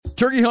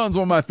Turkey hunting is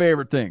one of my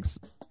favorite things.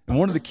 And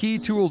one of the key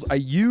tools I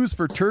use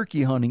for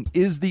turkey hunting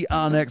is the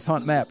OnX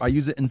Hunt map. I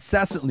use it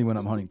incessantly when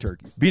I'm hunting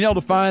turkeys. Being able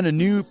to find a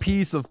new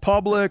piece of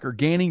public or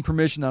gaining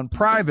permission on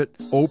private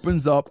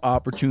opens up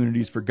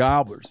opportunities for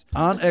gobblers.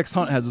 OnX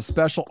Hunt has a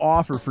special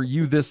offer for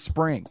you this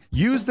spring.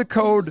 Use the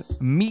code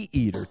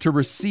MeatEater to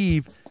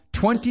receive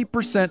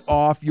 20%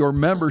 off your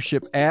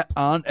membership at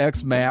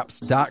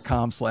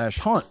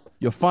onxmaps.com/hunt.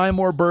 You'll find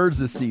more birds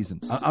this season.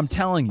 I'm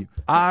telling you,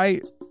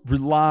 I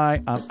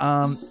rely on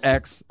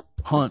OnX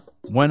Hunt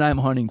when I'm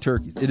hunting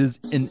turkeys. It is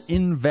an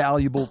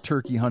invaluable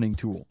turkey hunting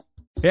tool.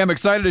 Hey, I'm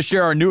excited to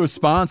share our newest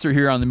sponsor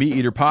here on the Meat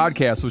Eater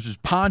podcast, which is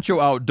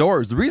Poncho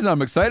Outdoors. The reason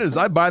I'm excited is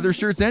I buy their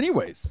shirts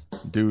anyways.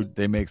 Dude,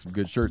 they make some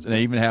good shirts. And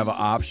they even have an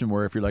option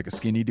where if you're like a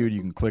skinny dude,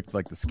 you can click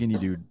like the skinny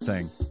dude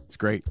thing. It's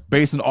great.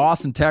 Based in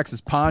Austin,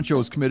 Texas, Poncho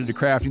is committed to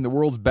crafting the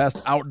world's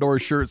best outdoor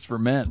shirts for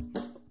men.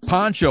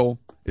 Poncho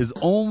is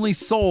only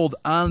sold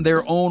on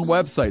their own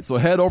website. So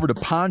head over to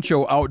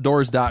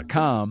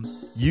ponchooutdoors.com,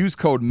 use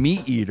code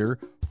MeatEater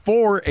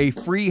for a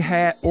free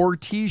hat or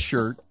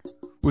t-shirt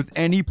with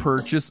any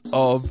purchase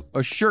of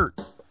a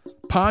shirt.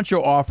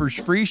 Poncho offers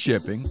free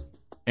shipping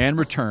and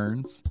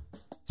returns,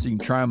 so you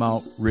can try them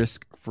out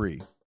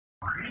risk-free.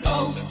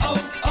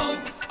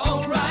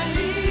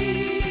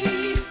 O'Reilly.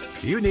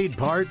 You need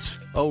parts?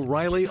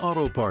 O'Reilly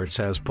Auto Parts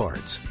has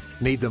parts.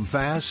 Need them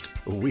fast?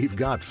 We've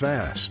got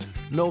fast.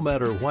 No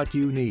matter what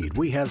you need,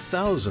 we have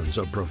thousands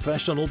of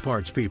professional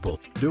parts people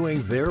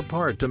doing their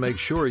part to make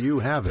sure you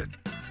have it.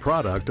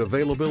 Product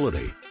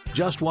availability.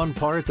 Just one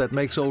part that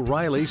makes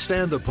O'Reilly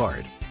stand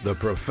apart. The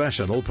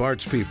professional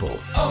parts people.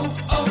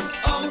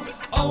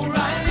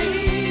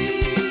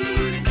 O'Reilly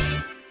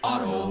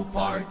Auto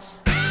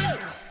Parts.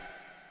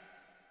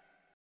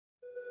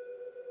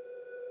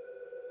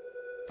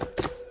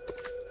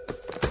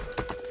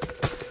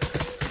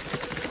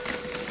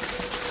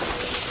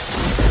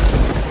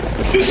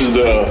 This is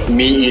the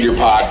Meat Eater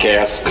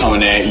podcast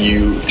coming at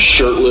you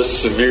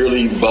shirtless,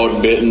 severely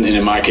bug bitten, and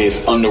in my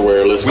case,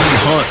 underwearless. We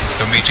hunt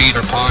the Meat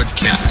Eater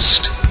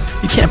podcast.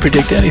 You can't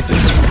predict anything.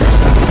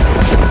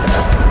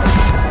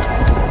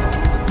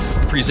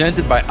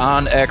 Presented by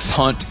OnX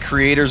Hunt,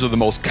 creators of the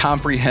most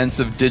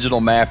comprehensive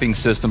digital mapping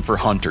system for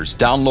hunters.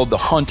 Download the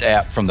Hunt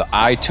app from the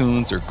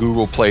iTunes or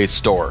Google Play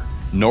Store.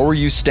 Know where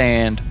you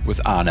stand with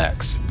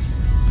OnX.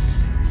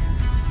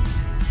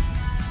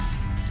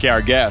 Okay,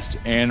 our guest,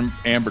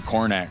 Amber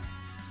Cornack,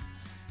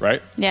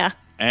 right? Yeah.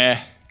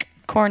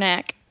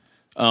 Cornack.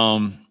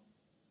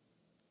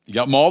 You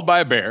got mauled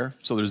by a bear,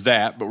 so there's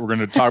that. But we're going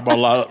to talk about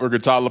a lot. We're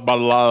going to talk about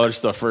a lot of other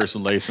stuff first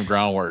and lay some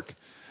groundwork.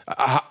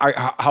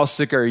 How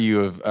sick are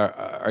you of?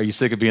 Are you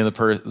sick of being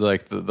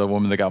the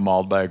woman that got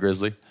mauled by a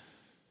grizzly?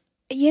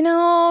 You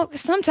know,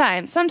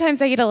 sometimes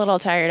I get a little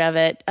tired of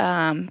it.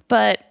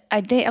 But I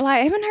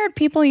haven't heard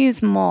people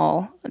use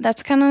maul.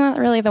 That's kind of not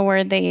really the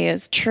word they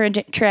use.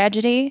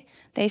 Tragedy.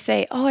 They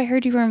say, "Oh, I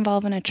heard you were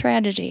involved in a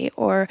tragedy,"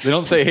 or they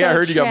don't say, "Hey, I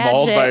heard you got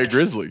mauled by a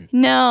grizzly."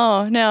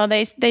 No,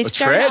 they start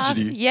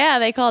tragedy.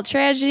 They call it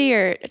tragedy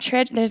or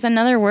there's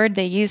another word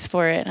they use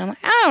for it. And I'm like,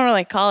 I don't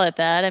really call it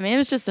that. I mean, it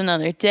was just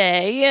another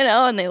day, you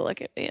know. And they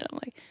look at me, and I'm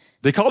like,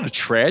 they call it a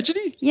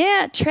tragedy?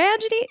 Yeah,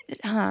 tragedy.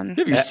 Yeah,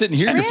 but you're sitting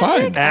here, you're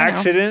fine.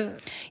 Accident.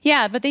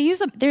 Yeah, but they use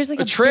there's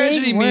like a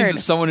tragedy big means word. that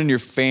someone in your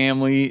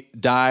family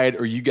died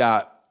or you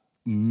got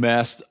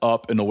messed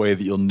up in a way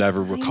that you'll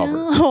never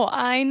recover.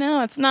 I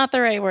know. It's not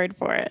the right word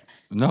for it.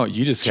 No,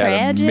 you just had a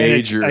Tragic?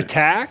 major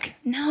attack.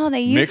 No,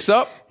 they use mix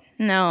up.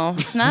 No,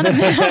 it's not a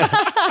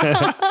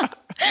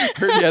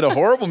Heard you had a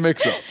horrible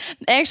mix up.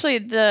 Actually,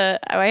 there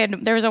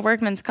was a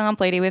workman's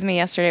comp lady with me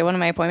yesterday at one of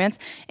my appointments,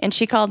 and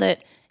she called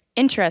it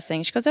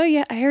interesting. She goes, "Oh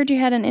yeah, I heard you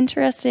had an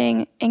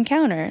interesting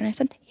encounter." And I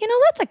said, "You know,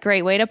 that's a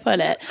great way to put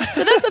it."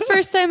 So that's the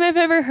first time I've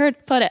ever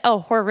heard put it. Oh,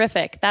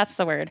 horrific. That's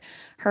the word.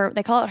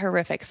 They call it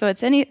horrific. So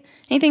it's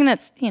anything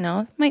that's, you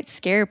know, might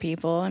scare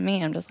people. I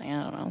mean, I'm just like,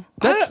 I don't know.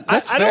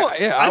 That's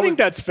fair. I think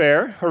that's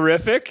fair.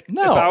 Horrific.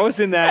 No. If I was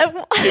in that,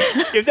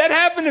 if that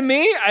happened to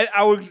me,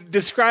 I would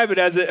describe it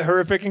as a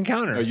horrific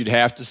encounter. No, you'd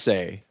have to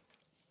say,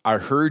 I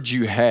heard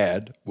you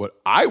had what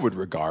I would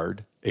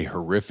regard a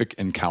horrific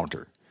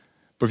encounter.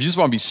 But if you just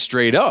want to be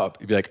straight up,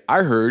 you'd be like,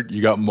 I heard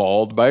you got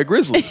mauled by a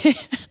grizzly.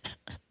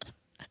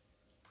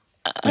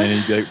 And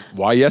you'd be like,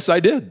 why, yes,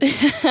 I did.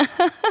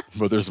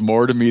 But there's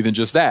more to me than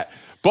just that.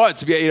 But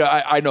to be, you know,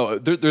 I know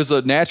there's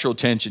a natural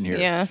tension here.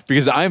 Yeah.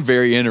 Because I'm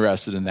very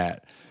interested in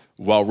that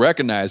while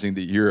recognizing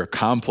that you're a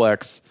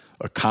complex,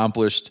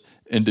 accomplished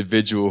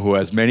individual who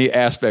has many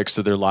aspects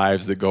to their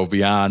lives that go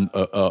beyond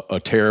a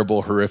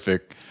terrible,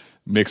 horrific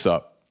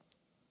mix-up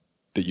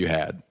that you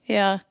had.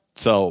 Yeah.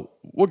 So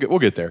we'll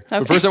get there. Okay.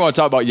 But first I want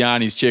to talk about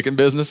Yanni's chicken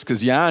business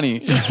because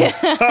Yanni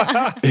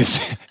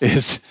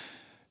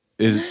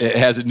it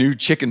has a new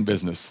chicken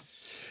business.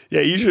 Yeah,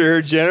 you should have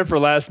heard Jennifer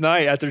last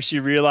night after she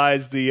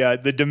realized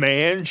the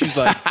demand. She's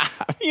like,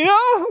 you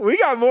know, we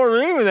got more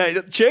room in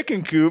that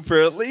chicken coop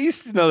for at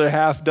least another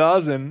half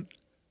dozen.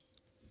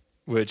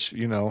 which,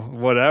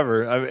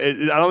 whatever. I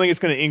don't think it's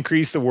going to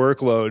increase the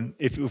workload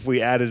if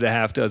we added a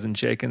half dozen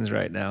chickens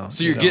right now.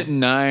 So you're getting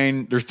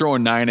 9, they're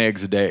throwing 9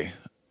 eggs a day.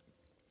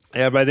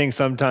 Yeah, but I think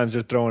sometimes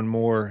they're throwing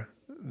more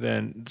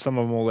than some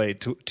of them will lay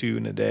 2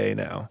 in a day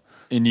now.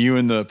 And you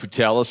and the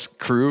Putelis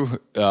crew,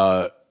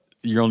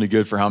 you're only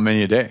good for how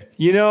many a day?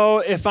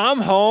 If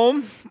I'm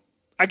home,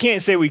 I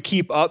can't say we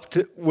keep up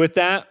with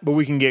that, but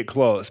we can get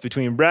close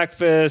between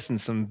breakfast and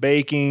some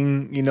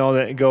baking,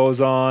 that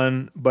goes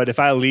on. But if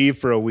I leave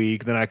for a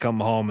week, then I come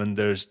home and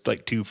there's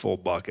like 2 full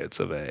buckets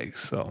of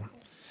eggs. So,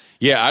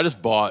 yeah, I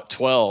just bought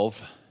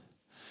 12.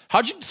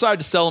 How'd you decide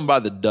to sell them by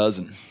the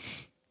dozen?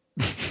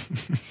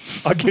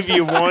 I'll give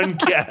you one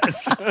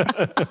guess.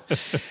 I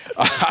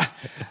bought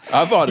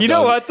a dozen. You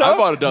know what, though? I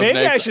bought a dozen Maybe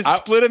eggs. I should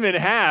split them in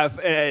half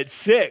at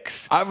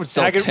 6. I would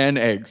sell 10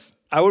 eggs.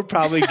 I would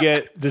probably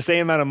get the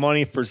same amount of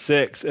money for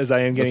 6 as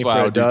I am getting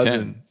for a dozen.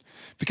 10.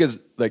 Because,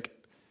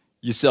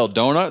 you sell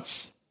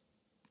donuts,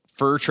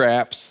 fur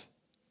traps,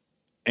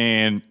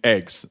 and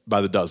eggs by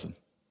the dozen.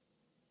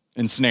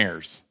 And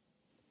snares.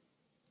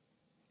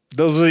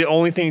 Those are the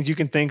only things you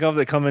can think of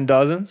that come in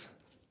dozens?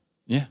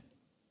 Yeah.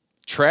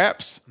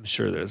 Traps. I'm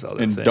sure there's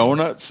other and things.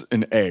 Donuts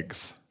and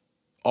eggs.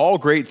 All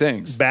great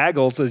things.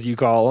 Bagels, as you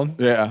call them.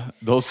 Yeah,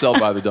 those sell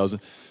by the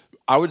dozen.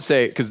 I would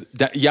say, because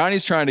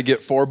Yanni's trying to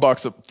get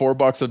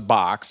 $4 a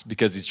box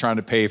because he's trying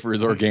to pay for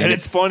his organic. And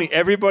it's funny,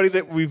 everybody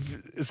that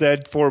we've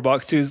said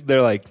 $4 to,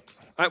 they're like,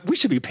 we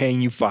should be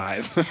paying you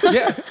 $5.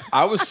 Yeah,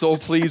 I was so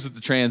pleased with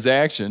the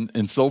transaction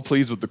and so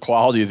pleased with the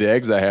quality of the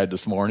eggs I had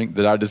this morning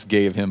that I just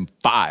gave him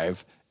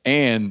 $5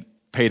 and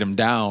paid him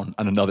down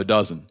on another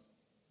dozen.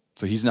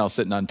 So he's now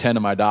sitting on 10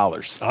 of my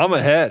dollars. I'm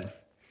ahead.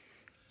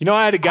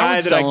 I had a guy I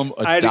would sell him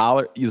a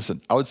dollar.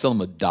 Listen, I would sell him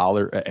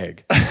 $1 an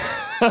egg.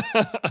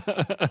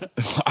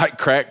 I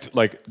cracked,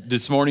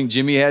 this morning,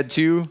 Jimmy had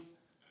 2.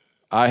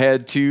 I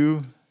had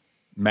 2.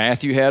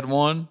 Matthew had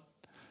 1.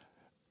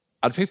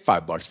 I'd pay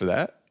 $5 for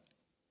that.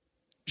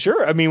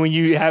 Sure. I mean, when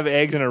you have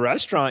eggs in a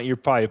restaurant, you're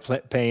probably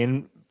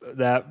paying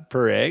that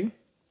per egg.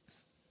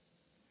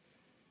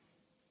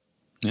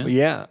 Yeah. But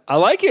yeah, I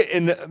like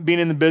it being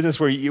in the business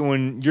where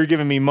when you're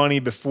giving me money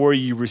before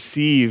you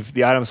receive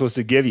the item I'm supposed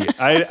to give you.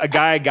 A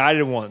guy I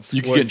guided once.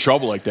 You could get in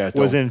trouble like that,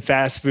 though. Was in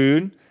fast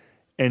food.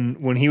 And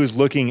when he was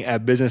looking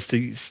at business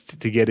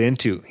to get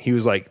into, he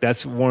was like,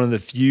 that's one of the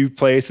few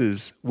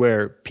places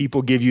where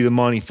people give you the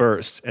money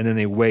first and then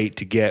they wait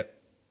to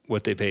get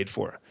what they paid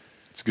for.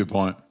 That's a good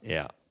point.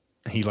 Yeah.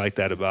 He liked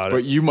that about it.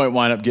 But you might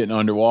wind up getting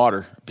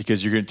underwater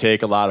because you're going to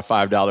take a lot of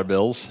 $5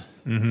 bills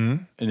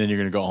and then you're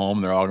going to go home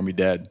and they're all going to be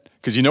dead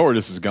because you know where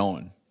this is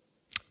going.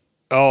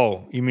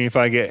 Oh, you mean if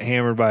I get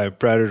hammered by a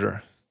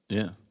predator?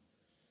 Yeah.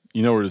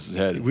 You know where this is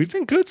headed. We've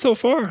been good so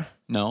far.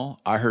 No,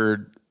 I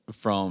heard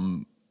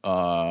from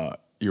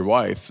your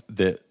wife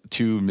that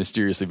 2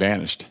 mysteriously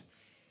vanished.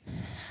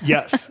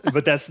 Yes,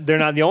 but they're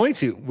not the only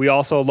 2. We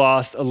also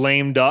lost a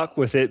lame duck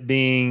with it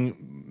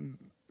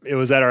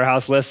was at our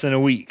house less than a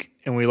week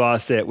and we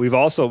lost it. We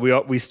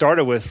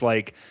started with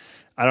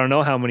I don't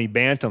know how many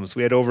bantams.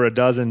 We had over a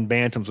dozen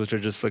bantams, which are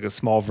just like a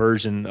small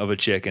version of a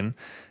chicken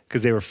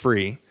because they were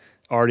free,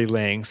 already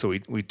laying. So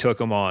we took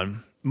them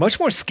on. Much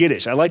more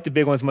skittish. I like the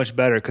big ones much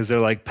better because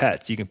they're like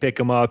pets. You can pick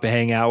them up and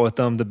hang out with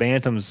them. The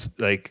bantams,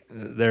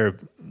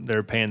 they're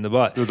a pain in the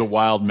butt. They're the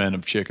wild men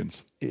of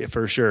chickens. Yeah,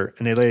 for sure.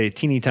 And they lay a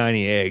teeny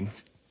tiny egg.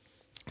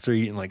 So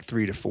you're eating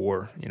 3 to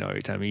 4,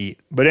 every time you eat.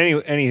 But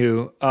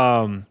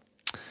anywho,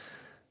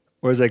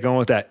 where's I going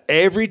with that?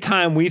 Every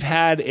time we've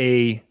had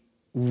a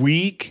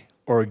weak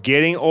or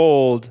getting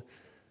old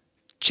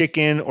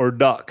chicken or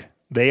duck,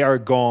 they are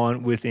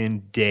gone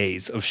within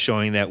days of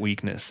showing that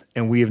weakness.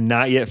 And we have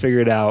not yet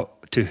figured out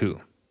to who.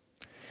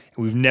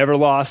 We've never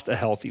lost a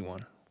healthy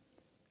one.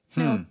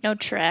 No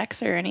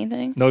tracks or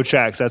anything? No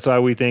tracks. That's why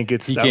we think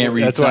it's... He can't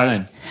read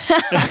sign.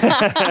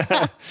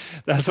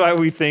 That's why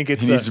we think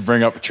it's... He needs to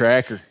bring up a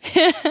tracker.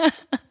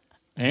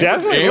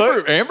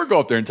 Amber go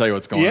up there and tell you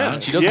what's going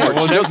on. She does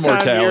next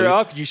mortality. Time you're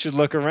up, you should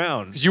look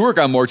around. You work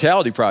on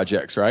mortality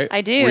projects, right?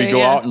 I do. Where you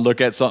go out and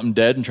look at something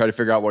dead and try to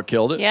figure out what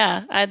killed it.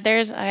 Yeah, I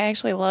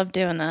actually love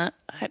doing that.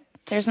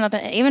 There's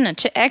nothing. Even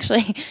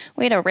actually,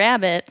 we had a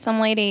rabbit. Some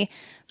lady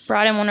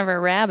brought in one of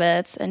her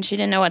rabbits, and she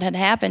didn't know what had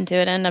happened to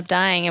it. It ended up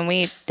dying, and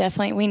we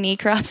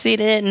necropsied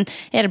it, and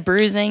it had a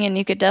bruising, and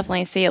you could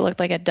definitely see it looked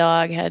like a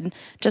dog had,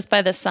 just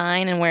by the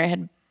sign and where it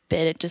had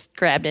bit, it just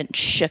grabbed it and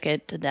shook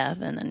it to death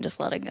and then just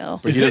let it go.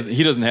 But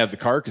he doesn't have the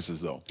carcasses,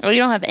 though. Oh, you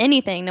don't have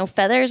anything? No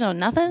feathers? No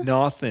nothing?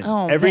 Nothing.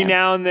 Oh, Every man.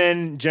 now and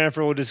then,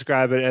 Jennifer will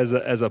describe it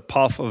as a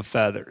puff of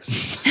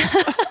feathers.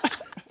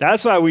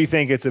 That's why we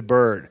think it's a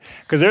bird.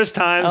 Because there's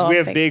times we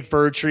have big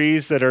fir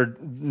trees that are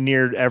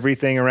near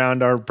everything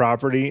around our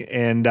property.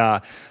 And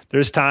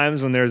there's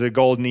times when there's a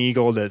golden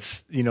eagle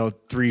that's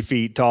 3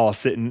 feet tall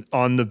sitting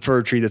on the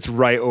fir tree that's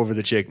right over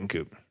the chicken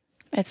coop.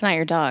 It's not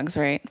your dogs,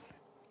 right?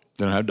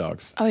 They don't have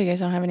dogs. Oh, you guys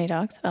don't have any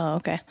dogs? Oh,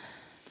 okay.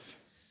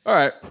 All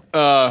right.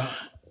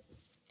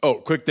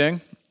 Quick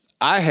thing.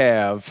 I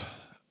have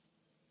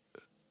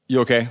You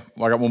okay?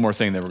 Well, I got one more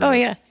thing that we're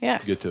going to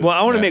get to. Well,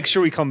 I want to make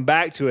sure we come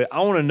back to it. I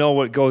want to know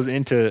what goes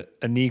into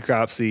a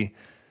necropsy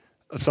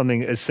of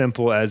something as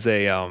simple as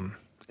a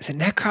is it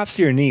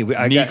necropsy or knee?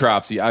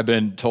 Necropsy. I've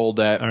been told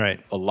that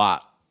a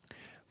lot.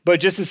 But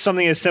just as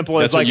something as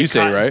simple as like what you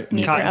say, right?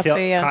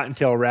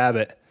 Cottontail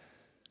rabbit.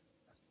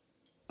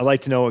 I'd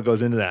like to know what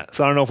goes into that.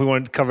 So I don't know if we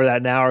want to cover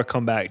that now or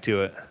come back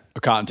to it.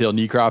 A cottontail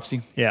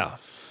necropsy? Yeah.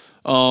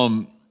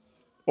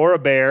 Or a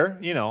bear,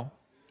 you know.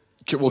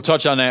 We'll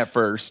touch on that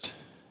first.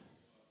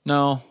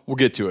 No, we'll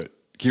get to it.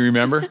 Can you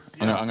remember?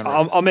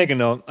 I'll make a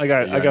note. I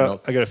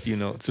got a few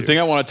notes. The thing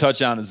I want to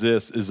touch on is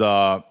this: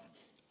 I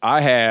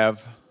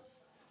have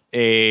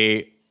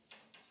my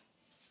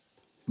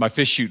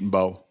fish shooting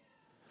bow.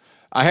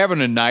 I have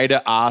an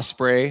Oneida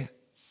Osprey,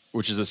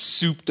 which is a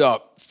souped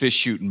up fish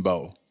shooting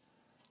bow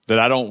that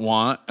I don't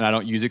want, and I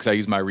don't use it because I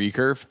use my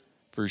recurve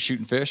for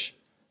shooting fish.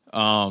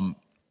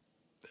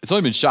 It's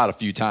only been shot a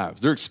few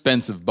times. They're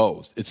expensive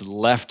bows. It's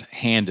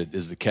left-handed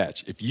is the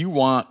catch. If you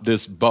want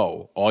this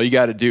bow, all you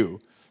got to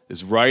do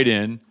is write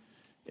in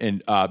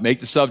and make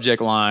the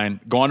subject line,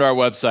 go onto our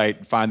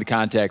website, find the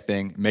contact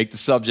thing, make the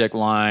subject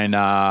line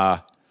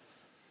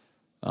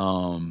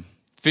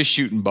fish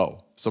shooting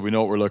bow. So we know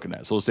what we're looking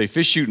at. So we'll say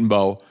fish shooting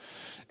bow.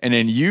 And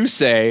then you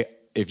say,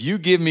 if you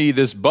give me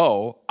this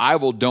bow, I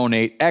will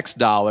donate X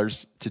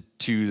dollars to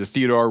the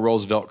Theodore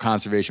Roosevelt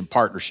Conservation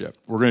Partnership.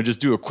 We're going to just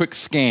do a quick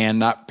scan,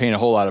 not paying a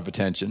whole lot of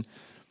attention.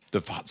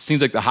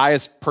 Seems like the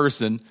highest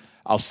person,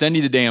 I'll send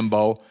you the damn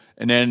bow.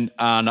 And then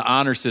on the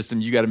honor system,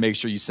 you got to make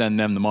sure you send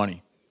them the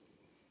money.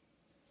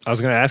 I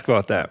was going to ask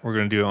about that. We're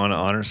going to do it on an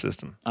honor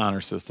system.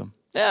 Honor system.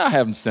 Yeah,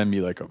 have them send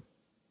me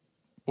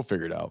we'll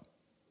figure it out.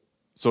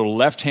 So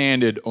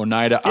left-handed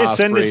Oneida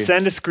Osprey.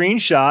 Send a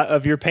screenshot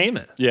of your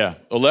payment. Yeah,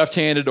 a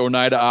left-handed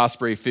Oneida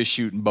Osprey fish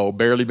shooting bow,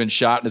 barely been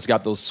shot, and it's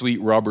got those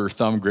sweet rubber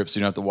thumb grips so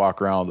you don't have to walk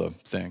around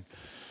with the thing.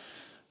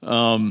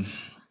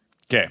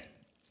 Okay.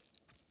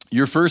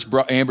 Your first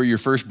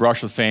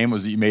brush with fame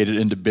was that you made it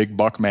into Big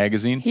Buck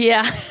magazine.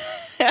 Yeah.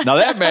 Now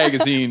that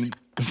magazine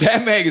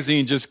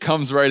just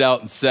comes right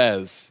out and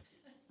says,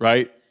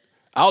 right?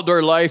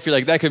 Outdoor Life, you're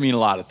like, that could mean a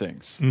lot of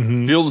things.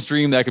 Mm-hmm. Field and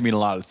Stream, that could mean a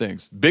lot of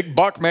things. Big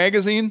Buck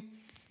magazine.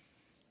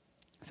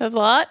 Says a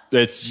lot.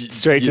 It's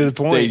straight to the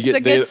point. It's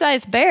a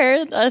good-sized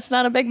bear. That's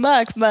not a big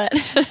buck, but...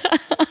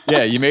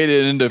 Yeah, you made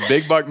it into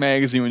Big Buck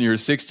magazine when you were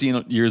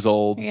 16 years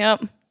old.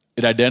 Yep.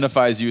 It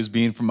identifies you as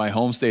being from my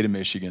home state of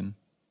Michigan.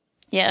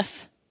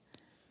 Yes.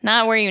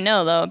 Not where you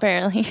know, though,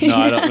 apparently. No,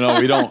 I don't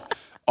know. We don't.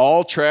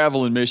 All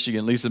travel in Michigan,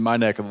 at least in my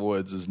neck of the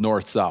woods, is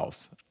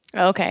north-south.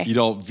 Okay. You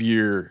don't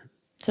veer.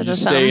 To you the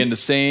just sun. stay in the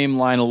same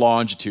line of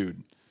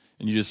longitude.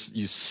 And you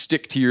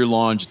stick to your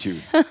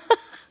longitude.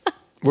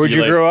 Where'd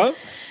you grow up?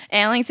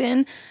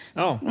 Allington.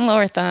 Oh.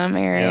 Lower Thumb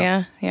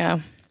area.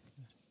 Yeah.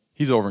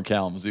 He's over in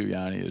Kalamazoo,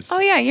 Yanni is. Oh,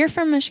 yeah. You're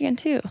from Michigan,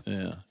 too.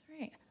 Yeah.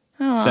 Right.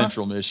 Aww.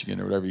 Central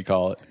Michigan or whatever you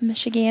call it.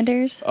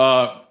 Michiganders.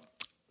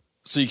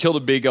 So you killed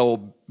a big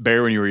old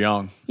bear when you were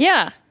young.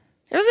 Yeah.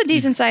 It was a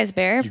decent-sized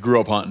bear. You grew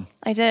up hunting.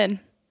 I did.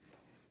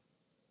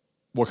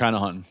 What kind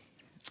of hunting?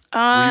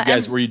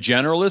 Were you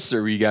generalists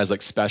or were you guys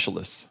like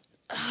specialists?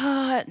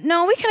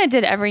 No, we kind of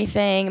did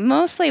everything.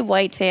 Mostly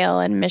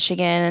whitetail in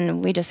Michigan,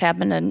 and we just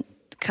happened to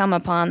come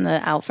upon the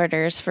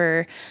outfitters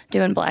for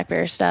doing black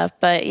bear stuff.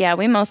 But yeah,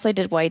 we mostly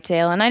did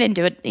whitetail, and I didn't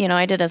do it.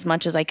 I did as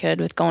much as I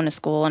could with going to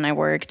school, and I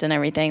worked and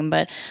everything.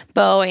 But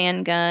bow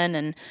and gun,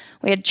 and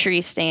we had tree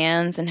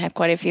stands and had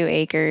quite a few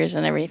acres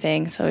and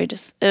everything. So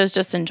it was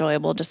just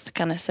enjoyable just to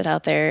kind of sit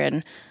out there.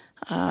 And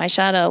I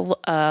shot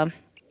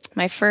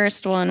my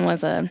first one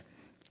was a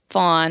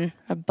fawn,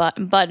 a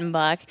button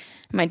buck.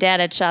 My dad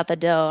had shot the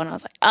doe, and I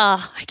was like,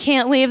 I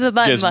can't leave the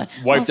button buck.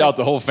 Wiped out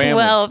the whole family.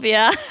 12,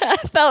 yeah. I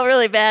felt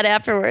really bad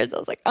afterwards. I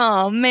was like,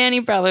 oh, man,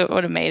 he probably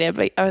would have made it,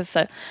 but I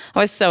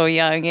was so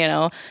young,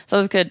 So it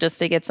was good just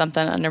to get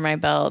something under my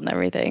belt and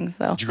everything.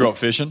 So. Did you grow up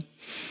fishing?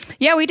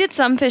 Yeah, we did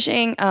some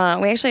fishing.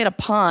 We actually had a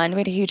pond.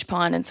 We had a huge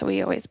pond, and so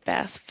we always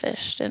bass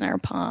fished in our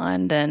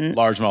pond. And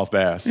largemouth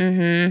bass.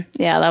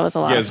 Mm-hmm. Yeah, that was a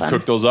lot of fun. You guys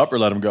cook those up or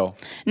let them go?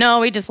 No,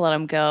 we just let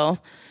them go.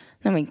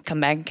 Then we come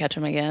back and catch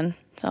them again.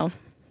 So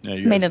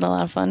made it a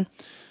lot of fun.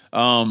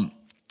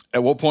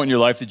 At what point in your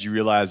life did you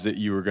realize that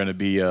you were going to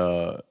be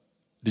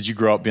did you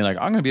grow up being like,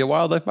 I'm going to be a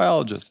wildlife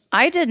biologist?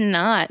 I did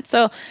not.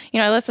 So,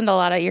 I listened to a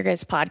lot of your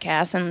guys'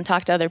 podcasts and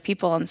talked to other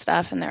people and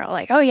stuff, and they're all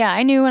like, oh, yeah,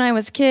 I knew when I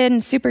was a kid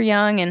and super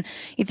young, and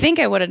you'd think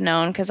I would have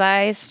known because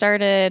I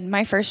started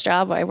my first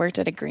job. I worked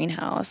at a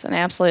greenhouse, and I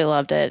absolutely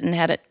loved it and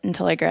had it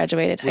until I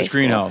graduated high school. Which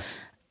greenhouse?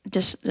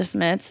 Just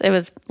Mitts. It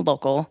was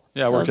local.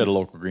 Yeah, I worked at a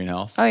local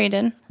greenhouse. Oh, you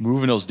did?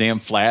 Moving those damn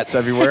flats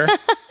everywhere.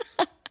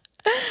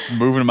 Just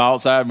moving them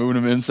outside, moving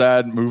them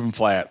inside, moving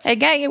flats. I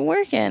got you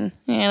working,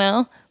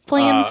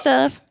 playing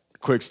stuff.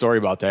 Quick story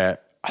about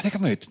that. I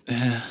think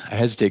I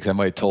hesitate because I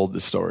might have told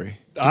this story.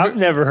 I've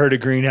never heard a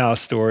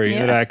greenhouse story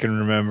that I can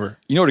remember.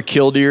 You know what a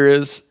killdeer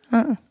is?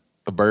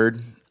 A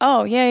bird.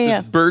 Oh,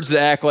 yeah. Birds that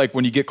act like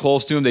when you get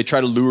close to them, they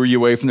try to lure you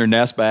away from their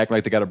nest by acting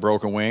like they got a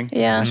broken wing.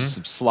 Yeah. It's just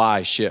some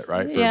sly shit,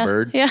 right, for a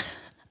bird? Yeah.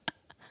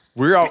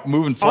 We're out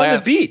moving flats. On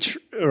the beach.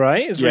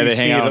 right? It's where Yeah, you they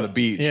hang see out it. on the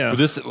beach. Yeah. But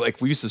this,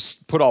 like, we used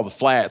to put all the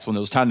flats when it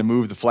was time to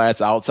move the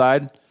flats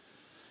outside,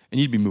 and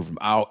you'd be moving them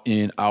out,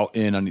 in.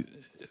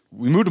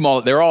 We moved them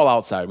all. They're all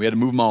outside. We had to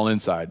move them all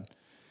inside.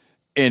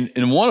 And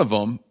in one of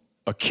them,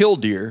 a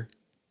killdeer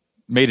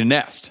made a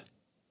nest.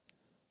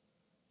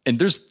 And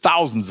there's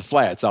thousands of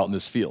flats out in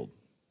this field.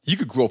 You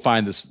could go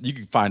find this. You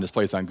could find this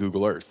place on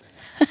Google Earth.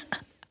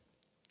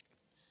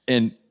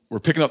 And we're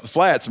picking up the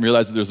flats and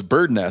realize that there's a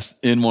bird nest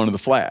in one of the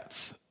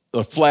flats.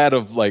 A flat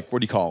of, like,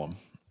 what do you call them?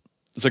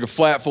 It's like a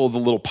flat full of the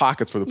little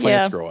pockets where the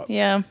plants grow up.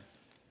 Yeah.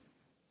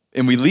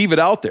 And we leave it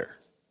out there.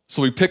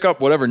 So we pick up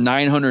whatever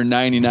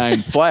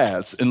 999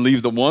 flats and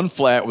leave the one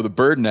flat with a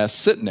bird nest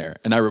sitting there.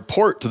 And I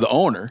report to the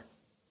owner,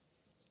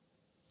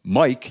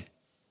 Mike.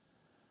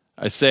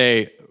 I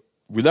say,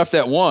 we left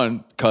that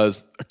one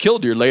because a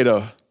killdeer laid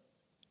a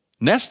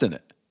nest in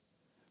it.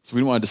 So we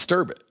didn't want to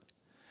disturb it.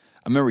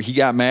 I remember he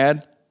got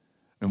mad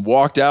and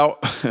walked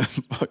out,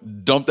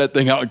 dumped that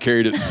thing out and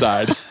carried it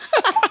inside.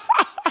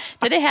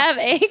 Did it have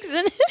eggs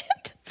in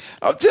it?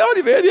 I'm telling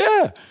you, man,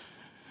 yeah.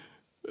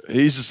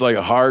 He's just like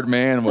a hard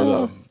man with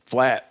a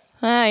flat.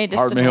 I just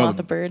hard didn't man want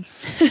with the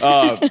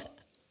bird.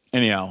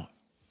 Anyhow,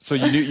 so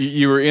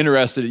you were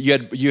interested.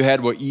 You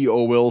had what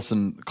E.O.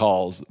 Wilson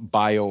calls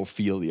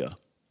biophilia.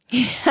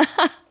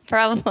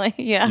 Probably,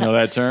 yeah. You know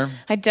that term?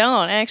 I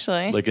don't,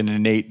 actually. Like an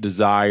innate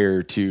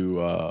desire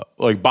to,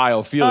 like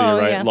biophilia,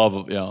 right? Yeah. Love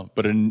of,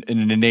 but an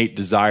innate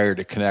desire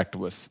to connect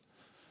with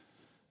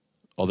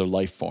other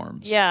life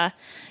forms. Yeah.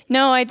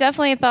 No, I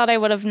definitely thought I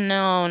would have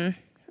known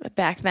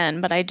back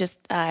then, but I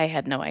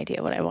had no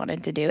idea what I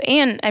wanted to do.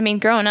 And I mean,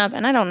 growing up,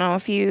 and I don't know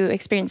if you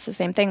experienced the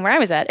same thing where I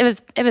was at, it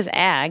was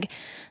ag.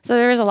 So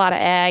there was a lot of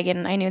ag,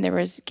 and I knew there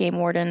was game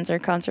wardens or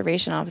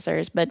conservation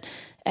officers, but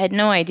I had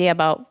no idea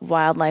about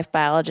wildlife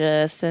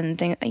biologists and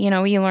things. You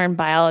know, you learn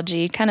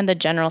biology, kind of the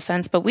general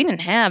sense, but we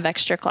didn't have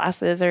extra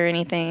classes or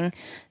anything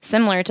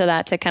similar to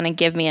that to kind of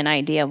give me an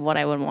idea of what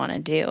I would want to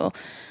do.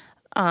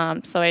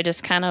 So I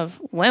just kind of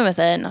went with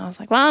it, and I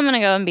was like, well, I'm going to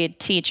go and be a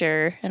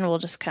teacher, and we'll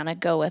just kind of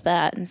go with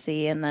that and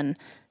see. And then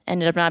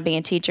ended up not being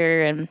a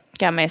teacher and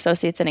got my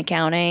associates in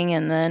accounting.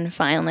 And then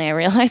finally I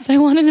realized I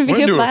wanted to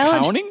be a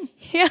biologist. Accounting?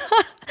 Yeah.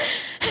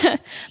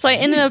 So I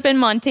ended up in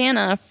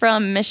Montana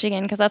from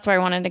Michigan because that's where I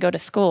wanted to go to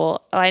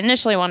school. I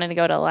initially wanted to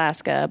go to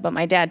Alaska, but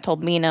my dad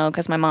told me no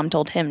because my mom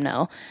told him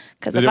no.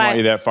 They didn't want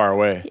you that far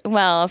away.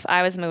 Well, if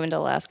I was moving to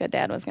Alaska,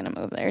 Dad was going to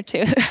move there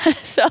too.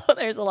 So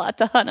there's a lot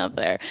to hunt up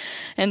there.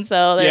 And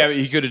so yeah, but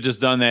you could have just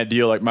done that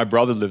deal. Like my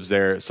brother lives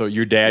there, so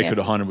your dad Yeah. could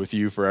have hunted with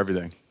you for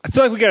everything. I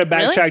feel like we got to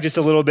backtrack Really? just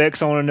a little bit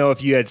because I want to know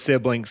if you had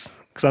siblings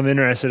because I'm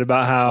interested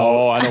about how.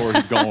 Oh, I know where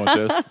he's going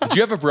with this. Did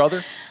you have a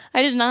brother?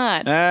 I did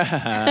not.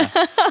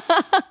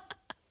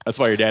 That's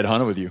why your dad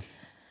hunted with you.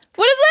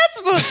 What is that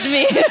supposed to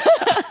mean?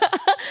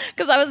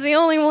 Because I was the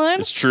only one.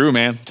 It's true,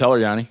 man. Tell her,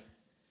 Yanni.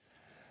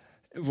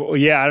 Well,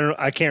 yeah,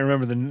 I can't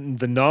remember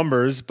the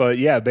numbers, but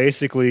yeah,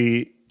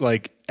 basically,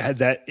 like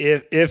that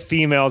if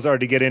females are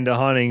to get into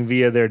hunting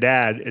via their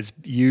dad, it's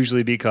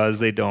usually because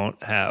they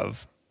don't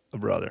have a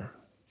brother.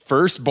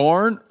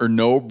 Firstborn or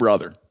no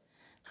brother?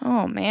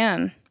 Oh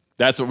man.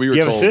 That's what we were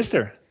You told. have a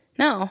sister.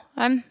 No,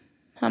 I'm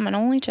an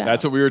only child.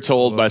 That's what we were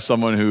told by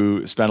someone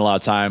who spent a lot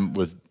of time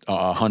with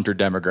hunter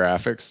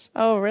demographics.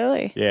 Oh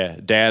really? Yeah,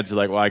 dads are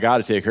like, well, I got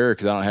to take her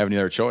because I don't have any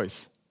other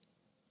choice.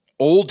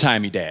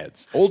 Old-timey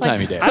dads.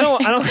 Old-timey dads. I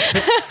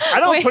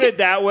don't put it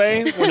that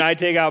way when I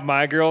take out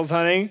my girls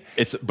hunting.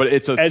 It's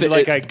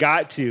I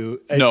got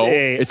to.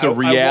 It's a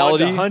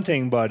reality. I want a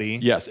hunting buddy.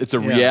 Yes, it's a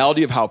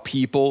reality of how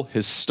people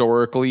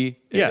historically.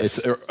 Yes.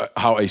 It's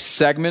how a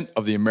segment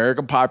of the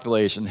American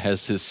population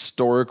has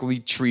historically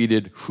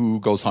treated who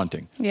goes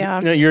hunting. Yeah.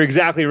 No, you're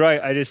exactly right.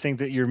 I just think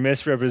that you're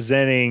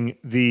misrepresenting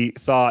the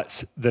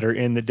thoughts that are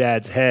in the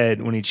dad's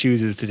head when he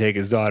chooses to take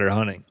his daughter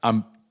hunting.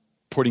 I'm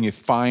putting a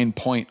fine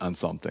point on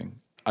something.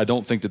 I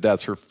don't think that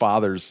that's her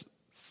father's.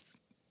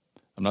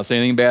 I'm not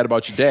saying anything bad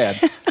about your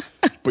dad,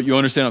 but you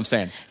understand what I'm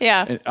saying.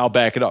 Yeah. And I'll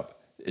back it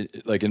up.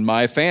 Like in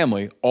my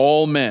family,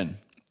 all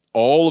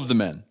of the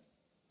men,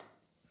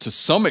 to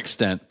some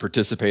extent,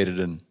 participated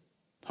in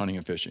hunting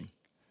and fishing.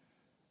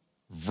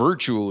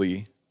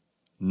 Virtually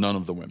none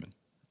of the women.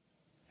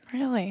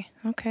 Really?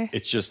 Okay.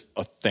 It's just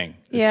a thing.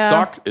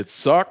 Yeah. It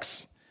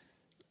sucks.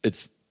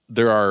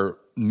 There are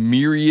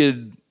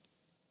myriad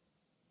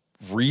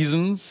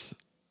reasons,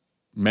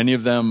 many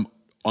of them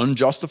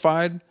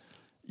unjustified.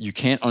 You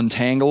can't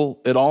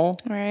untangle it all,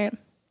 Right.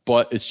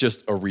 but it's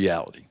just a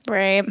reality.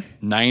 Right.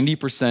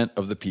 90%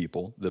 of the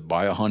people that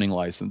buy a hunting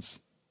license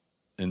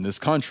in this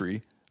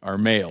country are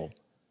male,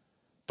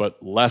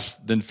 but less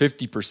than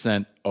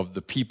 50% of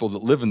the people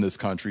that live in this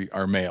country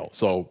are male.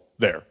 So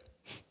there.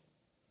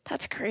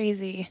 That's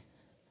crazy.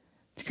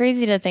 It's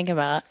crazy to think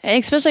about,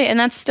 especially, and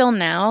that's still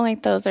now.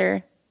 Like those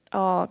are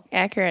all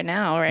accurate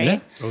now, right? Yeah.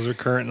 Those are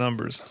current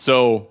numbers.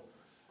 So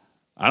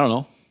I don't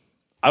know.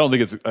 I don't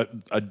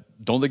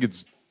think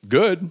it's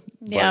good.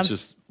 But Yeah. it's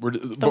just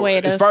the way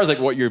it as is. far as like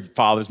what your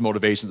father's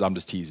motivations, I'm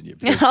just teasing you.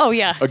 Because Oh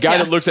yeah. a guy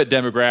Yeah. that looks at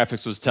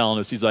demographics was telling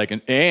us, he's like,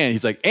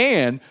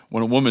 and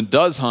when a woman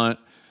does hunt,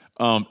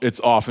 it's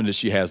often that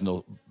she has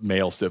no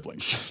male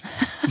siblings.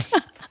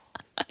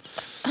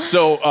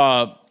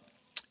 So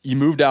you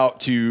moved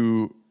out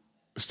to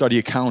study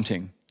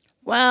accounting.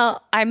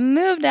 Well, I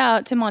moved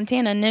out to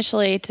Montana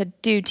initially to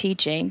do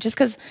teaching just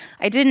because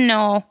I didn't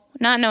know,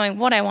 not knowing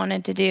what I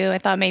wanted to do. I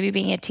thought maybe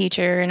being a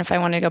teacher, and if I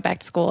wanted to go back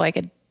to school, I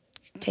could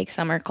take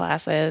summer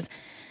classes.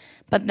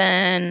 But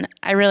then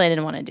I really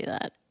didn't want to do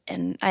that.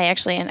 And I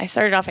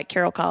started off at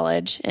Carroll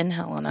College in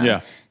Helena.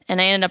 Yeah.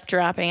 And I ended up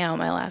dropping out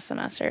my last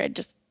semester.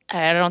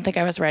 I don't think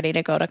I was ready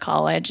to go to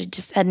college. I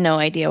just had no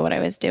idea what I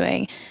was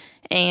doing.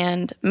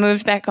 And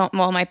moved back home.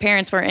 Well, my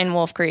parents were in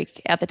Wolf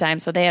Creek at the time,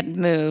 so they had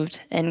moved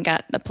and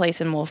got a place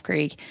in Wolf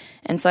Creek.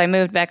 And so I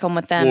moved back home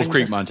with them. Wolf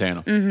Creek,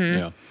 Montana. Mm-hmm.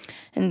 Yeah.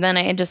 And then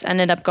I just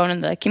ended up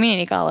going to the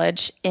community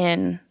college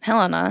in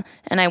Helena.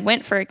 And I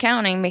went for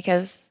accounting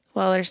because,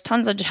 well, there's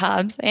tons of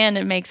jobs and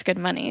it makes good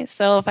money.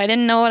 So if I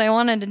didn't know what I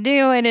wanted to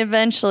do, I'd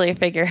eventually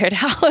figure it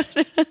out.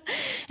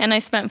 And I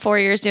spent 4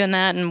 years doing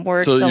that and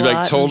worked a lot. So you're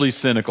like totally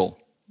cynical.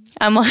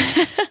 I'm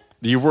like...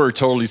 You were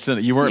totally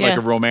cynical. You weren't like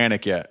a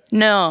romantic yet.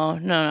 No.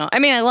 I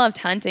mean, I loved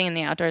hunting in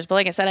the outdoors, but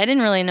like I said, I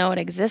didn't really know it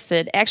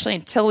existed actually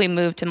until we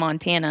moved to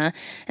Montana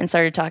and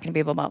started talking to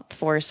people about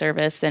Forest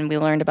Service, and we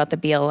learned about the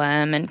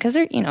BLM, and because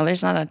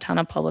there's not a ton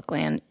of public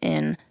land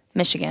in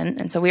Michigan,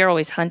 and so we were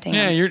always hunting.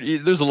 Yeah,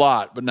 there's a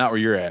lot, but not where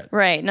you're at.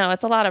 Right. No,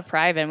 it's a lot of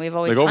private. And we've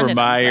always like over hunted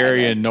my on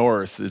area private.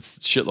 north. It's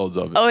shitloads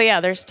of it. Oh yeah,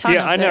 there's tons.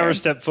 Yeah, I never there.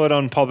 stepped foot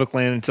on public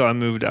land until I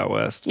moved out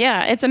west.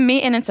 Yeah, it's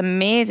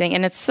amazing,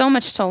 and it's so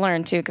much to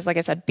learn too. Because like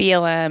I said,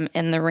 BLM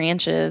and the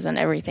ranches and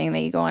everything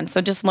that you go on.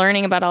 So just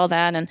learning about all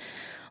that and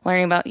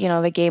learning about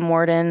the game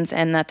wardens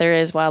and that there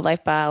is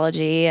wildlife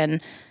biology. And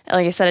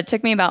like I said, it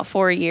took me about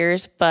 4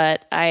 years,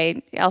 but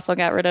I also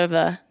got rid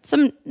of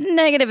some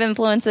negative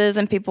influences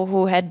and people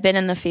who had been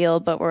in the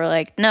field but were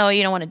like, no,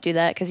 you don't want to do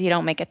that because you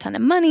don't make a ton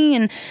of money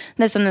and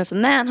this and this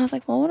and that. And I was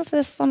like, well, what if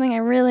this is something I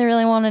really,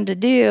 really wanted to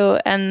do?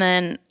 And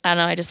then, I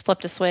don't know, I just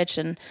flipped a switch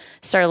and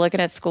started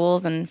looking at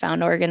schools and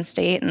found Oregon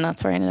State, and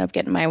that's where I ended up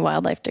getting my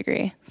wildlife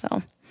degree.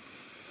 So,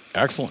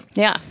 excellent.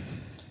 Yeah.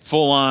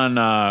 Full on,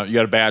 you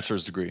got a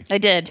bachelor's degree. I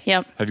did,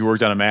 yep. Have you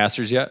worked on a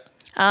master's yet?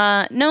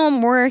 No,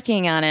 I'm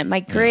working on it. My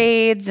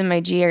grades and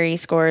my GRE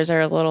scores are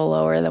a little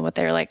lower than what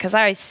they're like because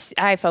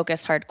I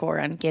focused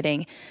hardcore on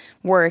getting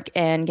work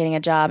and getting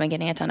a job and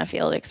getting a ton of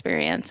field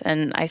experience.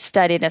 And I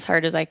studied as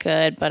hard as I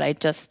could, but I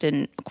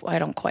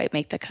don't quite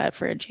make the cut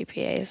for a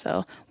GPA.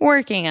 So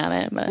working on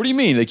it. But what do you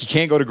mean? Like you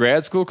can't go to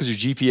grad school because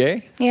your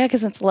GPA? Yeah,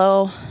 because it's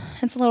low.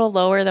 It's a little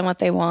lower than what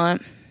they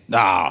want.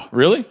 Ah,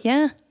 really?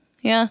 Yeah.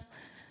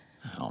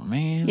 Oh,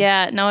 man.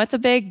 Yeah, no, it's a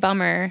big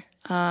bummer.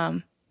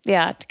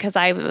 Yeah, because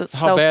I was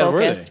How so bad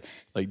focused. were they?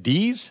 Like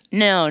D's?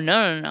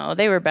 No.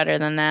 They were better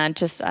than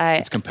that. It's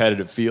a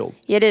competitive field.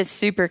 It is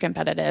super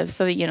competitive.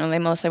 So, they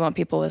mostly want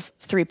people with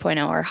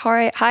 3.0 or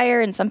higher,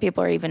 and some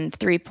people are even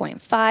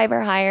 3.5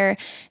 or higher.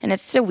 And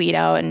it's to weed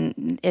out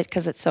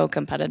because it's so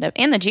competitive.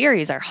 And the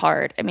GREs are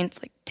hard. I mean,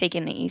 it's like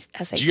taking the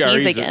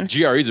SATs again.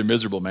 GREs are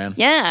miserable, man.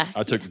 Yeah.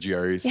 I took the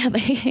GREs. Yeah,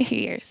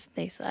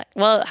 they suck.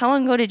 Well, how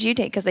long ago did you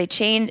take? Because they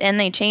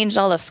changed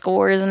all the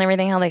scores and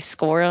everything, how they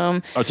score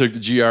them. I took the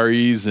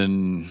GREs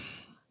in,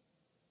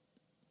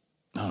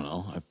 I don't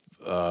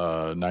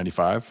know,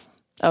 95.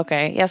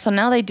 Okay. Yeah, so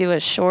now they do not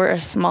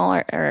a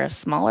smaller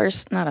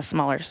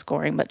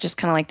scoring, but just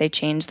kind of like they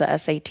changed the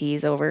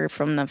SATs over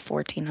from the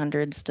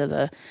 1400s to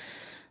the,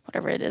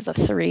 whatever it is, a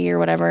 3 or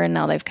whatever, and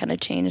now they've kind of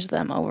changed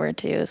them over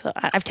too. So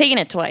I've taken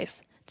it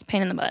twice. It's a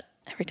pain in the butt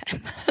every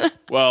time.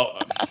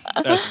 Well,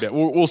 that's a bit.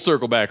 We'll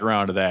circle back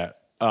around to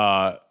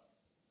that.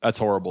 That's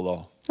horrible,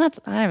 though.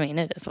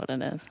 It is what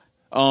it is.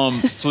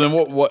 So then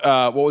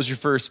what was your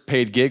first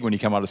paid gig when you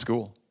come out of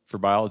school for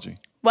biology?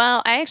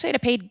 Well, I actually had a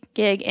paid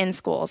gig in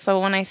school.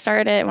 So when I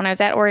was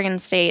at Oregon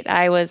State,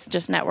 I was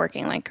just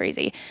networking like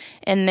crazy.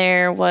 And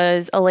there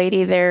was a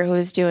lady there who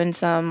was doing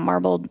some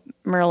marbled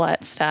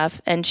merlot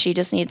stuff, and she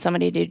just needed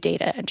somebody to do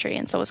data entry.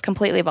 And so it was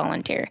completely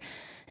volunteer.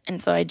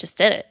 And so I just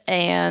did it.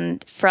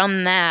 And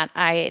from that,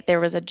 there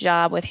was a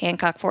job with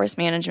Hancock Forest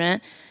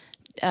Management,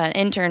 an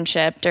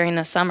internship during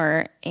the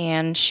summer,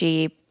 and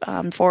she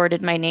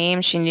forwarded my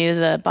name. She knew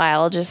the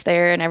biologist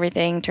there and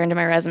everything, turned to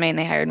my resume, and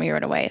they hired me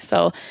right away.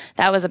 So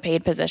that was a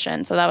paid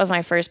position. So that was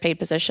my first paid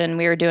position.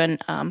 We were doing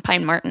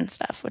pine marten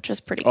stuff, which was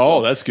pretty cool.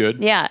 Oh, that's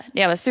good. Yeah,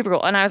 it was super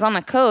cool. And I was on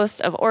the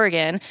coast of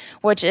Oregon,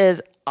 which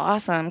is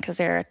awesome because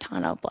there are a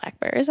ton of black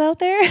bears out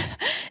there.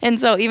 And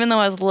so even though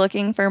I was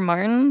looking for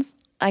martens,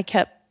 I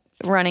kept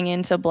running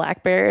into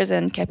black bears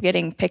and kept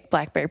getting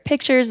black bear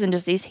pictures and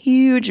just these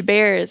huge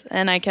bears.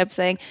 And I kept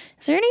saying,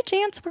 is there any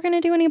chance we're going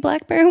to do any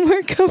black bear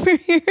work over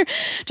here?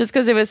 Just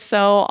because it was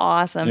so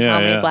awesome how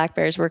many black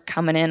bears were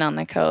coming in on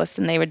the coast,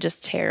 and they would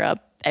just tear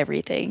up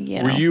everything.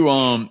 Were you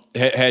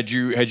had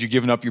you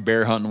given up your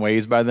bear hunting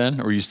ways by then,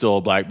 or were you still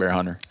a black bear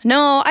hunter?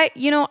 No,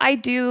 I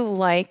do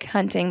like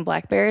hunting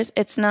black bears.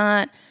 It's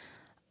not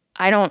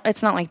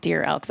like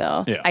deer elk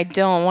though. Yeah. I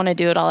don't want to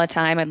do it all the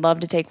time. I'd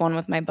love to take one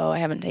with my bow. I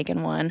haven't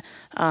taken one.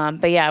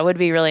 But yeah, it would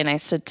be really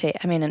nice to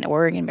take, an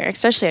Oregon bear,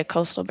 especially a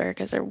coastal bear,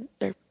 because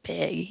they're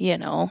big,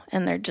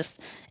 and they're just,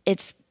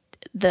 it's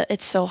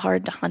so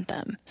hard to hunt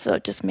them. So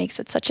it just makes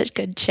it such a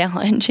good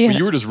challenge. Well,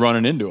 you were just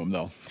running into them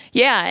though.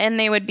 Yeah. And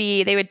they would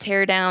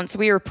tear down. So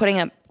we were putting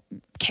up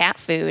cat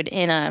food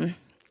in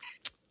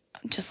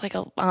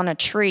on a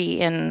tree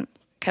in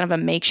kind of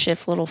a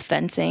makeshift little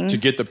fencing. To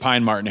get the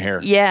pine marten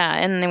hare. Yeah.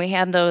 And then we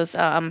had those,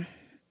 I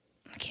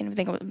can't even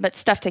think of it, but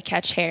stuff to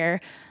catch hare,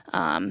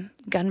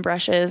 gun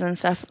brushes and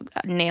stuff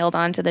nailed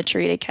onto the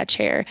tree to catch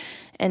hare.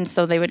 And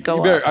so they would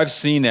go up. I've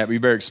seen that, but you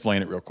better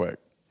explain it real quick.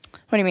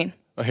 What do you mean?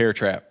 A hare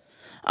trap.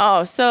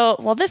 Oh,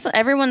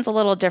 everyone's a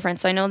little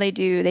different. So I know they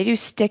do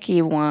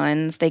sticky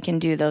ones. They can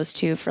do those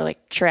too for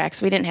like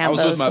tracks. We didn't have those.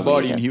 I was with my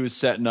buddy and he was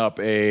setting up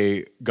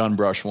a gun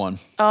brush one.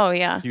 Oh,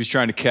 yeah. He was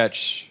trying to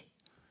catch,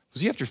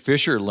 was he after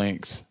fish or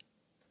lynx?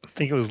 I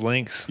think it was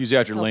lynx. He was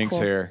after lynx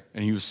cool. hare,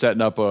 and he was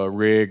setting up a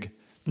rig,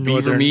 beaver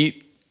Northern.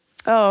 meat.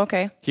 Oh,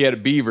 okay. He had a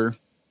beaver,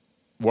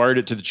 wired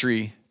it to the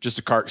tree, just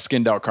a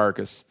skinned out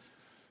carcass,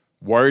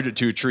 wired it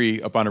to a tree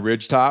up on a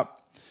ridge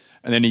top,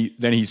 and then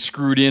he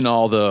screwed in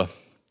all the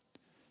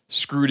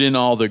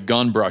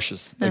gun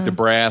brushes, like the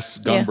brass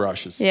gun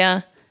brushes,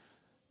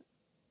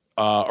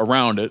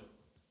 around it,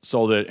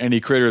 so that any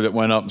critter that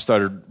went up and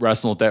started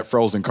wrestling with that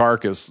frozen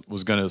carcass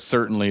was going to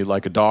certainly,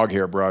 like a dog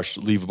hair brush,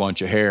 leave a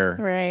bunch of hair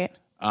Right.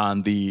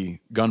 on the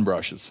gun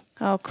brushes.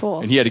 Oh,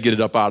 cool. And he had to get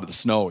it up out of the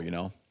snow,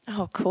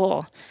 Oh,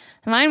 cool.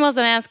 Mine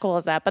wasn't as cool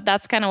as that, but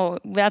that's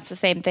the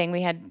same thing.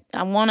 We had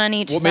one on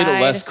each What side. made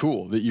it less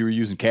cool? That you were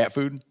using cat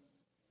food?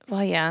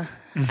 Well, yeah.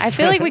 I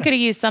feel like we could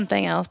have used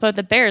something else, but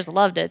the bears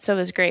loved it, so it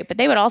was great. But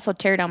they would also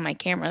tear down my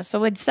camera. So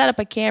we'd set up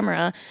a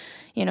camera,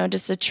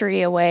 just a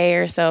tree away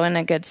or so in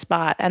a good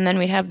spot. And then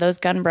we'd have those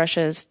gun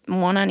brushes,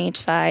 one on each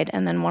side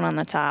and then one on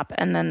the top.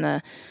 And then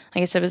like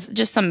I said, it was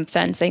just some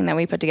fencing that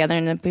we put together,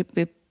 and then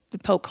we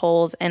poke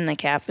holes in the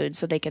cat food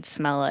so they could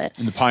smell it.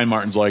 And the pine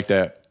martens like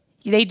that.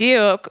 They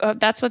do.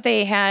 That's what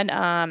they had.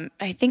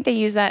 I think they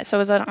used that. So it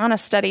was on a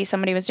study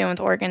somebody was doing with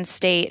Oregon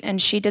State,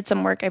 and she did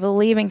some work, I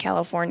believe, in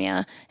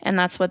California, and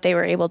that's what they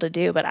were able to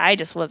do. But I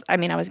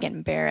was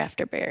getting bear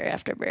after bear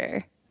after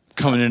bear.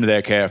 Coming into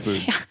that cat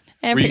food.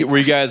 Yeah. Were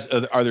you guys,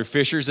 are there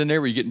fishers in there?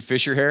 Were you getting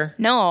fisher hair?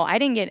 No, I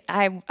didn't get,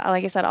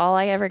 like I said, all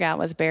I ever got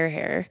was bear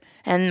hair.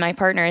 And my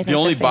partner, I think The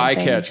only same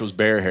thing. bycatch was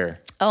bear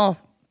hair. Oh,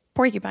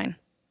 porcupine.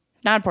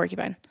 Not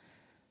porcupine.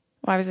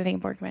 Why was I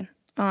thinking porcupine?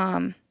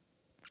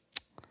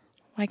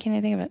 Why can't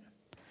I think of it?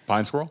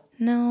 Pine squirrel?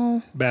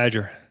 No.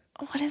 Badger.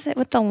 What is it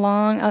with the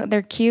long?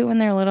 They're cute when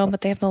they're little,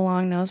 but they have the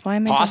long nose. Why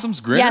am I? Possums,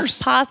 grinners?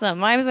 Yes, possum.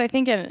 Why was I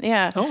thinking?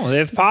 Yeah. Oh, they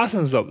have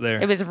possums up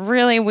there. It was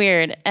really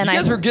weird. And You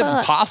guys were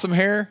getting possum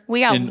hair?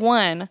 We got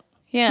one.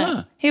 Yeah.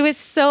 Huh. He was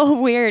so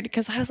weird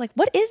because I was like,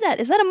 what is that?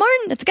 Is that a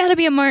marten? It's got to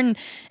be a marten.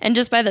 And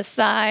just by the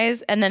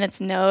size and then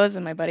its nose,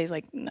 and my buddy's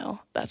like, no,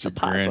 that's a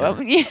possum.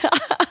 grinner. Yeah.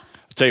 I'll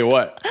tell you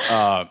what,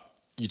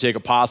 you take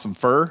a possum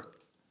fur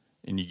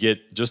and you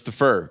get just the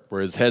fur,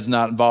 where his head's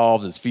not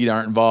involved, his feet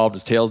aren't involved,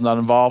 his tail's not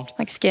involved.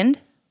 Like skinned?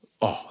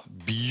 Oh,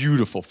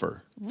 beautiful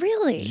fur.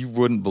 Really? You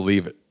wouldn't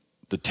believe it.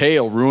 The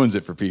tail ruins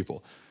it for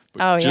people.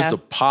 But just yeah. a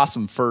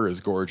possum fur is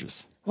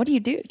gorgeous. What do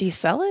you do? Do you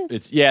sell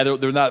it?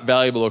 They're not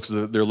valuable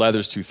because their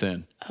leather's too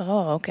thin.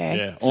 Oh, okay.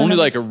 Yeah, only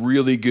like a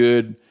really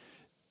good.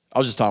 I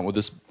was just talking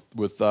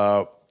with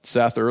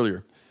Seth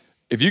earlier.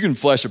 If you can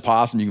flesh a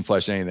possum, you can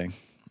flesh anything.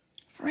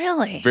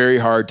 Really? Very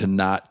hard to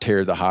not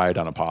tear the hide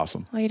on a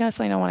possum. Well, you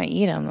definitely don't want to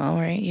eat them, though,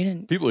 right? You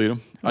didn't. People eat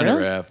them. I Really?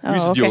 never have. Oh, We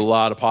used to do okay. a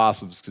lot of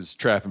possums because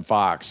trapping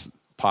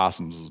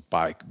possums is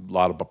a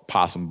lot of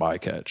possum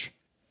bycatch.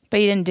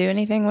 But you didn't do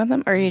anything with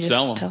them, or you just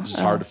Sell them. It's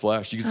just hard to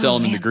flesh. You can sell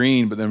them in the man.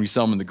 green, but then when you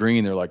sell them in the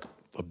green, they're like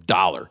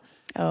 $1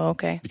 Oh,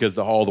 okay. because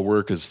all the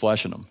work is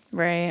fleshing them.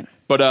 Right.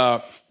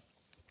 But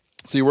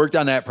so you worked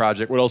on that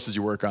project. What else did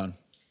you work on?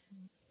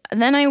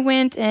 And then I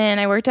went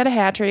and I worked at a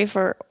hatchery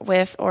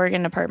with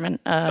Oregon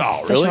Department of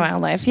Fish really? and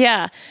Wildlife.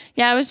 Yeah.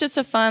 Yeah, it was just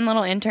a fun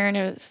little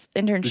internship.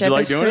 you like It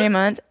was doing 3 it?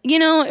 months.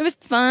 It was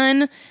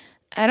fun.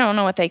 I don't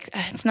know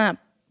it's not,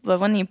 but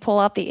when you pull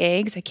out the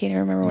eggs, I can't even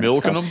remember what Milking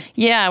it's called. them?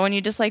 Yeah, when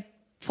you just like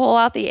pull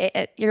out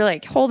you're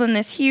like holding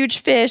this huge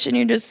fish and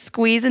you're just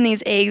squeezing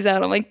these eggs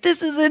out. I'm like,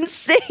 this is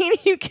insane.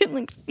 You can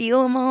like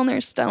feel them all in their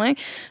stomach.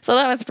 So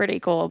that was pretty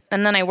cool.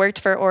 And then I worked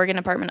for Oregon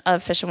Department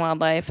of Fish and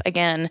Wildlife.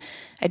 Again,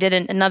 I did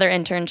another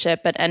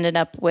internship, but ended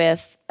up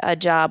with a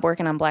job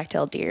working on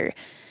black-tailed deer.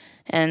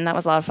 And that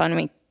was a lot of fun.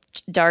 We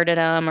darted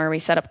them or we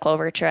set up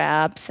clover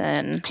traps.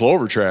 And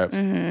Clover traps.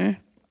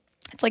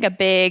 it's like a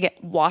big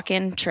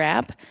walk-in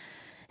trap.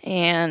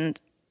 And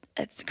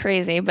it's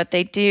crazy, but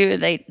they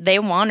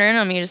wander in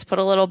them. You just put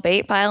a little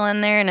bait pile in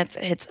there,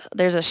 and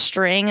there's a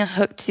string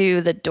hooked to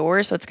the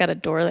door, so it's got a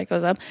door that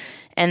goes up.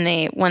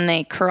 And when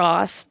they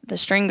cross, the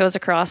string goes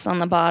across on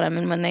the bottom,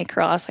 and when they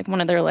cross, like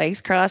one of their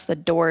legs cross, the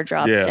door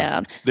drops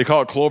down. They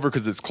call it clover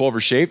because it's clover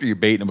shaped, or you're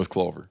baiting them with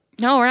clover?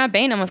 No, we're not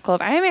baiting them with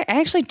clover. I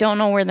actually don't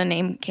know where the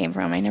name came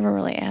from. I never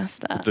really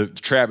asked that. The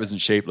trap isn't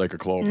shaped like a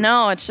clover.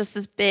 No, it's just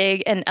this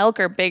big, and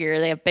elk are bigger.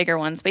 They have bigger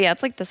ones. But yeah,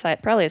 it's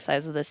like probably the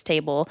size of this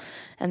table,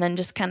 and then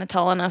just kind of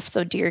tall enough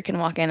so deer can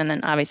walk in, and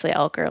then obviously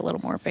elk are a little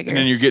more bigger. And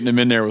then you're getting them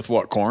in there with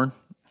what, corn?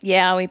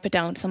 Yeah, we put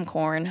down some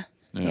corn.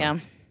 Yeah.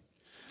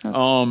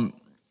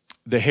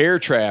 The hair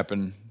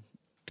trapping,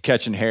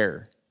 catching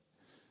hair.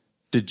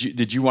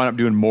 Did you wind up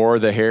doing more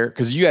of the hair?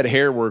 Because you had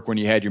hair work when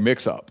you had your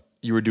mix up.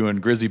 You were doing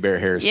grizzly bear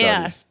hair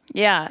studies.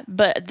 Yeah.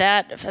 But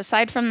that,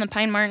 aside from the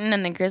pine marten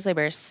and the grizzly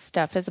bear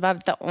stuff, is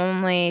about the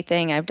only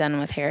thing I've done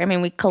with hair. I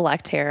mean, we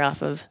collect hair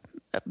off of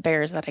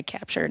bears that I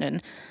captured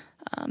in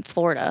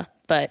Florida.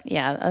 But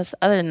yeah,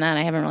 other than that,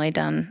 I haven't really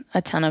done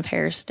a ton of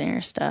hair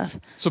snare stuff.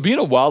 So being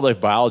a wildlife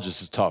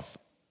biologist is tough.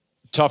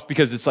 Tough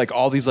because it's like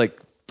all these like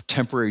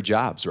temporary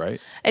jobs,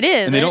 right? It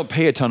is. And they don't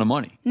pay a ton of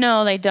money.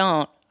 No, they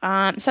don't.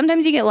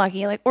 Sometimes you get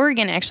lucky. Like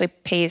Oregon actually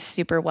pays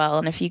super well,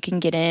 and if you can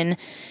get in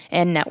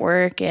and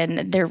network,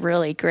 and they're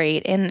really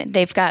great. And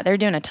they're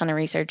doing a ton of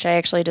research. I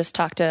actually just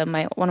talked to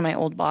one of my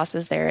old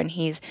bosses there, and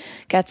he's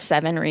got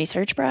 7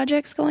 research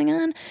projects going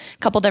on. A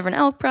couple different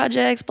elk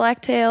projects,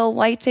 blacktail,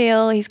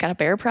 whitetail. He's got a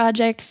bear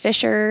project,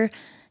 fisher,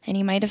 and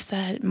he might have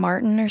said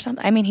marten or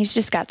something. I mean, he's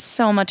just got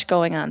so much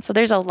going on. So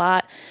there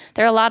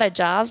are a lot of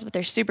jobs, but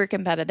they're super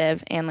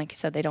competitive. And like you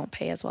said, they don't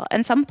pay as well.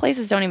 And some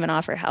places don't even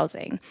offer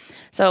housing.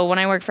 So when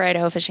I work for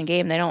Idaho Fish and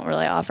Game, they don't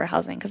really offer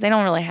housing because they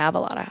don't really have a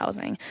lot of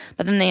housing.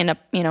 But then they end up,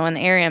 in the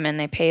area, and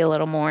they pay a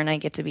little more, and I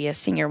get to be a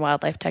senior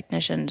wildlife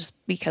technician just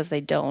because they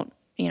don't,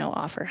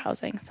 offer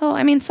housing. So,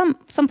 I mean, some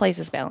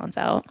places balance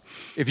out.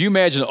 If you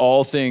imagine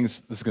all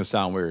things, this is going to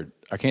sound weird.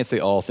 I can't say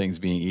all things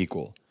being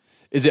equal.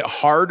 Is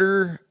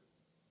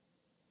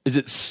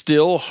it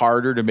still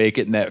harder to make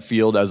it in that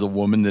field as a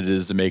woman than it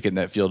is to make it in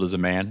that field as a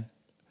man?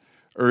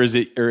 Or has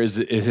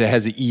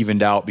it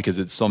evened out because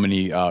it's so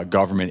many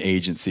government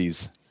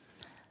agencies?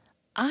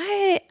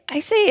 I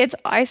say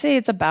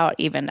it's about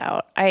evened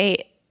out. I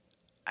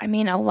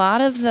mean, a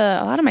lot of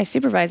my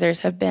supervisors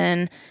have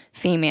been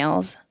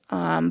females,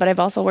 but I've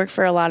also worked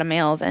for a lot of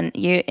males. And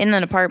in the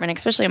department,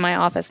 especially in my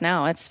office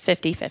now, it's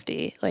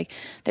 50-50. Like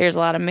there's a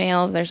lot of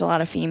males, there's a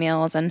lot of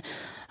females, and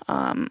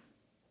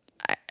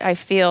I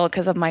feel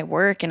because of my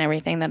work and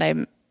everything that I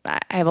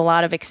have a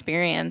lot of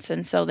experience,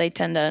 and so they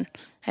tend to.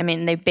 I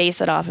mean, they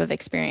base it off of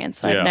experience.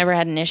 So I've never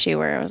had an issue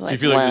where I was like, so you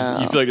feel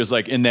like there's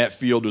like in that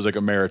field there's like a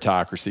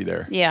meritocracy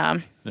there. Yeah.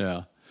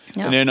 And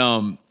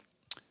then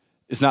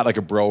it's not like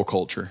a bro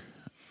culture.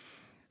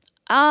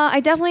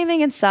 I definitely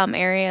think in some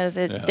areas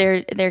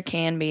there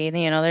can be.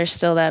 There's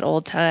still that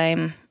old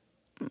time,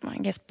 I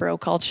guess, bro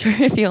culture,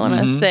 if you want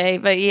to say.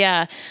 But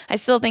yeah, I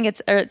still think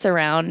it's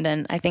around,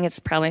 and I think it's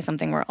probably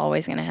something we're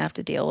always going to have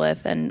to deal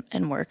with and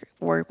work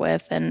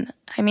with. And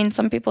I mean,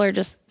 some people are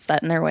just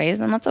set in their ways,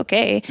 and that's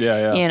okay.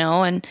 Yeah.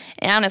 And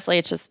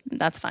honestly,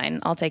 that's fine.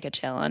 I'll take a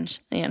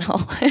challenge.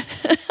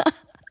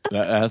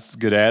 That's a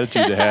good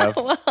attitude to have.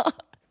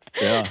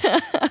 Yeah.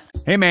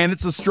 Hey man,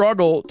 it's a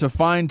struggle to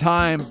find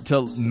time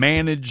to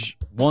manage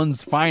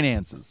one's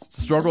finances. It's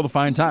a struggle to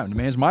find time to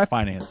manage my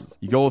finances.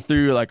 You go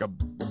through like a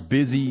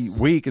busy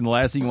week, and the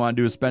last thing you want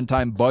to do is spend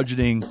time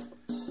budgeting,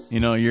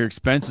 your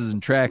expenses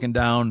and tracking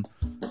down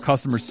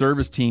customer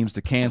service teams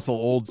to cancel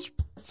old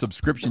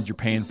subscriptions you're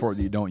paying for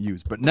that you don't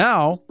use. But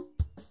now,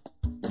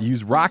 you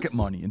use Rocket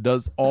Money and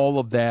does all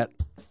of that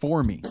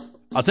for me.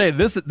 I'll tell you,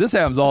 this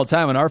happens all the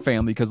time in our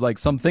family because like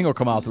something will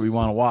come out that we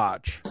want to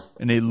watch,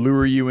 and they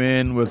lure you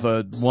in with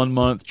a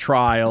 1-month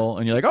trial,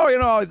 and you're like,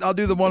 oh, I'll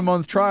do the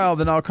 1-month trial,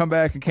 then I'll come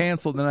back and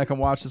cancel, then I can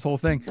watch this whole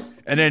thing.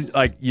 And then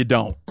like you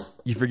don't.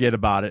 You forget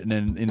about it, and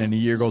then a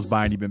year goes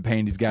by, and you've been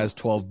paying these guys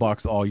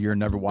 $12 all year and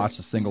never watched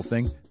a single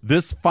thing.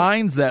 This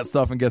finds that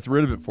stuff and gets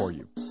rid of it for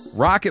you.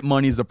 Rocket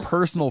Money is a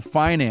personal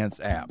finance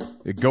app.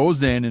 It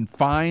goes in and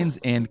finds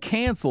and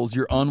cancels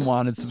your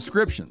unwanted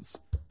subscriptions.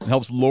 It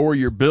helps lower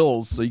your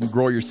bills so you can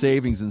grow your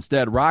savings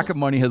instead. Rocket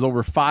Money has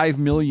over 5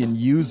 million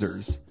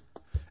users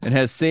and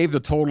has saved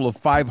a total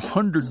of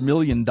 $500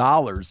 million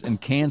in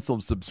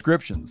canceled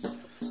subscriptions,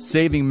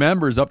 saving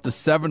members up to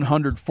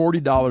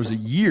 $740 a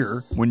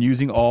year when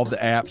using all of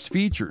the app's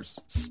features.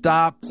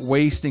 Stop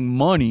wasting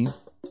money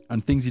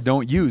on things you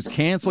don't use.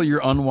 Cancel your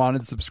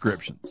unwanted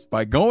subscriptions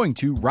by going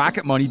to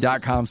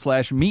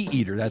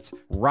rocketmoney.com/meateater. That's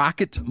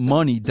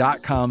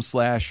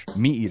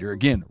rocketmoney.com/meateater.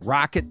 Again,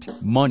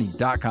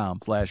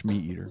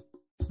 rocketmoney.com/meateater.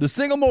 The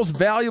single most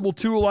valuable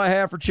tool I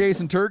have for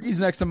chasing turkeys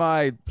next to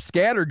my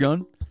scatter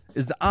gun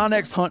is the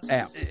Onyx Hunt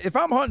app. If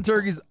I'm hunting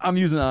turkeys, I'm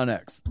using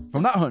Onyx. If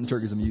I'm not hunting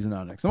turkeys, I'm using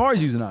Onyx. I'm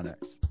always using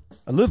Onyx.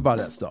 I live by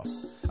that stuff.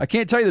 I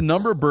can't tell you the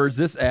number of birds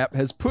this app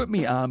has put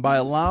me on by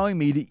allowing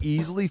me to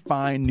easily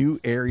find new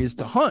areas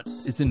to hunt.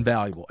 It's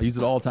invaluable. I use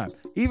it all the time.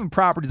 Even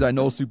properties I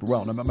know super well.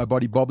 When I'm at my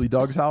buddy Bubbly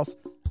Doug's house,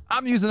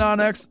 I'm using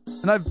Onyx,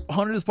 and I've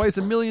hunted this place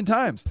a million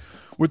times.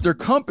 With their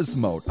compass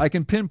mode, I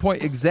can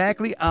pinpoint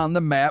exactly on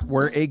the map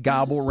where a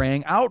gobble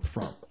rang out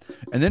from,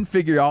 and then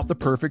figure out the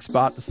perfect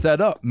spot to set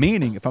up.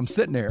 Meaning, if I'm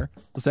sitting there,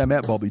 let's say I'm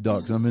at Bubbly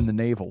Doug's, and I'm in the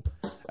navel,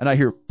 and I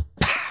hear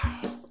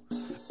pow,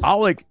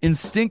 I'll like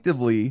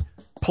instinctively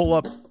pull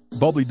up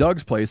Bubbly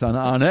Doug's place on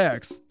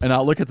Onyx, and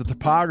I'll look at the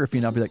topography,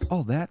 and I'll be like,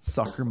 oh, that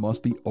sucker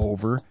must be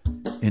over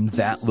in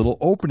that little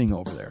opening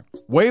over there.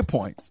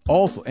 Waypoints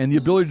also, and the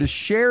ability to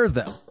share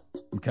them.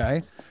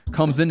 Okay?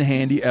 comes in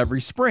handy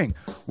every spring.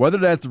 Whether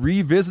that's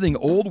revisiting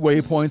old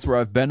waypoints where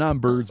I've been on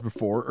birds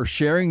before or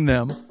sharing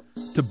them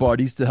to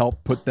buddies to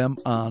help put them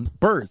on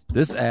birds.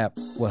 This app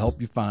will help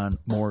you find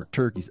more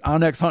turkeys.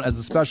 OnX Hunt has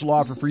a special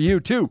offer for you,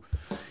 too.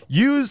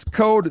 Use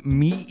code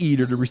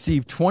MeatEater to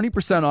receive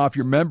 20% off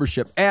your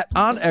membership at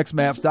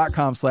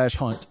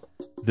onxmaps.com/hunt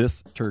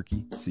this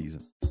turkey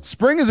season.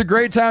 Spring is a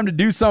great time to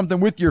do something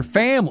with your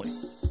family.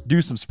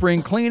 Do some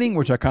spring cleaning,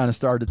 which I kind of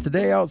started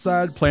today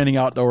outside, planning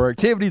outdoor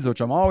activities,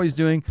 which I'm always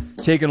doing,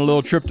 taking a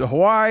little trip to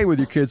Hawaii with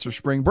your kids for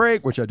spring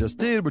break, which I just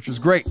did, which was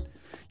great.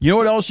 You know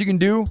what else you can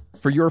do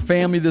for your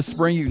family this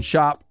spring? You can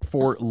shop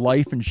for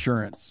life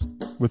insurance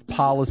with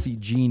Policy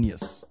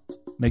Genius.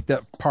 Make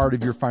that part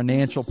of your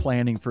financial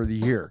planning for the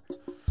year.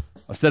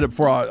 I've said it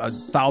before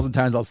 1,000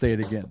 times, I'll say it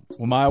again.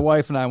 When my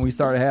wife and I, when we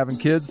started having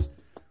kids,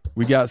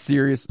 we got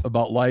serious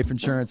about life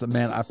insurance, and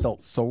man, I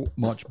felt so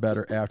much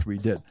better after we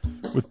did.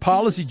 With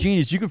Policy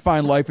Genius, you can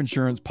find life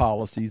insurance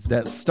policies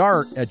that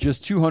start at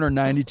just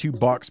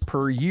 $292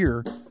 per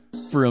year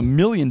for $1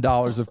 million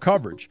of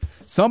coverage.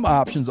 Some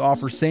options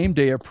offer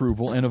same-day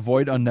approval and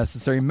avoid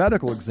unnecessary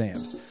medical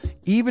exams.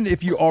 Even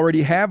if you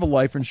already have a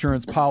life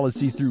insurance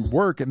policy through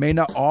work, it may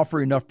not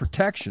offer enough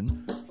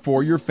protection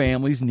for your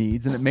family's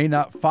needs, and it may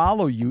not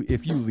follow you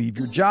if you leave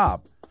your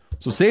job.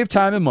 So save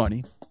time and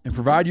money and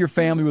provide your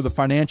family with a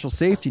financial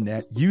safety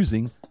net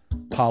using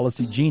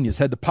Policy Genius.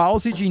 Head to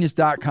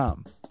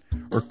policygenius.com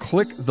or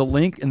click the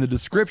link in the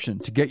description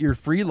to get your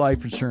free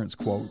life insurance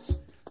quotes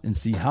and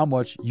see how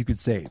much you could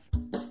save.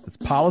 That's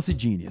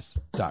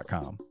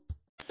policygenius.com.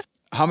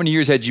 How many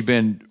years had you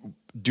been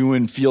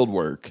doing field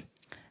work?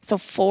 So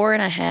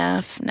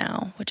 4.5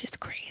 now, which is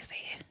crazy.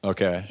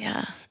 Okay.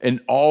 Yeah.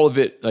 And all of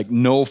it, like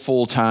no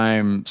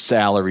full-time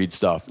salaried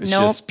stuff. It's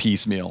just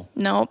piecemeal.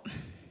 Nope.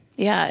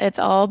 Yeah, it's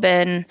all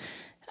been,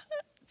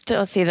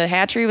 let's see, the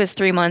hatchery was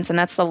 3 months, and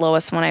that's the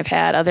lowest one I've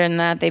had. Other than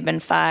that, they've been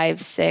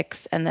 5,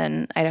 6, and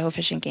then Idaho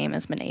Fish and Game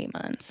has been 8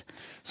 months.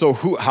 So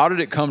how did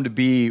it come to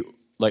be,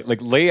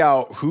 like lay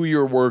out who you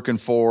were working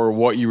for,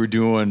 what you were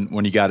doing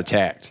when you got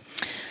attacked?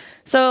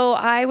 So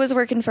I was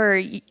working for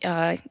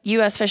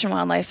U.S. Fish and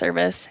Wildlife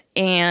Service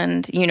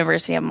and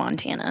University of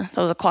Montana.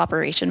 So it was a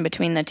cooperation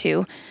between the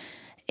two.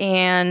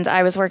 And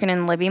I was working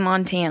in Libby,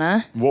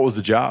 Montana. What was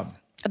the job?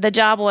 The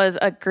job was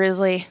a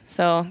grizzly.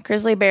 So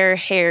grizzly bear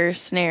hair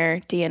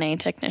snare DNA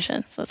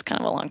technician. So it's kind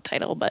of a long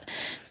title, but.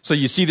 So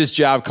you see this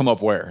job come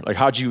up where? Like,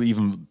 how'd you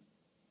even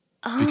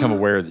become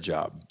aware of the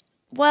job?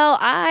 Well,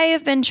 I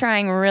have been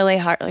trying really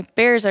hard. Like,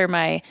 bears are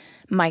my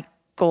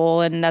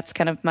goal, and that's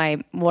kind of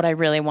what I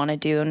really want to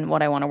do and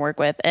what I want to work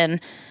with. And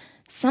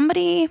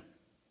somebody,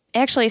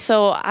 actually,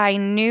 so I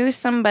knew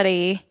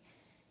somebody,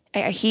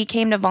 he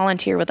came to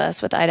volunteer with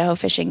us with Idaho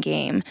Fish and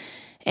Game,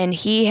 and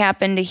he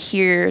happened to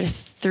hear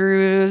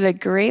through the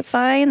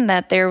grapevine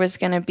that there was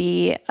going to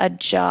be a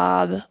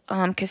job,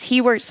 because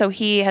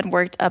he had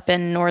worked up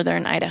in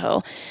northern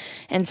Idaho.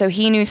 And so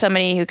he knew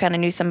somebody who kind of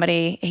knew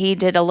somebody. He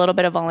did a little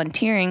bit of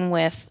volunteering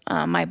with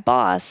my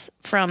boss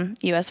from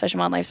U.S. Fish and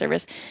Wildlife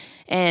Service.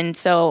 And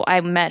so I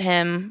met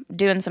him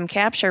doing some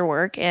capture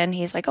work, and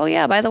he's like, oh,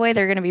 yeah, by the way,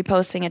 they're going to be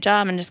posting a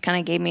job, and just kind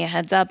of gave me a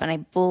heads up. And I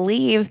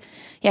believe,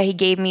 he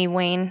gave me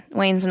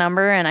Wayne's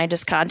number, and I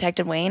just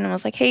contacted Wayne and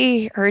was like,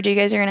 hey, heard you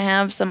guys are going to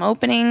have some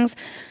openings.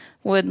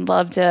 Would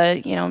love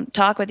to,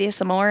 talk with you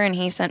some more. And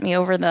he sent me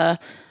over the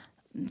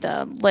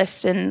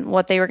list and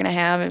what they were going to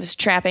have. It was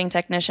trapping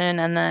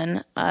technician and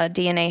then a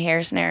DNA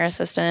hair snare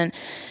assistant.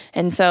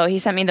 And so he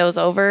sent me those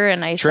over,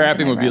 and I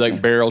trapping would be like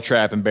barrel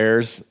trapping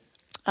bears.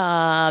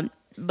 But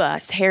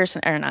not hair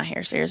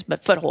snares,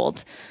 but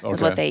footholds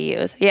is what they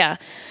use. Yeah.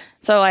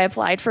 So I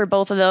applied for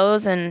both of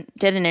those and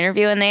did an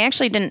interview, and they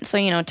actually didn't.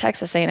 So,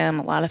 Texas A&M,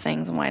 a lot of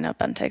things wind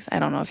up on Texas. I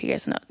don't know if you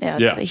guys know. Yeah,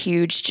 it's a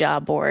huge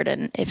job board,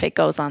 and if it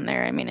goes on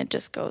there, it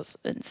just goes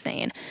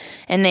insane.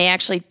 And they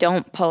actually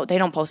don't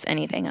post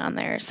anything on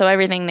there. So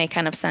everything they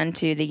kind of send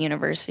to the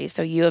university.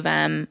 So U of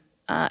M,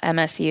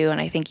 MSU, and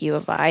I think U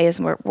of I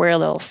is where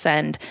they'll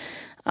send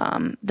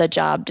the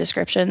job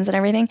descriptions and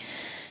everything.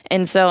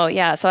 And so,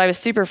 so I was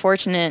super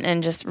fortunate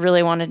and just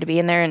really wanted to be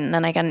in there. And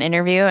then I got an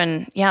interview,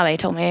 and they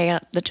told me I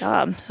got the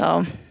job.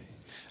 So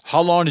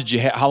how long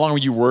were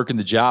you working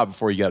the job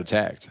before you got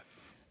attacked?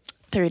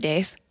 3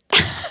 days.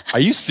 Are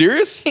you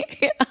serious?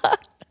 Yeah.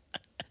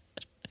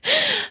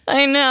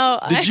 I know.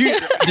 Did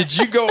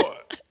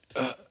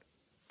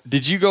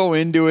you go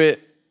into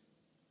it?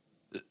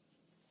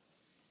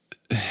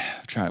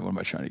 What am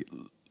I trying to get?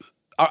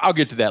 I'll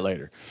get to that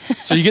later.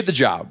 So you get the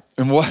job,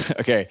 and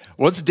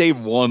what's day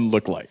one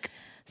look like?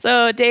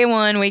 So day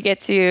one, we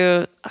get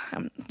to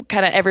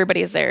kind of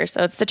everybody's there.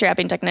 So it's the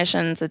trapping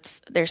technicians.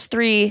 There's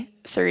three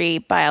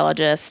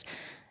biologists,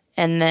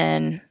 and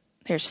then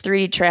there's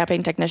 3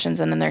 trapping technicians,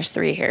 and then there's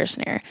 3 hair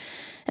snare.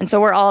 And so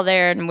we're all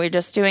there, and we're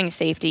just doing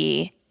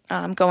safety,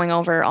 going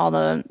over all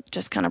the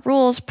just kind of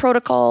rules,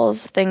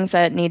 protocols, things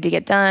that need to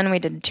get done. We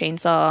did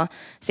chainsaw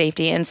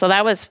safety. And so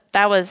that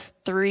was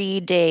 3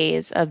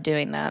 days of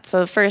doing that. So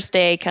the first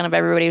day, kind of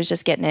everybody was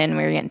just getting in.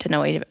 We were getting to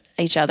know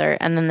each other.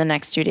 And then the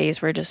next 2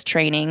 days were just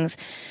trainings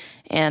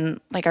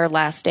And like our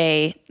last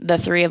day, the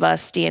three of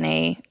us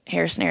DNA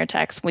hair snare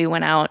techs, we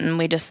went out and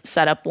we just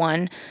set up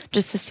one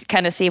just to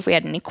kind of see if we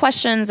had any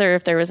questions or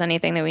if there was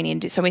anything that we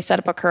needed to do. So we set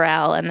up a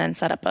corral and then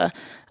set up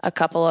a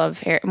couple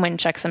of went and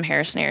checked some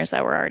hair snares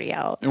that were already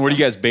out. And what do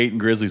you guys bait and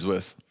grizzlies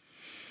with?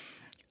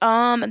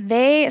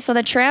 So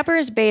the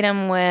trappers bait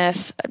them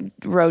with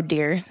road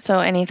deer, so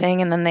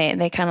anything, and then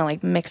they kind of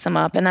like mix them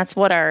up, and that's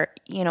what our,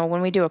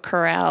 when we do a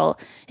corral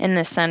in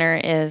the center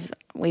is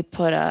we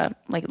put a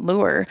like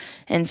lure,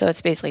 and so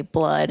it's basically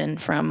blood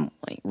and from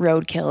like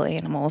roadkill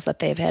animals that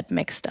they've had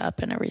mixed up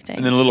and everything.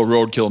 And then a little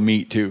roadkill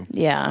meat too.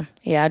 Yeah,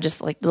 just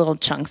like little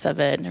chunks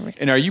of it and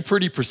everything. And are you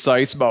pretty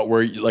precise about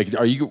where,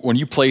 when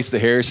you place the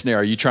hair snare,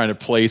 are you trying to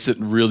place it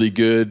in really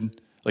good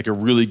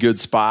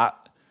spot?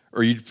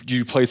 Or do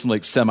you place them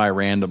like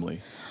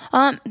semi-randomly?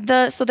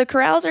 So the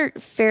corrals are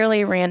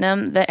fairly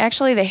random. The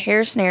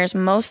hair snares,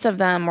 most of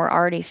them were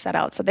already set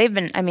out. So they've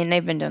been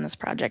doing this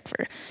project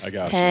for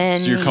 10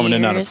 So you're coming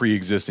in on a years.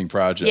 pre-existing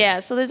project.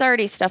 Yeah, so there's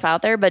already stuff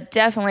out there, but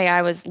definitely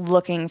I was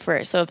looking for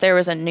it. So if there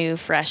was a new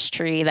fresh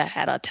tree that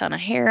had a ton of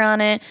hair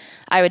on it,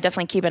 I would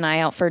definitely keep an eye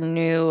out for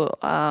new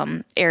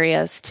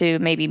areas to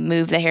maybe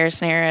move the hair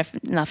snare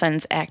if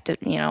nothing's active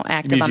I mean, on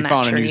if that you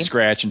found tree. a new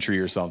scratching tree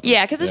or something.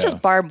 Yeah, because it's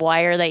just barbed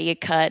wire that you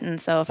cut,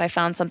 and so if I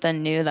found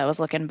something new that was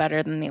looking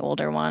better than the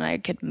older one, I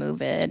could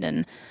move it.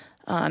 And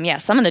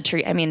some of the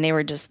tree, they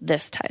were just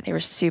this tight. They were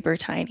super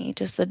tiny.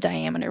 Just the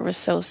diameter was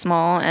so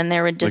small, and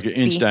there would just like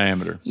an inch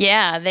diameter.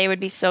 Yeah, they would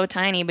be so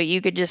tiny, but you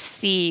could just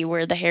see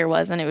where the hair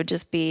was, and it would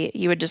just be,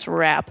 you would just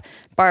wrap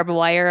barbed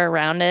wire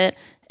around it.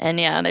 And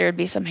yeah, there would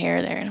be some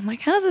hair there. And I'm like,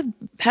 how do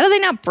they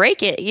not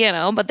break it?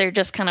 But they're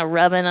just kind of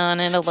rubbing on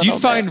it a little bit. So you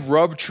find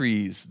rub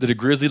trees that a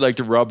grizzly like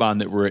to rub on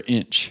that were an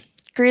inch.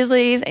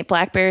 Grizzlies,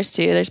 black bears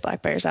too. There's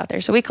black bears out there.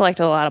 So we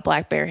collected a lot of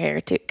black bear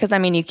hair too. Because,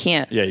 you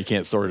can't. Yeah, you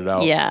can't sort it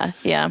out.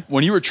 Yeah.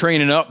 When you were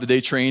training up, did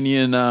they train you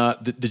in,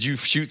 did you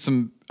shoot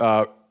some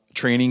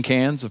training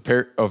cans of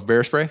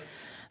bear spray?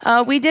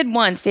 We did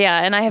once,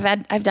 yeah, and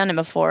I've done it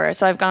before.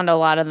 So I've gone to a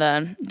lot of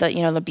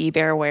the Be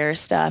Bear Wear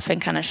stuff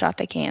and kind of shot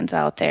the cans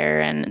out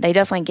there, and they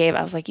definitely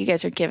I was like, you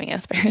guys are giving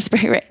us bear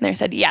spray, right? And they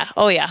said, yeah,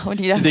 oh yeah.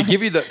 Did they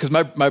give you because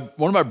one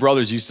of my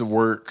brothers used to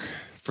work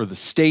for the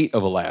state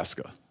of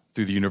Alaska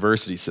through the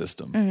university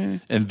system,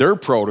 and their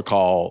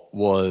protocol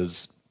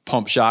was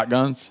pump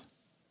shotguns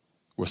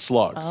with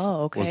slugs.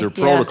 Oh, okay. Was their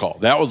protocol.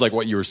 That was like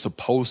what you were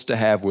supposed to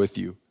have with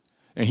you,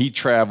 and he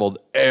traveled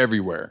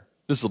everywhere.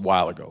 This is a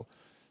while ago.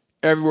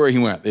 Everywhere he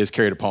went, they just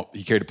carried a pump.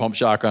 He carried a pump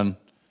shotgun.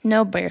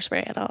 No bear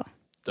spray at all.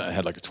 That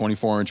had like a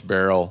 24-inch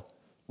barrel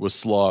with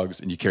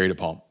slugs, and you carried a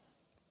pump.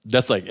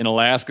 That's like in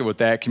Alaska with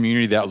that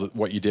community, that was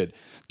what you did.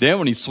 Then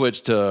when he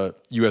switched to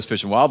U.S.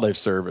 Fish and Wildlife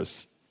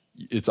Service,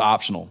 it's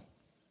optional.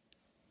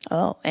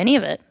 Oh, any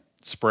of it?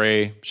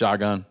 Spray,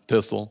 shotgun,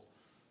 pistol.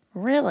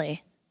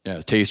 Really?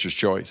 Yeah, taster's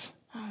choice.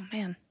 Oh,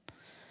 man.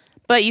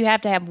 But you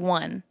have to have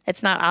one.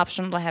 It's not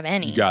optional to have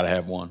any. You got to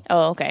have one.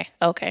 Oh,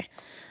 okay.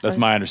 That's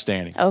my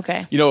understanding.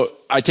 Okay.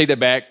 I take that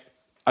back.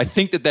 I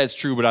think that's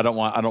true, but I don't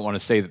want to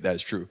say that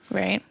that's true.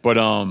 Right. But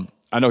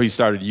I know he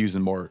started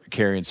using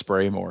carrying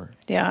spray more.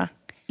 Yeah.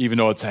 Even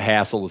though it's a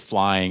hassle with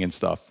flying and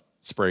stuff.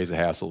 Spray is a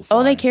hassle with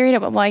flying. Oh, they carried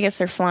it. Well, I guess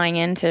they're flying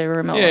into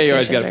remote Yeah, you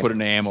always got to locations, put it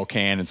in an ammo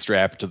can and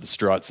strap it to the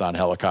struts on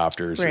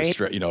helicopters. Right.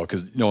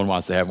 Because no one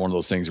wants to have one of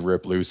those things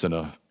rip loose in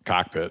a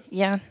cockpit.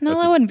 Yeah. No,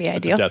 that wouldn't be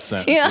ideal. That's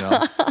a death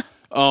sentence.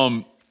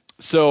 Yeah.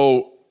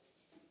 So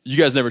you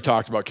guys never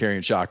talked about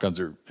carrying shotguns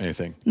or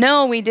anything?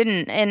 No, we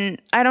didn't.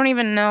 And I don't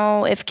even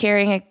know if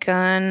carrying a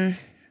gun,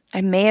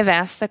 I may have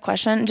asked the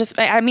question.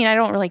 I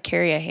don't really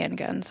carry a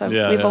handgun. So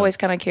we've always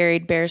kind of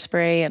carried bear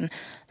spray. And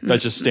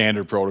that's just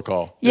standard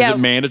protocol. Yeah. Is it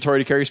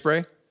mandatory to carry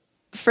spray?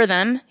 For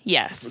them,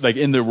 yes. Like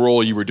in the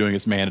role you were doing,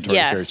 it's mandatory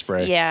to carry Yes.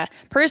 spray. Yeah.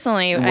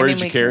 Personally, And where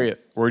did you carry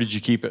it? Where did you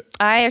keep it?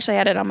 I actually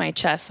had it on my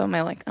chest, so on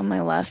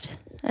my left,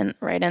 and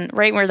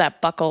right where that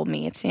buckle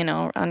meets,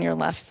 on your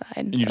left side.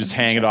 And you just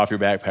hang it off your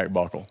backpack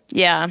buckle.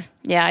 Yeah.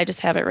 I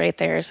just have it right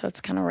there, so it's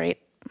kind of right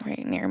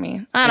near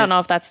me. I don't know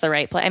if that's the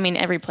right place.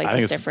 Every place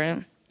is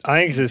different.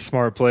 I think it's a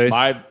smart place.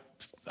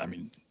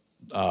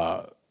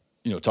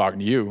 Talking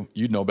to you,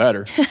 you'd know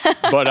better.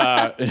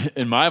 But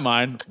in my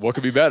mind, what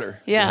could be better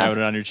than having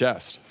it on your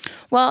chest?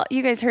 Well,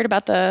 you guys heard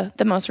about the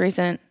most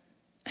recent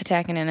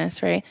attack in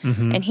Ennis, right?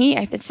 Mm-hmm.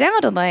 And it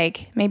sounded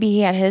like maybe he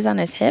had his on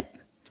his hip.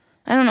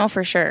 I don't know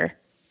for sure.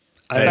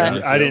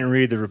 I didn't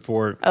read the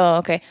report. Oh,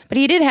 okay. But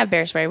he did have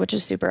bear spray, which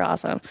is super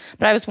awesome.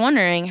 But I was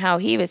wondering how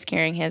he was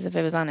carrying his, if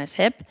it was on his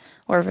hip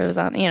or if it was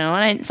on,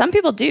 and some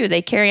people do.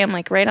 They carry them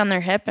like right on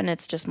their hip and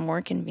it's just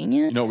more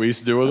convenient. You know what we used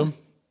to do with them?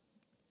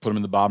 Put them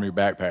in the bottom of your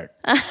backpack.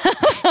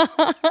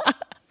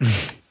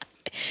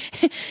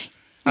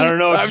 I don't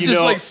know. I'm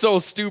just like so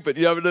stupid.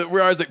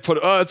 We're always like,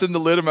 it's in the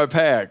lid of my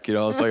pack.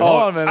 It's like,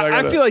 hold on, man.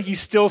 I feel like you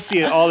still see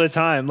it all the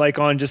time. Like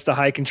on just the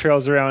hiking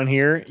trails around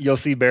here, you'll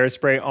see bear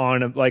spray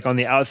on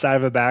the outside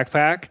of a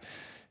backpack.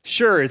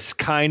 Sure, it's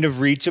kind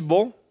of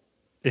reachable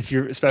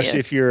especially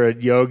if you're a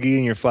yogi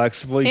and you're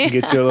flexible, you can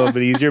get to it a little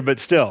bit easier, but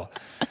still.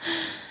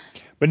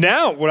 But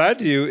now what I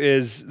do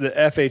is the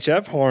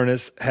FHF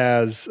harness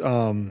has,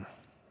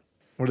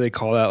 what do they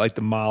call that? Like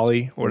the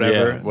molly or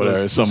whatever. Yeah, whatever.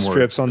 Those Somewhere,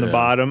 strips on the yeah.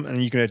 bottom.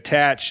 And you can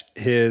attach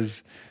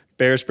his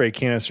bear spray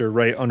canister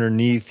right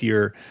underneath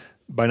your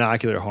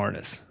binocular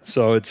harness.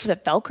 So it's... Is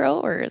it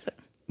Velcro or is it?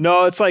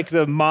 No, it's like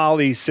the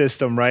molly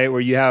system, right?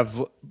 Where you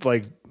have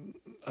like,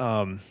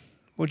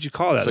 what'd you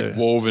call that? It's like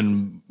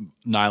woven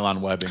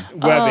nylon webbing.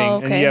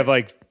 Webbing. And okay. you have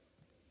like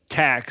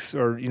tacks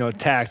or,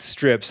 tacked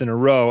strips in a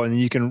row. And then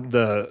you can,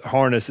 the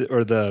harness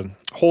or the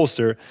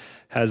holster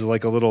has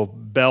like a little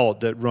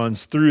belt that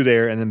runs through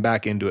there and then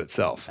back into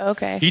itself.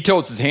 Okay. He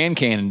totes his hand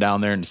cannon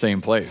down there in the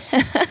same place.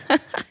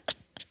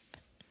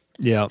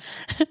 Yeah.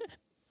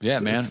 Yeah,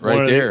 man, It's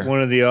right there. one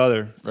or the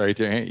other. Right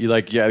there. You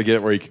got to get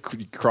it where you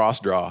can cross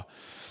draw.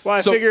 Well,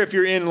 I So- figure if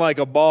you're in like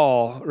a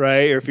ball,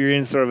 right, or if you're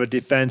in sort of a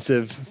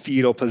defensive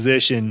fetal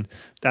position,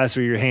 that's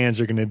where your hands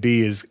are going to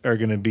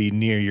be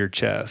near your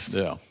chest.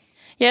 Yeah.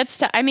 Yeah,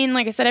 I mean,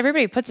 like I said,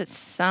 everybody puts it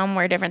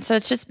somewhere different. So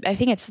it's just, I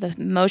think it's the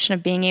motion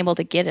of being able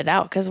to get it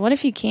out. Because what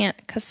if you can't?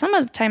 Because some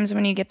of the times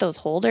when you get those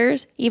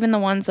holders, even the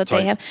ones that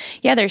they have,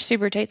 they're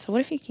super tight. So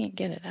what if you can't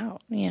get it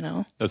out?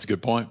 That's a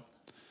good point.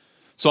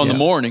 So in the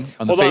morning,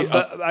 on the Hold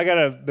on,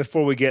 but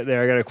before we get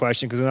there, I got a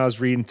question because when I was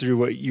reading through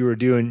what you were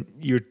doing,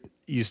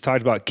 you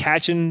talked about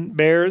catching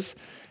bears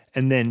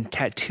and then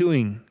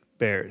tattooing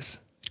bears.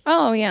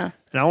 Oh, yeah.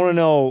 And I want to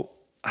know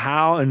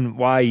how and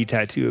why you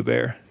tattoo a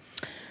bear.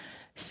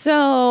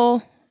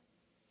 So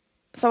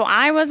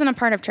I wasn't a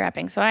part of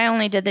trapping, so I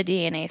only did the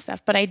DNA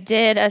stuff. But I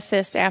did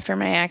assist after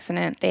my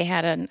accident.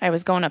 I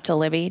was going up to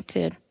Libby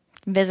to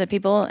visit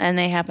people, and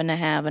they happened to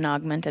have an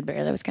augmented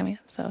bear that was coming up.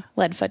 So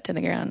lead foot to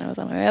the ground. I was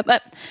on my way up.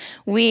 But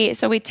we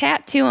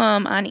tattoo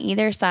them on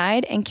either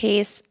side in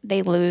case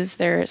they lose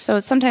their. So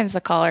sometimes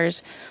the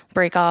collars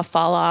break off,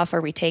 fall off,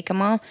 or we take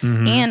them off.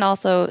 Mm-hmm. And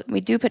also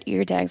we do put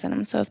ear tags in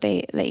them. So if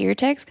the ear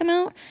tags come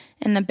out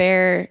and the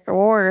bear,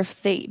 or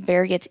if the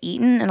bear gets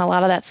eaten and a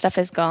lot of that stuff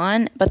is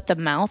gone, but the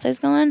mouth is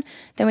gone,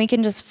 then we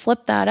can just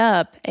flip that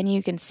up and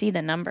you can see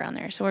the number on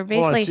there. So we're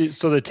basically...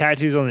 So the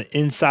tattoo's on the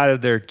inside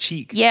of their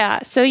cheek. Yeah.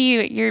 So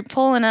you're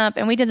pulling up,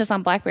 and we did this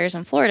on black bears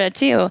in Florida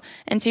too.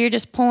 And so you're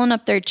just pulling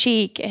up their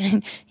cheek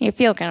and you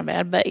feel kind of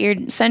bad, but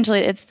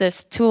it's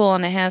this tool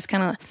and it has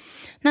kind of,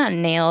 not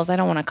nails, I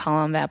don't want to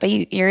call them that, but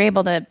you're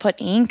able to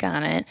put ink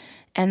on it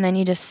and then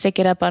you just stick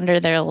it up under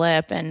their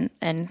lip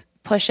and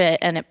push it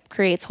and it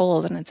creates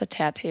holes and it's a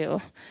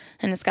tattoo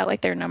and it's got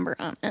like their number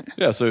on it.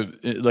 Yeah, so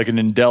like an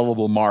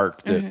indelible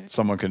mark that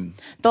someone can...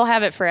 They'll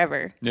have it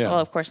forever. Yeah. Well,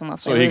 of course,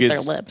 unless they lose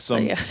their lips.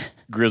 Some but yeah.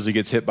 grizzly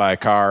gets hit by a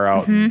car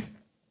out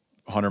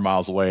 100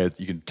 miles away.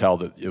 You can tell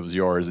that it was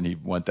yours and he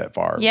went that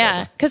far.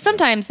 Yeah, because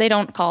sometimes they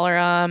don't collar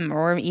them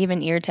or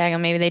even ear tag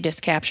them. Maybe they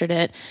just captured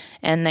it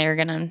and they're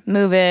going to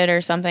move it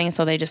or something.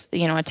 So they just,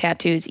 a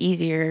tattoo is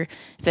easier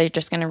if they're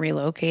just going to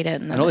relocate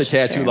it. And I know they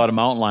tattoo a lot of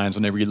mountain lions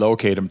when they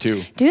relocate them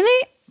too. Do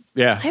they?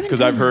 Yeah, haven't because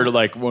done I've heard that. of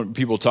like when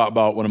people talk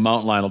about when a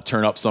mountain lion will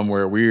turn up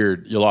somewhere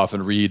weird, you'll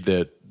often read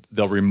that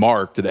they'll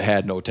remark that it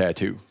had no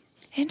tattoo.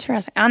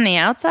 Interesting. On the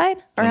outside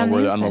or on the I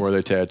inside? don't know where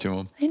they tattoo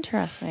them.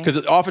 Interesting.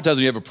 Because oftentimes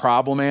when you have a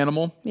problem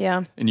animal,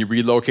 Yeah. and you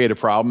relocate a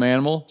problem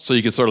animal, so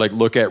you can sort of like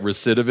look at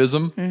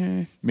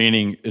recidivism,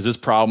 meaning is this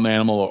problem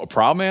animal a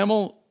problem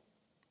animal,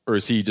 or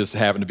is he just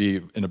happen to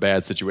be in a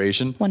bad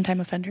situation?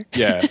 One-time offender.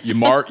 Yeah, you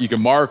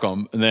can mark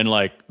them, and then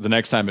like the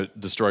next time it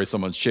destroys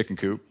someone's chicken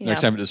coop, the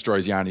next Yeah. time it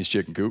destroys Yanni's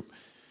chicken coop,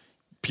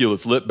 peel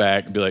its lip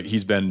back and be like,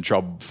 he's been in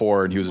trouble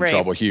before, and he was in Right.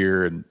 trouble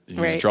here, and he was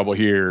in Right. trouble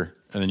here,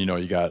 and then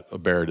you got a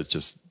bear that's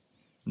just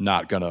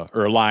not gonna,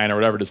 or a lion or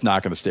whatever, that's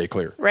not gonna stay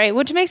clear. Right,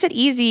 which makes it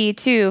easy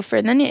too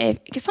for then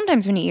because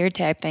sometimes when you ear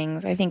tag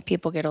things, I think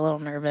people get a little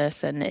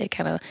nervous and it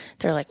kind of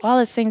they're like, "Well,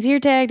 this thing's ear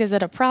tagged. Is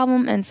it a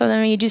problem?" And so then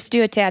when you just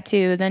do a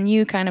tattoo, then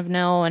you kind of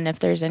know and if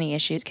there's any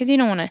issues because you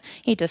don't want to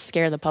hate to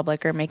scare the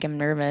public or make them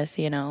nervous,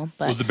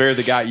 But Was the bear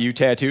that got you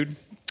tattooed?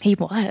 he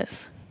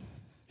was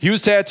He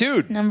was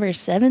tattooed. number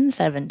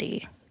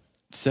 770.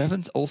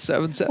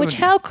 770. Which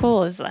how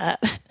cool is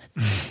that?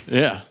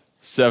 Yeah,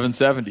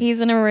 770. He's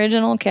an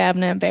original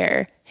cabinet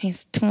bear.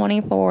 He's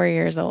 24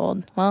 years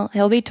old. Well,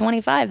 he'll be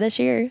 25 this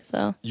year.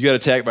 So You got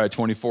attacked by a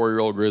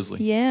 24-year-old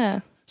grizzly.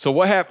 yeah. So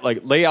what happened?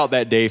 Like, lay out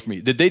that day for me.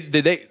 Did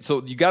they?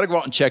 So you got to go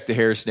out and check the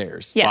hair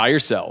snares Yes. by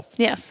yourself.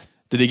 Yes.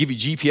 Did they give you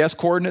GPS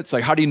coordinates?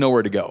 Like, how do you know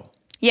where to go?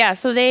 Yeah,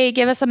 so they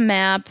give us a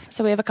map.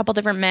 So we have a couple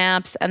different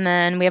maps, and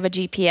then we have a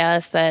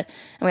GPS and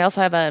we also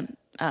have a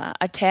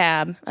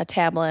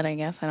tablet, I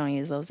guess. I don't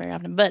use those very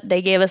often, but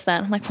they gave us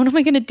that. I'm like, what am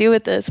I going to do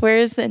with this? Where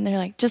is it? And they're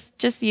like,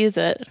 just use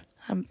it.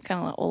 I'm kind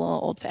of a little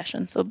old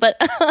fashioned, but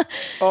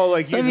Oh,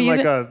 like using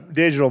like a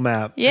digital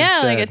map. yeah,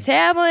 instead. like a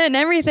tablet and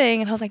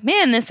everything. And I was like,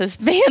 man, this is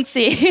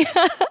fancy.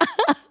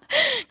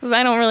 Because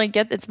I don't really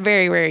it's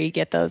very rare you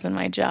get those in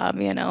my job,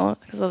 because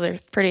those are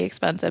pretty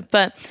expensive.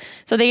 But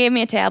so they gave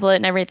me a tablet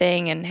and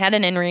everything and had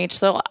an inReach.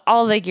 So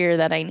all the gear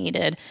that I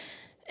needed.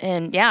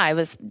 And yeah, I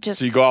was just.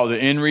 So you go out with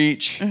the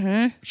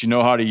inReach, which you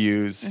know how to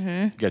use.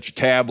 You got your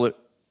tablet.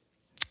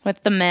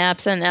 with the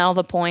maps and all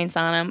the points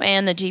on them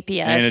and the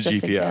GPS. And a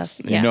just in GPS. case.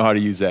 And you know how to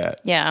use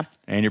that. Yeah.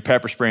 And your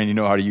pepper spray, and you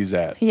know how to use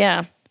that.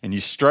 Yeah. And you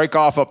strike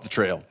off up the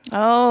trail.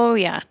 Oh,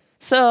 yeah.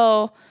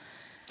 So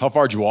How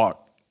far did you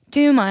walk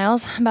 2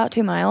 miles, about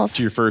 2 miles.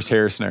 to your first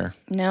hair snare?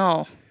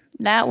 No,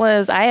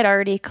 I had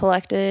already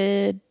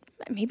collected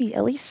maybe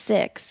at least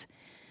 6.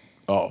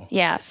 Oh.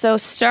 Yeah. So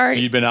So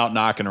you'd been out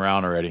knocking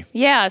around already.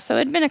 Yeah, so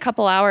it'd been a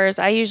couple hours.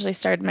 I usually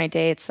started my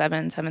day at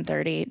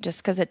 7:30,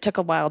 just because it took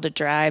a while to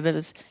drive. It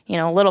was,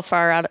 a little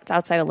far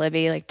outside of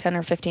Libby, like 10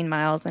 or 15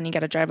 miles. Then you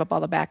got to drive up all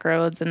the back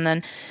roads. And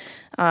then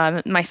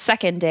my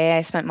second day,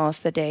 I spent most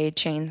of the day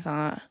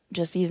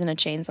just using a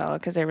chainsaw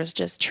because there was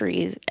just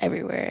trees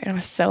everywhere. And I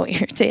was so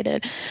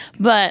irritated.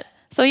 But,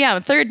 so yeah,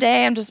 third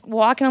day, I'm just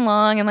walking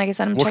along. And like I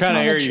said, I'm checking all the trees. What kind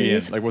of area are you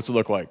in? Like, what's it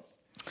look like?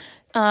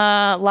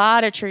 A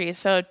lot of trees.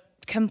 So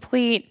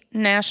complete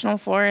national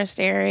forest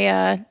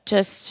area,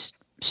 just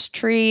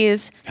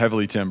trees.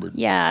 Heavily timbered.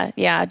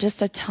 Yeah,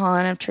 just a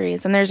ton of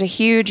trees. And there's a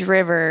huge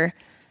river.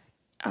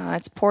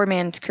 It's Poor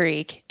Man's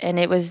Creek, and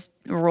it was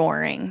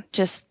roaring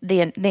just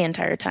the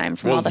entire time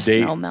from all the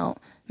snow melt.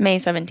 May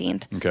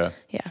 17th. Okay.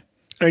 Yeah.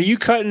 Are you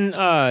cutting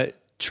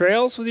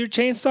trails with your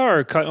chainsaw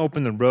or cutting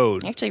open the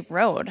road? Actually,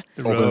 road.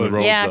 Open the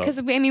roads Yeah, up.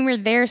 because we're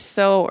there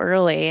so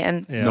early,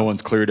 and No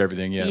one's cleared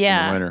everything yet in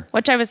the winter.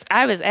 which I was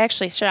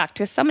actually shocked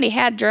because somebody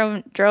had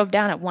drove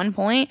down at one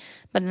point,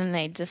 but then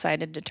they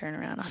decided to turn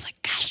around. I was like,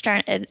 gosh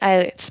darn it!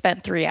 I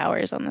spent 3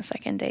 hours on the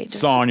second day.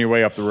 Sawing your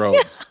way up the road.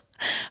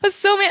 I was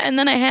so mad, and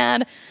then I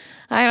had,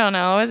 I don't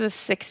know, it was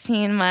a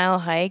 16-mile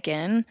hike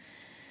in.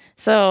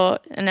 So,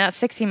 and that's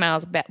 16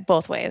 miles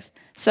both ways.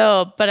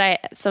 So I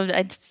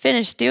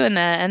finished doing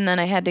that, and then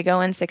I had to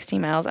go in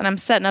 16 miles, and I'm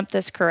setting up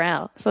this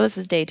corral. So this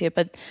is day 2,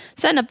 but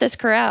setting up this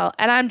corral,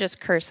 and I'm just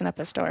cursing up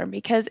a storm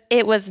because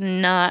it was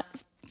not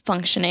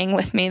functioning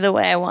with me the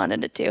way I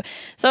wanted it to.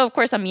 So of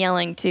course I'm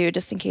yelling too,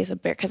 just in case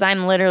of bear, because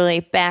I'm literally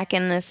back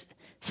in this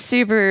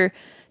super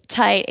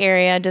tight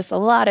area, just a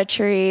lot of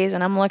trees,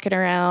 and I'm looking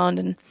around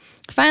and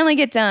finally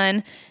get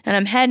done, and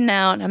I'm heading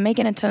out, and I'm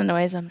making a ton of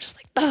noise. I'm just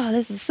like, oh,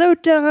 this is so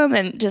dumb,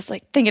 and just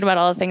like thinking about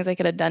all the things I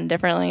could have done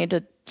differently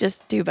to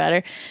just do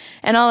better.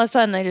 And all of a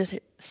sudden I just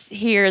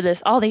hear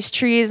all these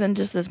trees and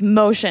just this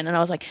motion, and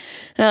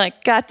I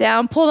got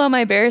down, pulled out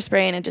my bear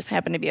spray, and it just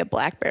happened to be a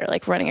black bear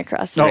like running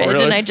across the ridge.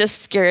 Really? And I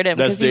just scared him.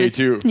 That's day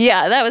 2.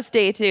 Yeah, that was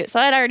day 2. So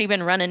I'd already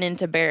been running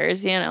into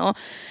bears,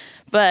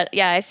 But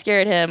yeah, I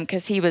scared him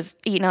because he was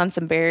eating on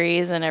some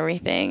berries and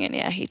everything, and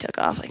yeah, he took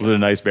off. Was it a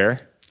nice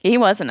bear? He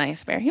was a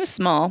nice bear. He was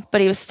small, but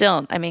he was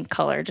still,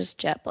 color, just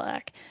jet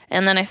black.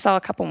 And then I saw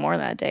a couple more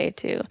that day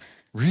too.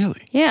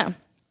 Really? Yeah.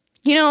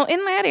 In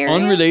that area.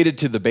 Unrelated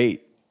to the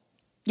bait.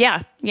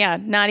 Yeah.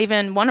 Not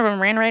even, one of them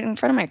ran right in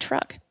front of my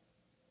truck.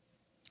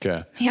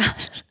 Okay. Yeah.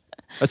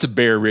 That's a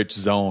bear-rich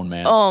zone,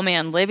 man. Oh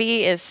man,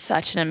 Libby is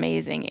such an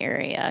amazing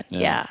area.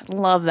 Yeah.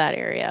 Love that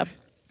area.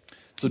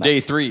 So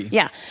day 3.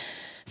 Yeah.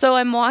 So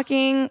I'm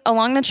walking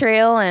along the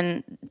trail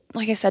and,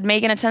 like I said,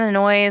 making a ton of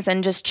noise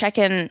and just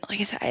checking.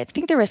 Like I said, I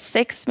think there was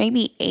 6,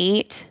 maybe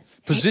 8.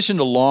 Positioned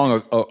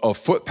along a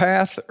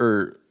footpath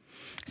or...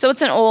 So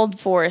it's an old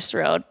forest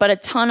road, but a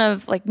ton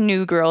of like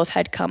new growth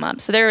had come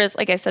up. So there was,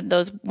 like I said,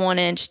 those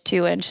 1-inch,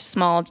 2-inch,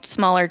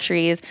 smaller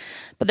trees,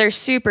 but they're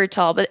super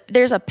tall. But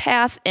there's a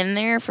path in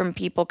there from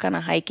people kind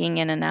of hiking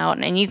in and out,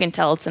 and you can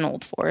tell it's an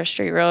old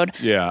forestry road.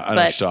 Yeah, I know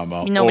what you're talking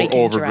about. Nobody can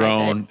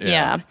overgrown. drive it.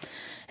 Yeah.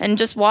 And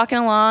just walking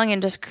along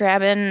and just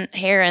grabbing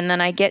hair, and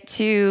then I get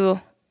to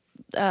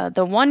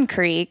the one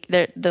creek,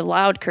 the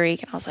Loud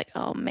Creek, and I was like,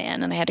 oh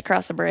man, and I had to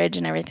cross a bridge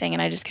and everything,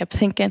 and I just kept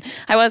thinking,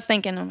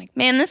 I'm like,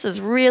 man, this is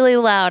really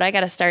loud. I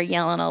got to start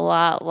yelling a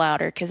lot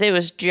louder because it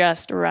was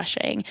just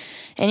rushing,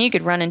 and you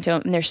could run into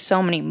them, and there's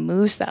so many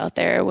moose out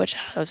there, which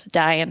I was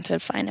dying to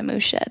find a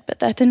moose shed, but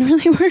that didn't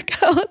really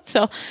work out.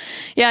 So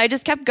yeah, I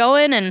just kept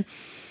going and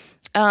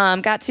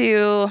got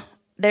to...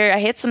 There, I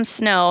hit some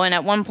snow, and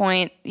at one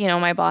point,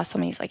 my boss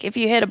told me, he's like, if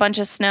you hit a bunch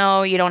of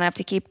snow, you don't have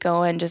to keep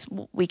going.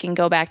 We can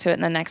go back to it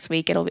in the next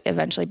week. It'll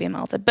eventually be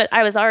melted. But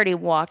I was already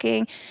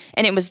walking,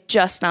 and it was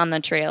just on the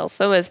trail.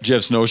 So it was... Did you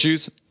have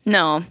snowshoes?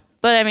 No.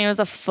 But, it was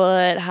a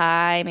foot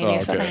high, maybe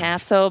a foot and a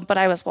half. So, but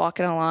I was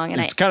walking along, and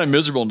it's kind of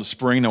miserable in the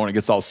spring, though, when it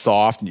gets all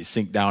soft and you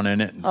sink down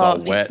in it and it's all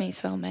it wet. makes me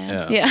so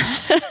mad. Yeah.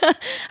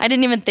 I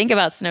didn't even think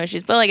about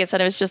snowshoes. But like I said,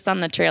 it was just on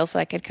the trail, so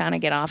I could kind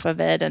of get off of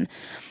it. And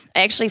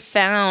I actually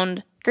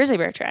found grizzly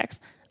bear tracks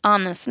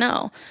on the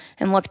snow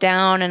and looked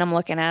down, and I'm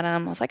looking at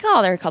them. I was like,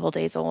 oh, they're a couple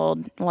days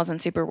old. Wasn't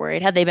super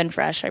worried. Had they been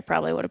fresh, I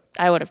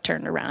would have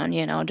turned around,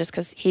 just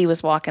because he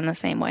was walking the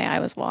same way I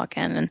was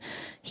walking, and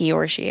he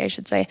or she, I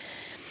should say.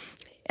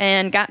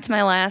 And got to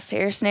my last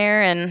hair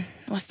snare and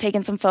was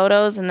taking some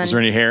photos. And then, was there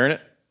any hair in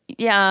it?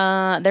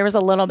 Yeah, there was a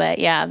little bit.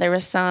 Yeah, there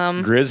was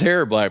some. Grizz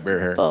hair or black bear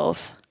hair?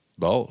 Both.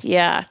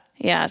 Yeah.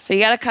 So you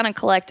got to kind of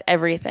collect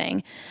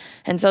everything.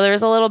 And so there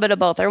was a little bit of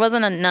both. There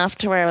wasn't enough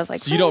to where I was like...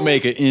 So you don't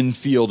make an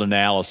in-field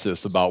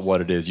analysis about what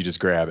it is. You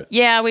just grab it.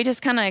 Yeah, we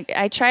just kind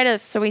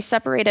of... we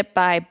separate it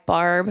by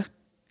barb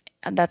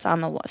that's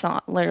on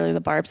literally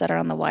the barbs that are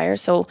on the wire.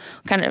 So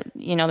kind of,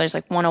 there's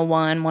like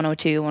 101,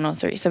 102,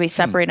 103. So we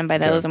separate them by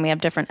those, and we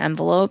have different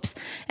envelopes.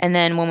 And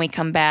then when we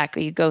come back,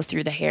 you go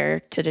through the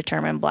hair to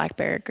determine black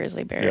bear,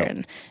 grizzly bear.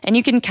 Yep. And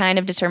you can kind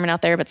of determine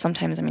out there, but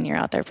sometimes, you're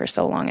out there for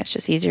so long, it's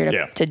just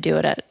easier to do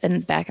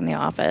it back in the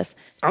office.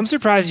 I'm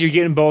surprised you're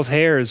getting both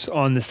hairs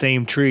on the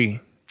same tree.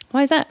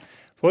 Why is that?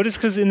 Well, just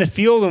because in the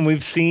field, when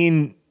we've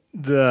seen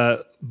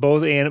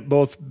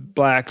both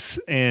blacks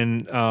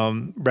and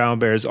brown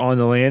bears on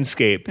the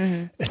landscape,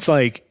 it's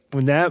like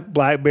when that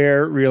black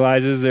bear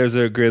realizes there's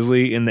a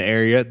grizzly in the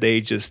area,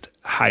 they just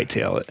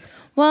hightail it.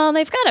 Well,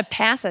 they've got to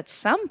pass at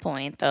some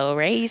point, though,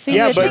 right? So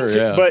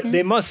but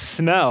they must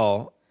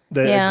smell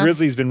that a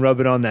grizzly's been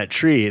rubbing on that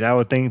tree, and I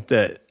would think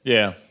that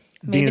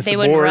maybe they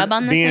wouldn't rub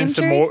on the same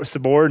tree?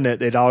 Subordinate,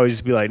 they'd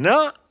always be like,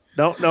 no.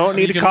 Don't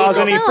need to cause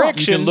any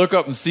friction. You can look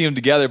up and see them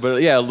together,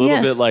 but a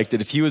little bit like that.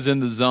 If he was in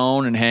the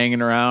zone and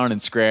hanging around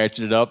and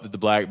scratching it up, that the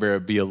black bear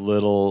would be a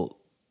little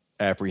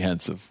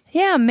apprehensive.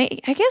 Yeah,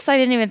 I guess I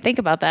didn't even think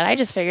about that. I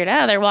just figured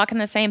out they're walking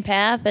the same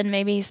path, and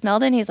maybe he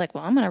smelled it, and he's like,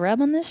 well, I'm going to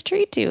rub on this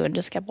tree too, and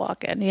just kept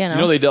walking,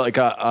 they do, like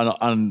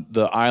on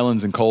the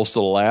islands in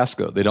coastal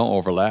Alaska, they don't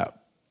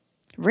overlap.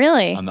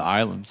 Really? On the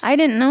islands. I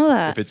didn't know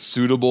that. If it's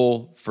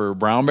suitable for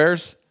brown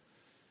bears,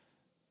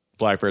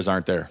 black bears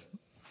aren't there.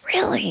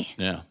 Really?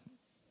 Yeah.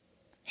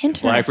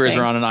 Interesting. Black bears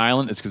are on an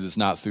island, it's because it's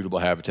not suitable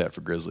habitat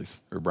for grizzlies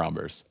or brown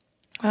bears.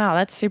 Wow,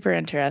 that's super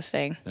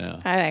interesting. Yeah.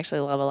 I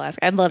actually love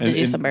Alaska. I'd love to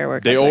do some bear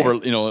work. They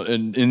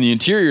in the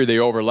interior they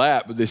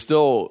overlap, but they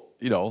still,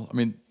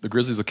 the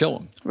grizzlies will kill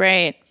them.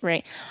 Right.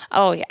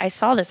 Oh, yeah, I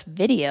saw this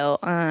video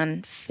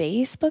on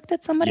Facebook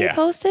that somebody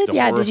posted. The did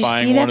you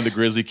horrifying see that? one of the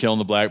grizzly killing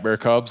the black bear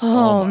cubs.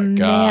 Oh my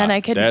God.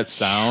 Man, that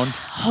sound.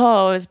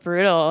 Oh, it was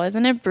brutal,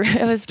 isn't it?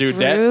 It was Dude,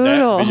 brutal.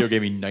 that video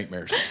gave me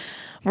nightmares.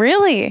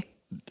 Really?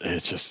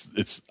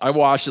 I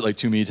watched it like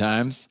too many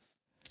times.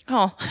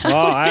 Oh,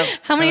 well,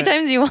 how many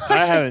times do you watch?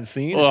 I haven't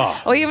seen it.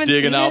 Oh, you haven't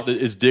seen it?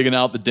 It's digging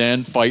out the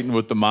den, fighting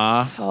with the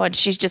ma. Oh,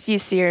 and you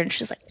see her, and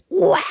she's like,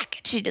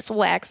 whack. She just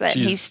whacks that.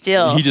 And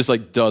he just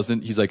like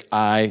doesn't. He's like,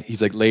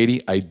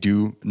 lady, I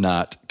do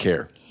not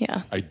care.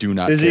 Yeah, I do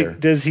not care.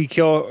 Does he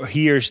kill?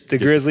 The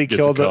grizzly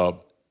kill the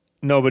cub?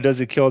 No, but does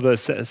he kill the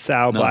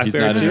sow black he's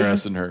bear? He's not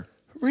interested in her.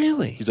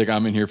 Really? He's like,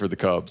 I'm in here for the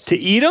cubs to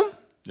eat them.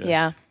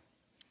 Yeah.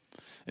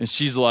 And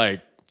she's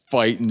like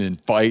fighting,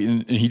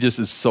 and he just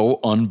is so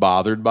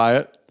unbothered by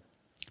it.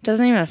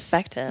 Doesn't even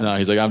affect him. No,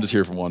 he's like, I'm just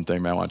here for one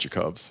thing, man. I want your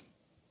cubs.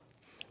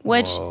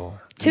 Which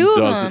two of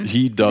them?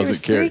 He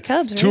doesn't care. 3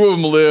 cubs, right? 2 of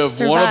them live.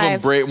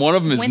 Survive. One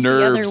of them is Went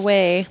nerves. the other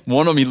way.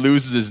 One of them, he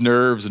loses his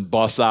nerves and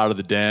busts out of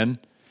the den.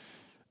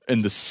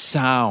 And the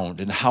sound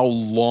and how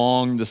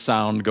long the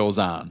sound goes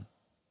on.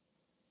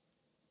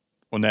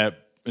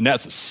 And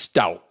that's a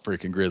stout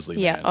freaking grizzly.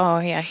 Yeah. Man. Oh,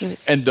 yeah. He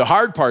was. And the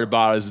hard part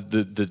about it is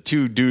the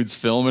 2 dudes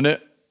filming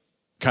it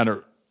kind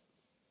of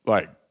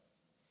like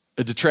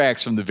it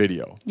detracts from the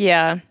video.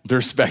 Yeah.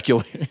 They're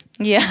speculating.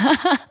 Yeah.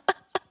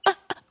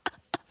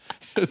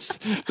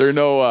 They're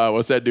no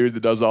what's that dude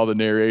that does all the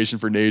narration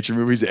for nature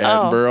movies?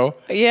 Attenborough.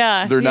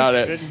 Yeah. They're no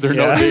David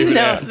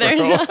Attenborough. They're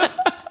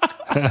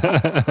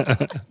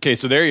not. Okay,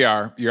 so there you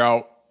are. You're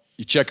out.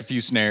 You check a few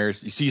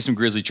snares. You see some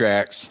grizzly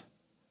tracks.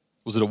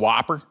 Was it a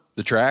whopper?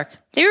 The track?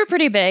 They were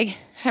pretty big.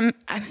 I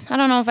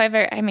don't know if I've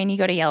ever. I mean, you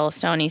go to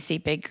Yellowstone, you see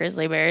big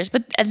grizzly bears,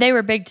 but they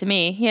were big to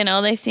me.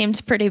 They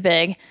seemed pretty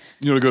big.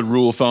 You know what a good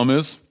rule of thumb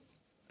is?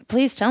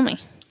 Please tell me.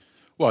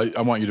 Well,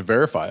 I want you to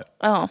verify it.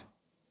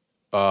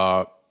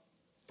 Oh.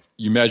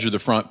 You measure the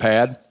front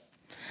pad.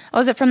 Oh,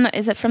 is it from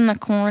the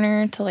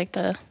corner to like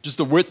the? Just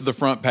the width of the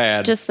front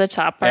pad. Just the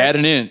top part. Add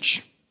an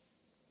inch,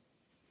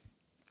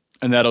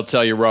 and that'll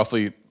tell you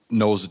roughly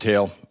nose to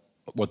tail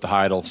what the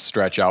hide will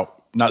stretch out.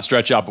 Not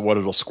stretch out, but what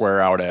it'll square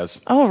out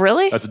as. Oh,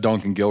 really? That's a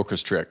Duncan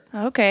Gilchrist trick.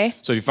 Okay.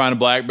 So if you find a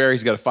black bear,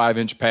 he's got a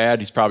 5-inch pad.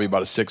 He's probably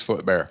about a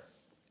 6-foot bear.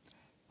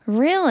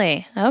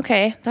 Really?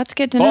 Okay, that's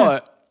good to know.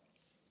 But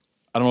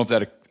I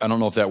don't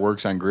know if that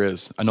works on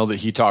Grizz. I know that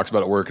he talks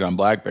about it working on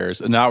black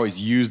bears, and now he's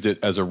used it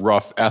as a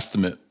rough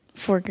estimate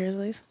for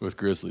grizzlies. With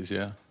grizzlies,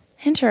 yeah.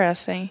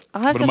 Interesting.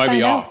 I'll have but to it might find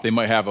be out. off. They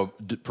might have a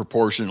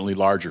proportionately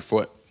larger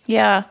foot.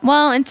 Yeah.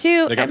 Well, and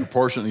 2, they got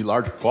proportionately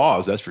larger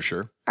claws. That's for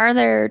sure. Are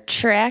there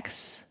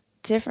tracks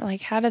different?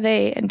 Like, how do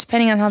they? And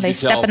depending on how they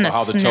step in the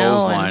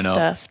snow and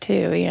stuff,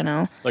 too.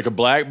 Like a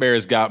black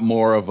bear's got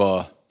more of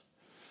a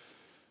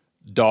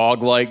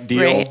dog-like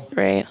deal,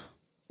 right?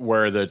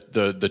 Where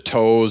the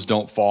toes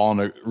don't fall in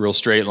a real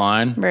straight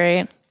line,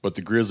 right? But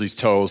the grizzly's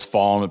toes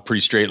fall in a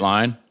pretty straight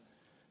line,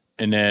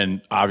 and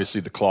then obviously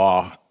the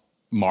claw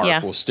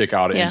mark will stick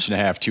out an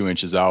 1.5 2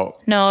 inches out.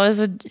 No,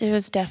 it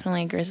was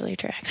definitely grizzly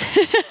tracks.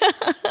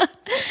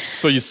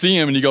 So you see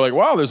him and you go like,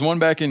 wow, there's one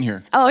back in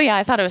here. Oh yeah,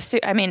 I thought it was.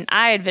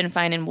 I had been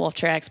finding wolf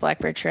tracks, black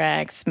bear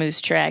tracks,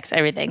 moose tracks,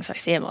 everything. So I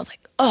see him, I was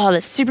like, oh,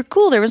 that's super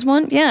cool. There was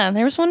one. Yeah,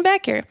 there was one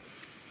back here.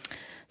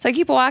 So I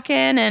keep walking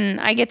and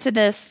I get to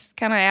this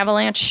kind of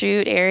avalanche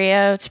chute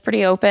area. It's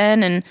pretty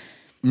open and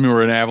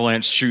Remember an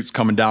avalanche shoots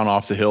coming down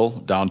off the hill,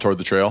 down toward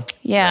the trail?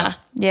 Yeah.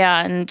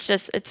 And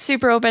it's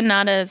super open,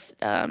 not as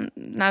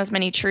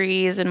many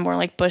trees and more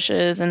like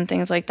bushes and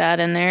things like that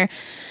in there.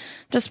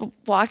 Just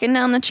walking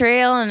down the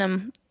trail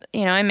and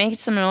I made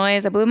some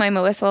noise. I blew my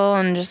whistle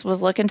and just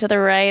was looking to the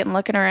right and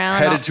looking around.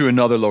 Headed to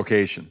another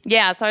location.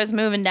 Yeah, so I was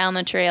moving down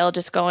the trail,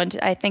 just going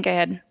to, I think I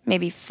had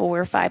maybe 4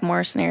 or 5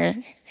 more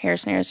hair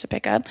snares to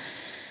pick up.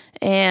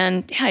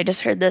 And yeah, I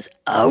just heard this,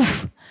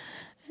 oh,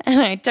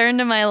 and I turned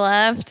to my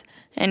left.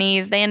 And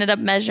they ended up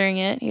measuring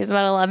it. He was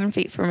about 11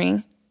 feet from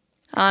me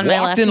on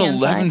my left hand Walked in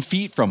 11 side.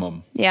 feet from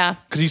him. Yeah.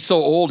 Because he's so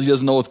old, he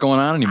doesn't know what's going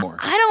on anymore.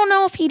 I don't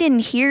know if he didn't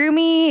hear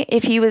me,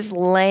 if he was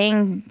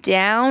laying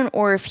down,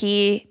 or if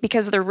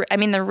because the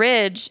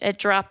ridge, it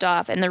dropped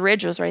off, and the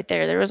ridge was right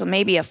there. There was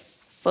maybe a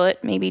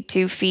foot, maybe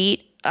 2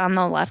 feet on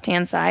the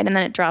left-hand side, and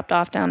then it dropped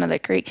off down to the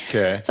creek.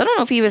 Okay. So I don't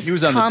know if he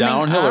was on the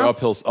downhill or up.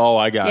 uphill? Oh,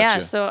 I got you. Yeah,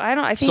 so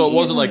I think so it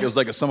wasn't like, it was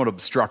like a somewhat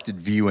obstructed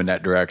view in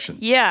that direction.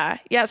 Yeah.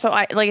 So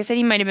like I said,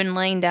 he might have been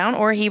laying down,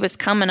 or he was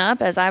coming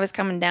up as I was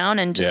coming down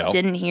and just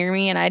didn't hear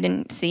me, and I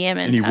didn't see him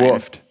in And he time.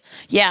 woofed.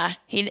 Yeah,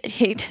 he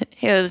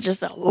was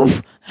just a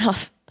woof.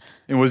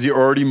 And was he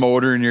already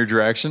motoring in your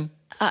direction?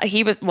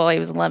 He was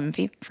 11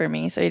 feet for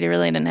me, so he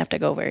really didn't have to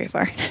go very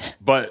far.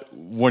 But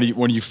when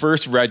you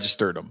first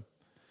registered him,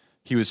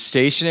 he was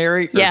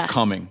stationary or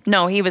coming?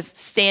 No, he was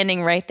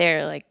standing right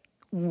there like,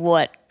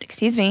 what?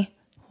 Excuse me,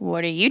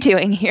 what are you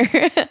doing here?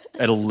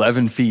 At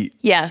 11 feet?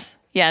 Yes.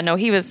 Yeah, no,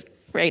 he was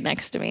right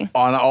next to me.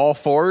 On all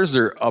fours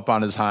or up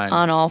on his hind?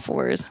 On all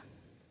fours.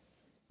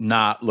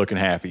 Not looking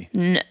happy.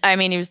 I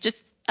mean, he was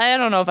just, I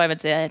don't know if I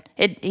would say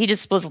it. He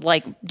just was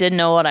like, didn't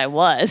know what I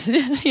was, He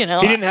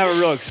didn't have a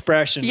real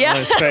expression on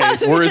his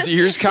face. Were his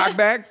ears cocked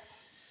back?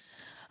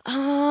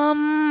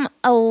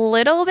 A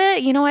little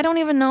bit. I don't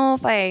even know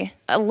if a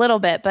little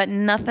bit, but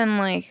nothing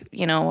like,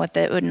 what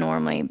they would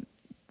normally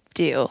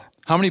do.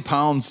 How many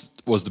pounds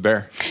was the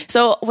bear?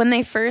 So when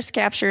they first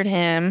captured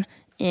him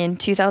in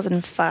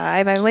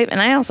 2005, I believe, and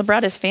I also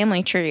brought his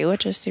family tree,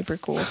 which is super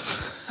cool.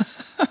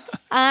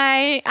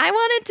 I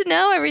wanted to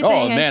know everything.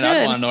 Oh man,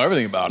 I want to know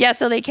everything about it. Yeah,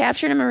 so they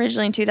captured him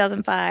originally in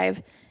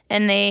 2005,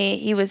 and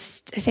I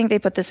think they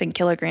put this in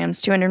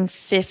kilograms,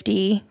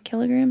 250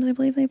 kilograms, I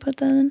believe they put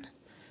that in.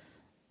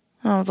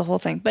 Oh, the whole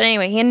thing. But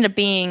anyway, he ended up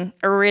being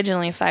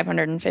originally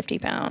 550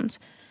 pounds.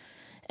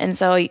 And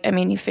so, I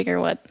mean, you figure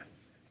what,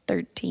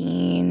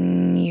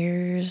 13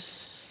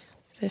 years?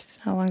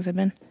 How long has it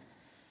been?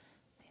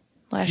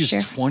 Last year. He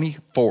was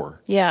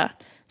 24. Yeah.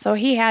 So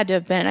he had to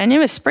have been, I knew it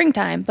was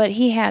springtime, but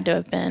he had to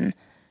have been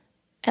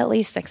at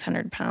least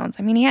 600 pounds.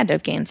 I mean, he had to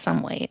have gained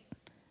some weight,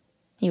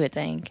 you would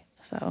think.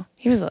 So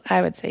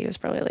I would say he was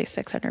probably at least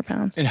 600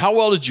 pounds. And how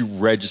well did you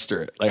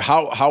register it? Like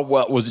how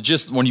well, was it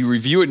just, when you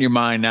review it in your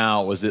mind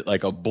now, was it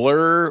like a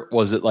blur?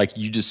 Was it like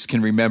you just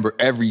can remember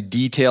every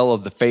detail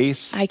of the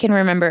face? I can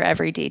remember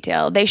every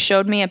detail. They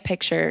showed me a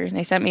picture.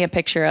 They sent me a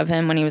picture of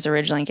him when he was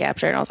originally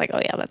captured. And I was like, oh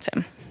yeah, that's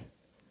him.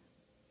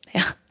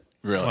 Yeah.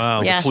 Really? Wow.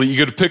 Like Yeah. you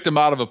could have picked him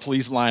out of a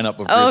police lineup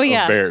of, Oh of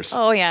yeah. bears.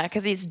 Oh yeah.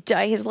 Cause he's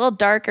a little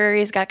darker.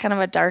 He's got kind of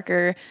a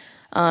darker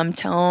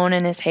tone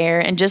in his hair,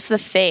 and just the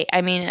face.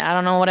 I mean, I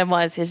don't know what it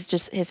was.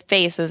 His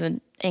face is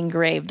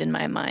engraved in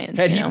my mind.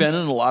 Had he been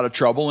in a lot of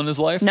trouble in his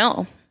life?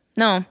 No,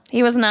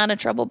 he was not a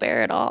trouble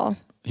bear at all.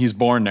 He's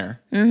born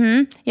there.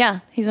 Mm-hmm. Yeah,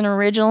 he's an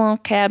original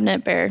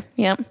cabinet bear.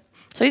 Yep.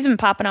 So he's been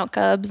popping out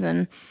cubs,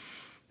 and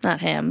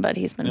not him, but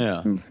he's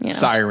been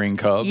Siren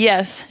cubs.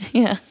 Yes.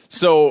 Yeah.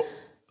 So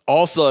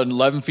all of a sudden,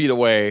 11 feet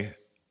away,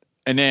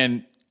 and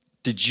then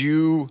did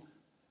you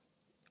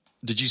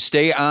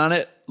stay on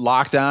it,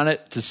 locked on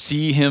it, to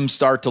see him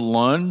start to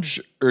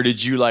lunge, or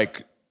did you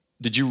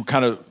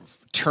kind of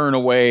turn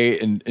away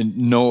and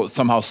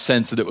somehow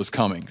sense that it was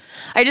coming?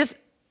 I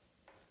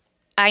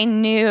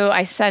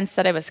sensed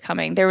that it was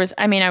coming.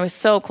 I was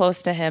so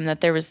close to him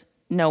that there was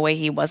no way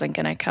he wasn't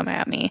going to come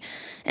at me.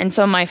 And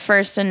so my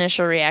first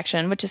initial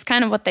reaction, which is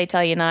kind of what they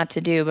tell you not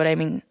to do, but I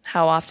mean,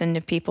 how often do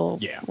people,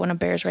 when a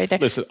bear's right there?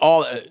 Listen,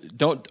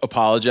 don't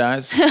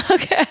apologize.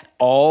 Okay.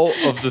 All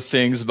of the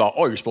things about,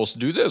 you're supposed to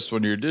do this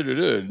when you're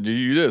you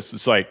do this.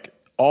 It's like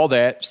all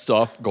that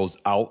stuff goes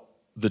out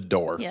the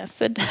door.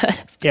 Yes, it does.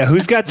 Yeah,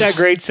 who's got that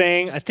great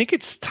saying? I think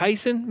it's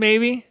Tyson,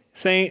 maybe,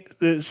 saying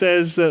that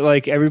says that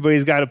like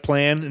everybody's got a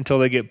plan until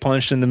they get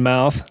punched in the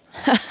mouth.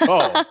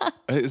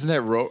 Isn't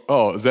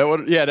that is that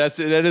what? Yeah, that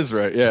is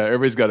right. Yeah,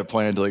 everybody's got a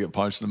plan until they get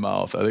punched in the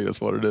mouth. I think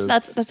that's what it is.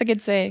 That's a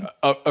good saying.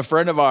 A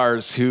friend of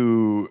ours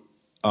who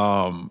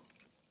ran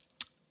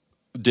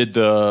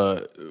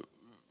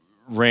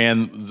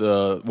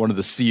one of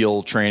the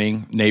SEAL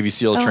training, Navy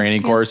SEAL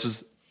training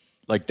courses.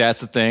 Like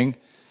that's the thing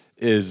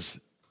is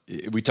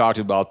we talked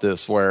about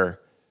this where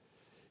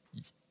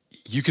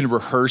you can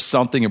rehearse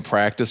something and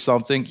practice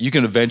something. You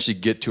can eventually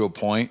get to a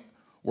point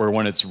where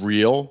when it's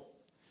real,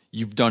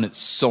 you've done it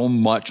so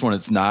much when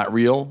it's not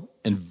real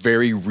in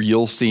very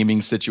real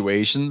seeming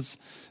situations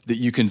that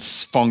you can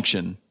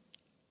function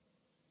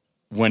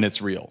when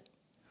it's real.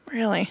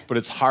 Really? But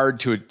it's hard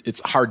to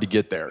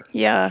get there.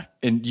 Yeah.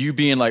 And you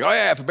being like, oh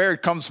yeah, if a bear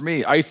comes for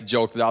me, I used to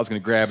joke that I was going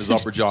to grab his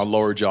upper jaw and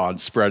lower jaw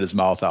and spread his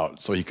mouth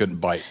out so he couldn't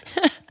bite.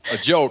 A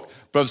joke,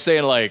 but I'm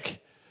saying like,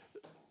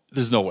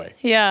 there's no way.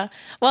 Yeah.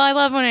 Well, I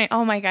love when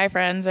all my guy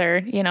friends are,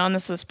 and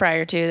this was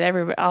prior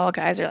to all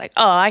guys are like,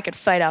 oh, I could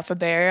fight off a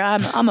bear.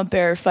 I'm a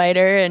bear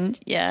fighter. And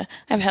yeah,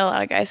 I've had a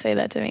lot of guys say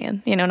that to me.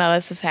 And, now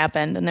this has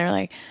happened. And they're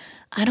like,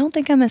 I don't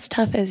think I'm as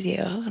tough as you.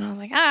 And I was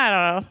like, I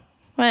don't know.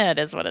 Well, it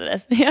is what it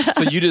is. Yeah.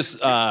 So you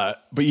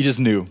just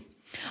knew.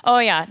 Oh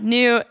yeah.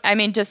 Knew. I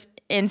mean, just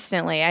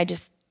instantly, I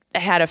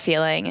had a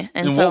feeling.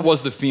 And so, what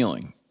was the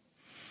feeling?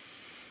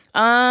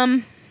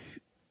 I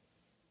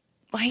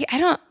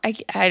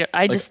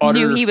just like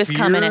knew he was fear,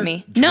 coming at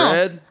me. Dread?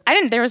 No, I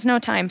didn't. There was no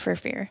time for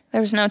fear.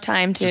 There was no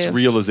time to just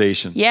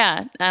realization.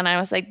 Yeah, and I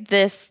was like,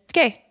 this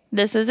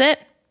is it.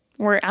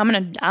 I'm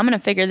gonna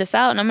figure this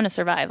out, and I'm gonna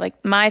survive.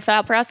 Like my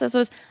thought process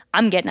was,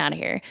 I'm getting out of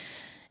here,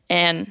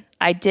 and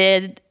I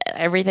did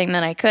everything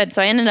that I could.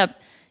 So I ended up,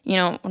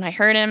 when I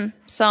heard him,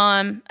 saw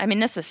him. I mean,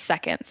 this is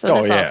seconds,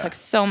 so this all took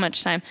so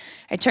much time.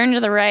 I turned to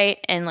the right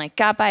and like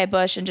got by a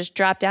bush and just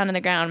dropped down to the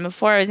ground.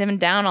 Before I was even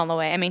down all the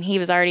way, I mean, he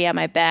was already at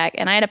my back,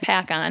 and I had a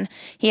pack on.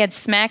 He had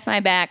smacked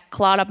my back,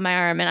 clawed up my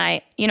arm, and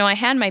I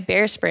had my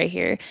bear spray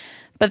here,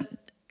 but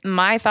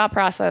my thought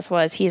process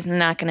was, he's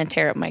not going to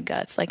tear up my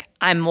guts. Like,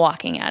 I'm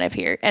walking out of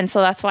here. And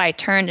so that's why I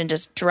turned and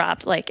just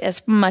dropped like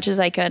as much as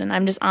I could, and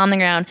I'm just on the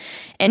ground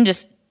and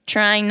just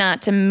trying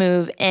not to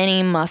move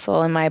any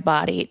muscle in my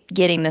body,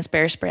 getting this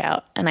bear spray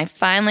out. And I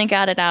finally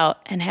got it out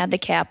and had the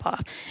cap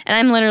off. And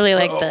I'm literally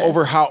like this.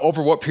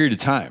 Over what period of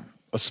time?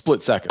 A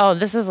split second? Oh,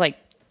 this is like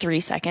 3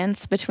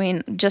 seconds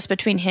between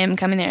him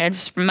coming there.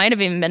 It might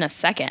have even been a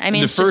second. I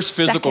mean, the first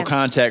physical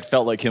contact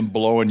felt like him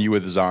blowing you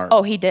with his arm.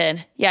 Oh, he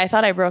did. Yeah, I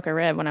thought I broke a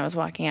rib when I was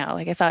walking out.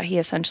 Like, I thought he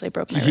essentially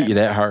broke my rib. He hit you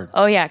that hard?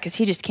 Oh, yeah, because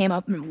he just came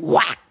up and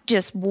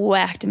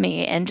whacked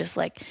me and just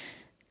like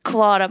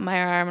clawed up my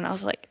arm, and I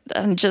was like,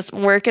 I'm just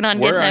working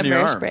on getting that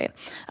bear spray.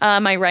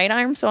 My right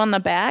arm, so on the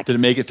back. Did it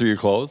make it through your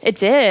clothes? It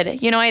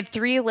did. I had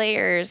 3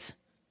 layers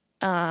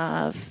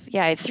on.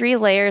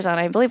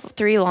 I believe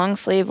 3 long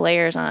sleeve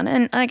layers on,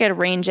 and I got a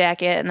rain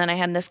jacket, and then I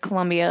had this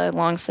Columbia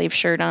long sleeve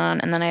shirt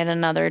on, and then I had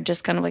another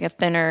just kind of like a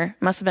thinner,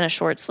 must have been a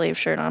short sleeve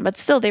shirt on, but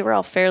still they were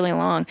all fairly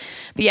long.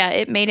 But yeah,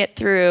 it made it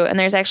through, and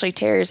there's actually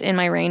tears in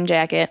my rain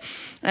jacket,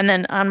 and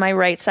then on my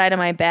right side of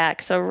my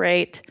back, so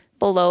right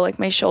below like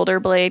my shoulder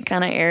blade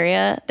kind of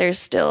area, there's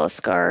still a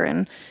scar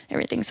and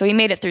everything. So he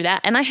made it through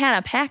that. And I had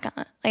a pack on.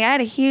 Like, I had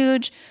a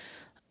huge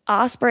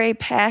Osprey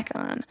pack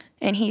on,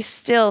 and he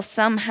still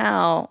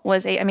somehow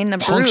was the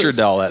punctured bruise,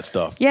 all that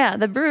stuff. Yeah,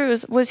 the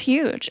bruise was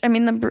huge. I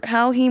mean,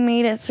 how he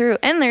made it through.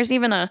 And there's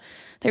even a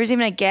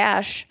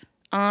gash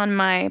on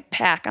my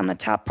pack on the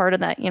top part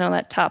of that,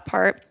 that top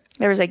part.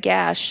 There was a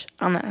gash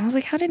on that. I was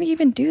like, how did he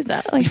even do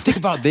that? Like, you think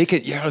about they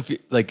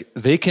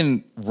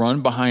can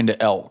run behind an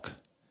elk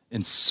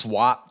and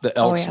swat the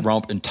elk's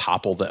rump and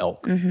topple the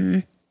elk. Mm-hmm.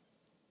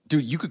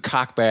 Dude, you could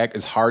cock back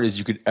as hard as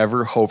you could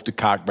ever hope to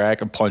cock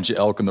back and punch an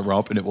elk in the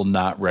rump, and it will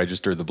not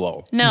register the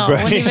blow. No,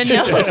 right. Wouldn't even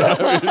know.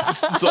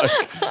 It's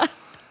like,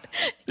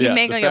 you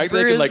make like a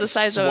bruise the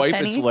size of a penny.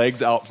 Swipe its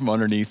legs out from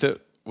underneath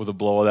it with a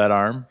blow of that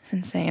arm. It's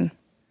insane.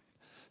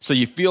 So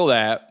you feel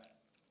that,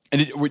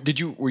 and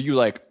were you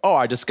like, oh,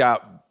 I just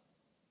got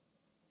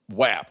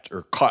whapped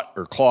or cut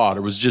or clawed,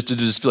 or did it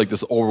just feel like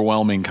this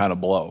overwhelming kind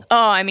of blow?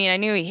 Oh, I mean, I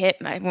knew he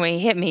hit me. When he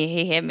hit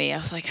me. I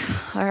was like,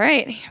 all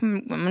right,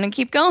 I'm going to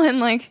keep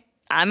going. Like,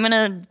 I'm going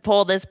to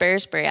pull this bear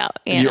spray out.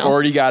 You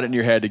already got it in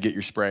your head to get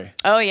your spray.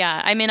 Oh,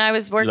 yeah. I mean, I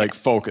was working. You're like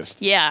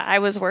focused. Yeah, I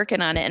was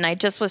working on it, and I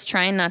just was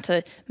trying not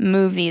to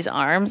move these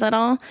arms at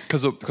all.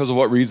 Because of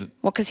what reason?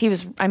 Well, because he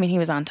was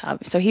on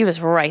top. So he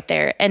was right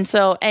there. And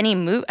so any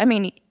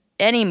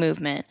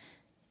movement,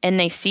 and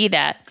they see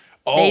that,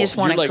 they just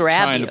want to grab you. You're like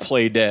trying to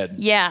play dead.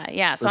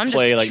 Yeah. So or I'm just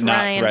play like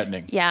trying, not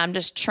threatening. Yeah, I'm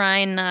just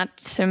trying not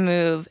to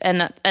move. And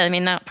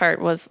that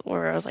part was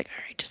where I was like,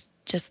 all right,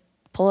 just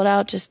pull it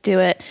out, just do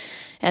it.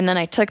 And then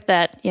I took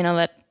that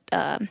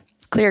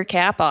clear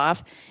cap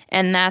off,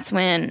 and that's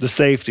when the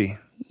safety.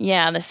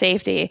 Yeah, the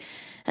safety.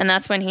 And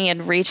that's when he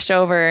had reached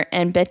over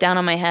and bit down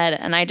on my head,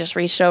 and I just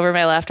reached over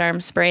my left arm,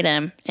 sprayed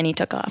him, and he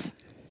took off.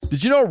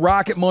 Did you know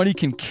Rocket Money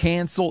can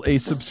cancel a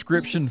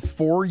subscription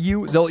for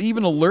you? They'll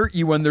even alert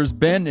you when there's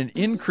been an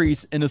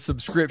increase in a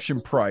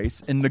subscription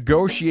price and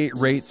negotiate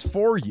rates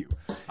for you.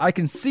 I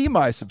can see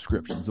my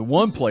subscriptions in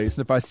one place,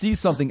 and if I see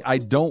something I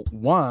don't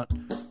want,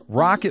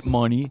 Rocket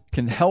Money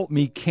can help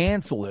me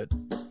cancel it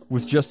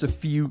with just a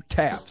few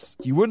taps.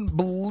 You wouldn't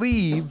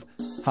believe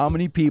how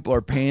many people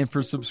are paying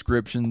for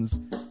subscriptions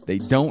they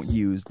don't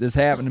use. This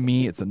happened to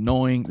me. It's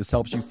annoying. This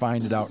helps you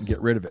find it out and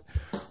get rid of it.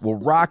 Well,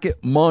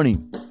 Rocket Money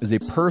is a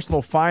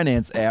personal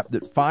finance app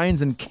that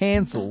finds and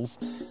cancels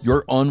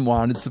your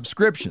unwanted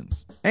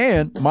subscriptions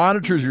and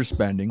monitors your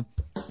spending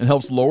and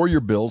helps lower your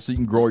bills so you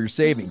can grow your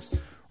savings.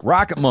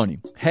 Rocket Money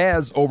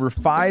has over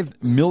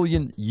 5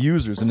 million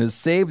users and has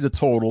saved a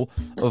total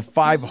of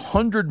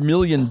 $500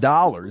 million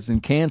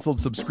in canceled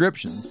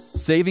subscriptions,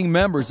 saving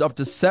members up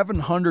to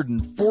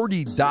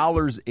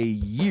 $740 a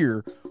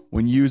year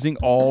when using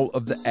all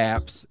of the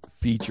app's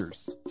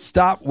features.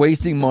 Stop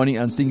wasting money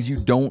on things you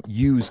don't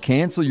use.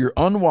 Cancel your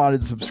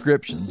unwanted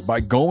subscriptions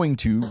by going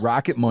to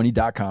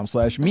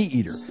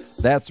rocketmoney.com/meateater.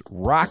 That's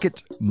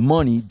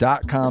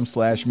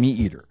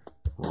rocketmoney.com/meateater.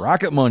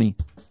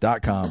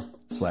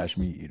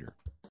 rocketmoney.com/meateater.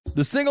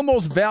 The single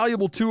most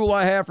valuable tool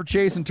I have for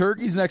chasing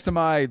turkeys next to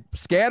my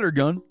scatter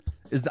gun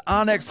is the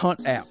Onyx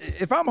Hunt app.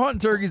 If I'm hunting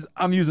turkeys,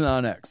 I'm using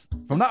Onyx.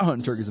 If I'm not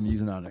hunting turkeys, I'm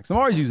using Onyx. I'm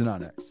always using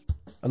Onyx.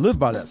 I live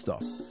by that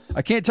stuff.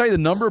 I can't tell you the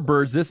number of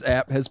birds this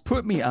app has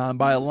put me on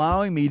by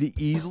allowing me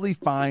to easily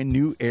find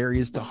new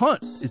areas to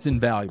hunt. It's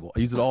invaluable.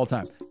 I use it all the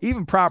time.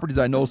 Even properties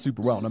I know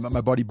super well. And I'm at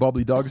my buddy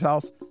Bubbly Doug's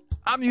house.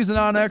 I'm using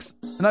Onyx,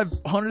 and I've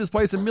hunted this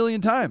place a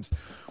million times.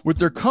 With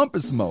their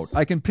compass mode,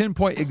 I can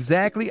pinpoint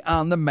exactly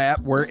on the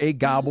map where a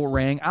gobble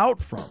rang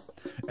out from,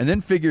 and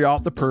then figure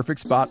out the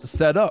perfect spot to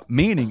set up.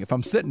 Meaning, if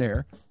I'm sitting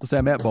there, let's say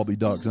I'm at Bubbly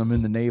Doug's, I'm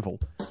in the navel,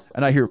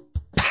 and I hear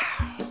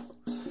pow,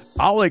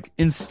 I'll like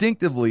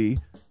instinctively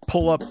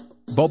pull up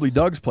Bubbly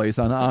Doug's place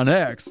on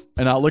Onyx,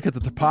 and I'll look at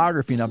the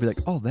topography, and I'll be like,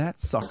 oh, that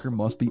sucker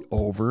must be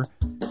over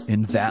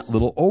in that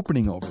little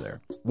opening over there.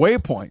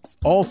 Waypoints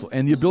also,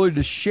 and the ability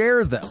to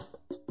share them,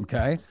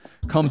 okay,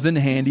 comes in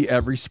handy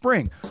every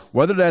spring.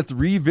 Whether that's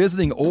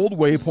revisiting old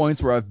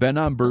waypoints where I've been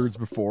on birds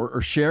before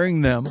or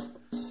sharing them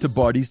to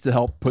buddies to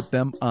help put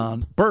them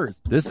on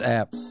birds. This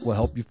app will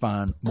help you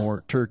find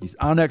more turkeys.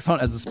 Onyx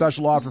Hunt has a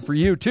special offer for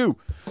you, too.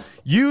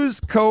 Use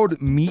code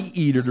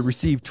MeatEater to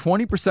receive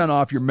 20%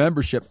 off your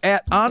membership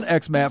at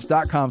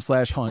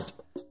onxmaps.com/hunt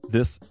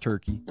this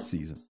turkey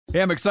season.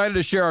 Hey, I'm excited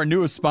to share our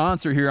newest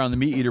sponsor here on the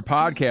Meat Eater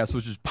podcast,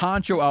 which is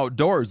Poncho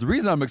Outdoors. The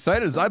reason I'm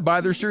excited is I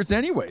buy their shirts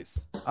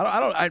anyways.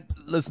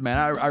 Listen, man,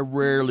 I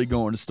rarely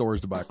go into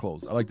stores to buy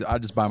clothes. I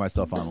just buy my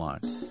stuff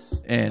online,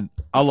 and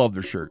I love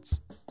their shirts.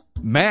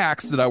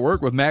 Max, that I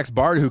work with, Max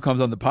Bard, who comes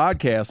on the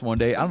podcast one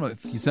day, I don't know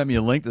if he sent me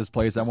a link to this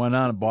place. I went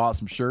on and bought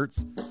some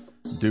shirts.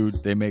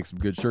 Dude, they make some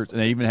good shirts.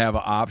 And they even have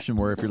an option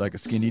where if you're like a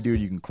skinny dude,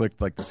 you can click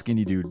like the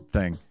skinny dude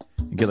thing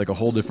and get like a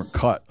whole different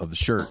cut of the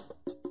shirt.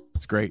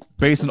 It's great.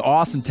 Based in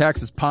Austin,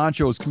 Texas,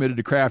 Poncho is committed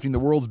to crafting the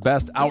world's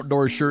best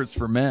outdoor shirts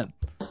for men.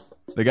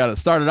 They got it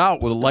started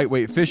out with a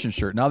lightweight fishing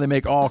shirt. Now they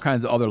make all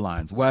kinds of other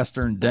lines.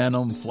 Western,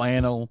 denim,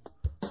 flannel,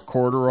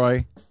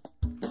 corduroy.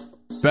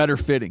 Better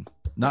fitting.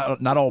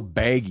 Not all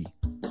baggy.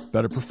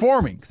 Better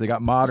performing because they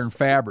got modern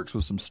fabrics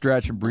with some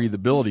stretch and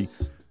breathability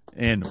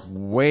and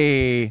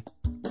way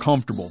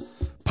comfortable.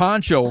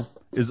 Poncho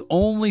is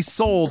only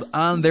sold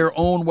on their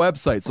own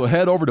website. So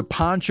head over to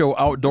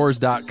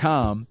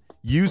ponchooutdoors.com.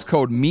 Use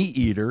code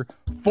MeatEater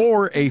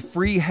for a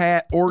free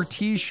hat or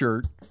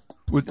t-shirt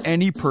with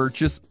any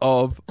purchase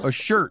of a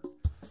shirt.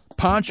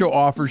 Poncho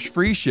offers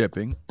free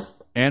shipping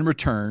and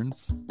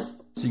returns,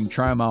 so you can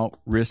try them out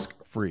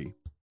risk-free.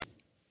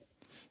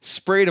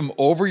 Sprayed him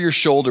over your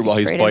shoulder while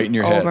he's biting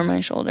your head. Over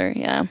my shoulder,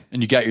 yeah.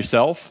 And you got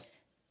yourself?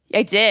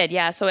 I did,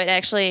 yeah. So it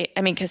actually,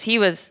 I mean, because he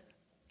was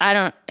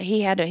on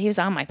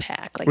my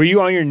pack. Like, were you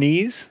on your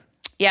knees?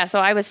 Yeah, so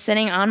I was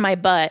sitting on my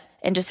butt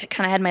and just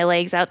kind of had my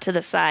legs out to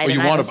the side. Oh, you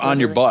want him on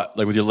your butt,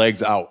 like with your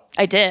legs out?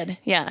 I did,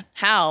 yeah.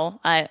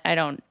 How? I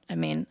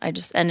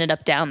just ended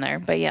up down there,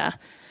 but yeah.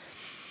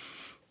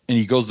 And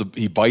he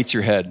bites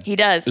your head. He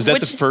does. Is that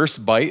the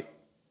first bite?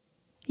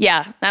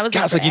 Yeah, that was.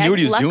 God, it's like you knew what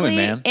he was doing,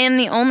 man. And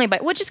the only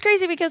bite, which is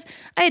crazy because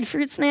I had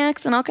fruit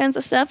snacks and all kinds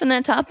of stuff in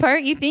that top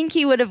part. You think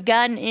he would have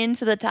gotten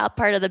into the top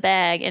part of the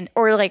bag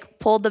or like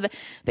pulled but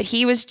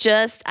he was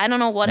just, I don't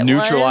know what it was.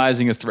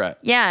 Neutralizing a threat.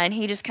 Yeah, and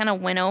he just kind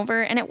of went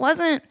over, and it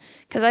wasn't,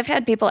 because I've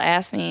had people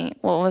ask me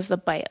what was the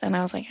bite, and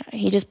I was like,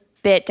 he just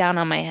bit down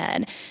on my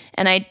head,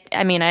 and I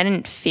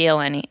didn't feel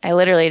I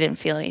literally didn't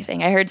feel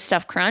anything. I heard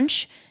stuff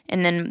crunch.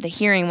 And then the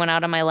hearing went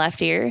out of my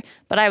left ear.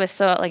 But I was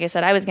so, like I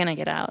said, I was going to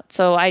get out.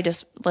 So I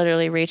just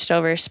literally reached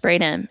over, sprayed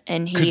him.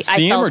 And Could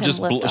see him or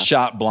just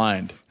shot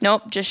blind?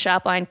 Nope, just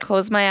shot blind.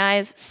 Closed my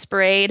eyes,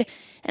 sprayed,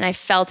 and I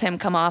felt him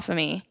come off of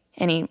me.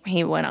 And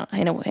he went out.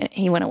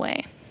 He went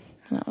away.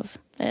 And that was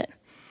it.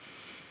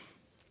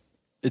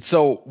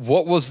 So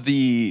what was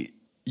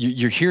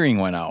your hearing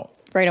went out?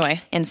 Right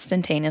away,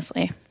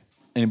 instantaneously.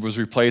 And it was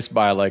replaced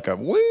by like a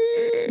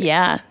whee?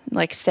 Yeah,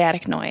 like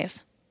static noise.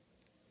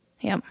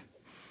 Yep.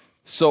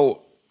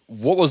 So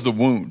what was the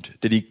wound?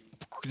 Did he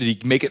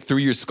make it through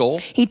your skull?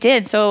 He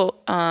did. So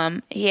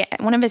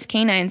one of his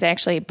canines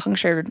actually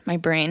punctured my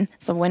brain.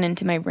 So went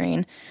into my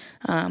brain.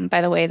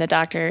 By the way, the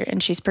doctor,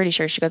 and she's pretty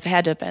sure, she goes, it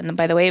had to have been.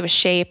 By the way it was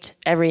shaped,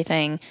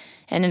 everything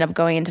ended up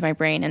going into my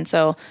brain. And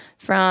so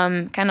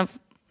from kind of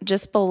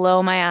just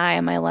below my eye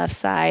on my left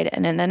side,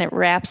 and then it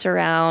wraps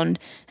around,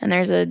 and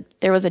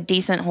there was a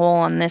decent hole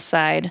on this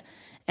side,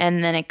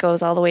 and then it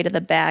goes all the way to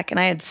the back. And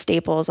I had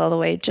staples all the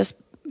way just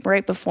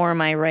right before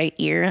my right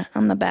ear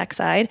on the back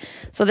side.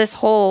 So this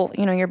hole,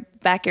 your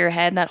back of your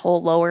head, that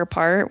whole lower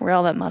part where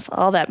all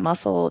that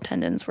muscle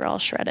tendons were all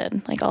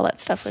shredded. Like all that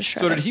stuff was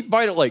shredded. So did he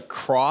bite it like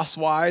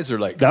crosswise or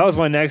like? That was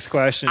my next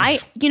question. I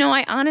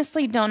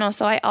honestly don't know.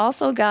 So I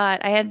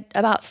had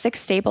about 6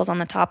 staples on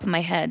the top of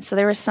my head. So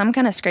there was some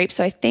kind of scrape.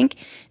 So I think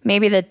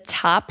maybe the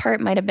top part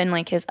might have been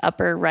like his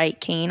upper right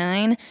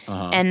canine.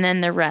 And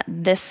then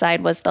this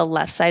side was the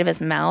left side of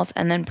his mouth.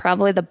 And then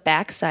probably the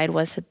back side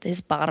was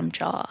his bottom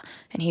jaw.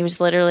 And he was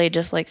literally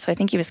just like, so I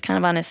think he was kind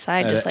of on his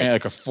side, just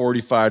like a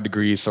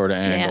 45-degre sort of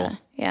angle.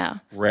 Yeah.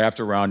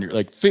 Wrapped around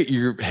fit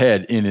your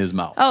head in his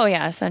mouth. Oh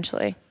yeah,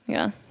 essentially.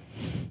 Yeah.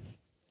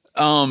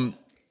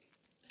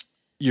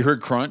 You heard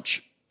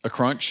a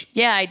crunch?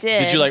 Yeah, I did.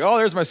 Did you like, oh,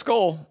 there's my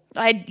skull?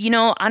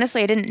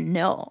 Honestly, I didn't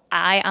know.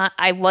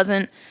 I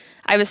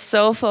was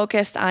so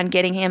focused on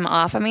getting him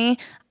off of me.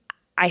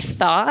 I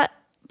thought,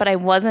 but I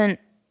wasn't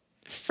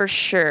for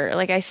sure.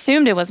 Like I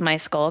assumed it was my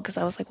skull because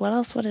I was like, what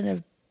else would it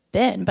have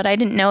been? But I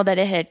didn't know that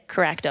it had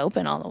cracked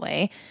open all the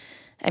way.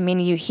 I mean,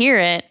 you hear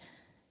it,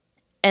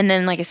 and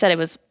then, like I said, it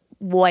was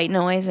white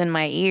noise in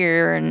my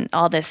ear and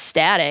all this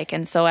static.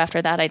 And so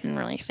after that, I didn't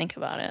really think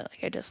about it.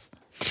 Like I just...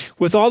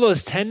 With all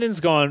those tendons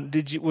gone,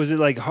 did you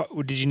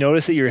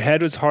notice that your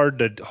head was hard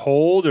to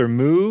hold or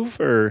move,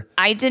 or?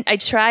 I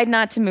tried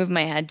not to move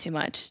my head too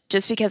much,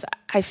 just because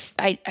I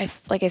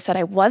like I said,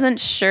 I wasn't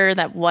sure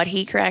that what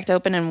he cracked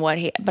open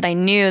but I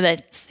knew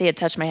that he had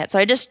touched my head, so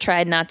I just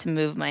tried not to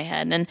move my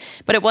head.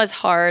 But it was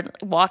hard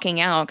walking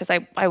out because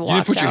I walked. You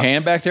didn't put out. your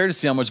hand back there to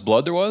see how much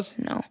blood there was?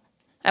 No.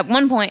 At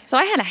one point, so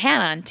I had a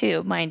hat on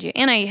too, mind you,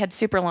 and I had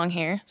super long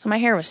hair, so my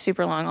hair was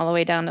super long all the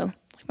way down to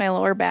like my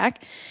lower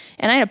back.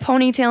 And I had a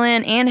ponytail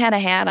in and had a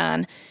hat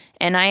on.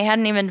 And I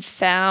hadn't even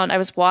I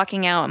was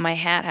walking out and my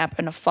hat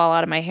happened to fall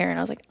out of my hair. And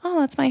I was like,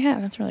 oh, that's my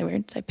hat. That's really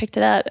weird. So I picked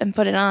it up and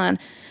put it on.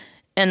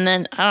 And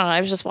then, I don't know,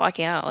 I was just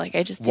walking out. Like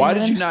I just Why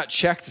did you not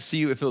check to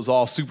see if it was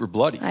all super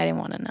bloody? I didn't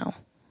want to know.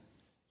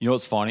 You know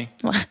what's funny?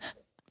 What?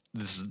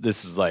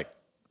 This is like,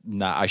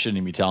 I shouldn't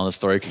even be telling this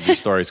story because your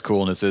story is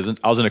cool and this isn't.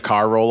 I was in a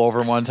car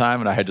rollover one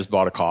time and I had just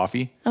bought a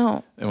coffee.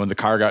 Oh. And when the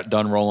car got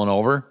done rolling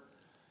over,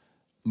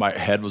 my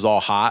head was all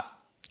hot.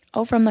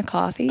 Oh, from the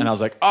coffee? And I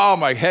was like, oh,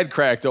 my head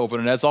cracked open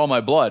and that's all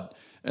my blood.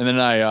 And then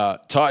I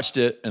touched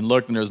it and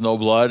looked and there's no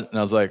blood. And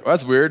I was like, oh,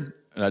 that's weird.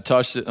 And I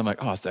touched it. And I'm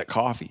like, oh, it's that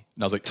coffee.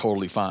 And I was like,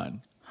 totally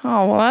fine.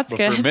 Oh, well, that's but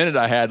good. For a minute,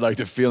 I had like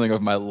the feeling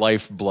of my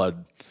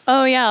lifeblood.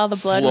 Oh, yeah, all the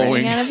blood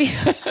flowing. running out of you.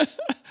 But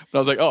I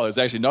was like, oh, there's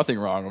actually nothing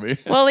wrong with me.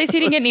 Well, at least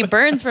you didn't get any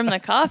burns from the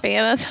coffee.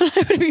 And that's what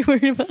I would be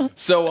worried about.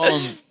 So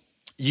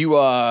you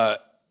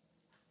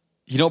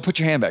don't put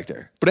your hand back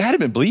there. But it had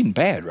been bleeding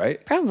bad,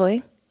 right?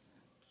 Probably.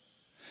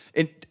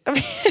 And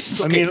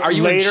I mean, are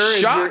you later in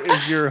shock?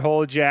 Is your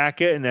whole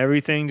jacket and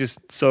everything just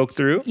soaked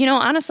through?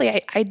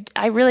 Honestly,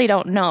 I really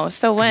don't know.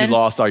 So when you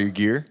lost all your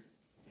gear?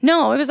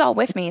 No, it was all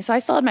with me. So I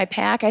still had my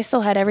pack. I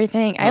still had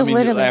everything. I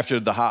literally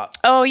after the hot.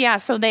 Oh yeah,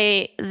 so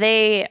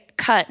they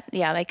cut.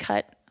 Yeah, they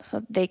cut.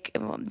 So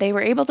they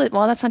were able to.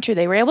 Well, that's not true.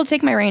 They were able to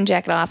take my rain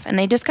jacket off, and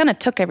they just kind of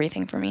took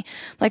everything from me,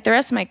 like the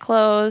rest of my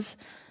clothes.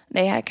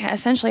 They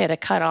essentially had to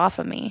cut off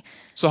of me.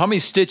 So how many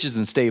stitches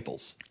and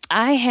staples?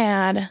 I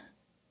had.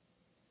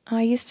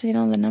 I used to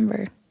know the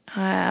number.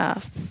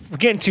 We're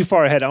getting too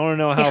far ahead. I want to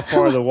know how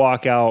far the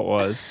walk out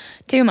was.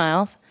 2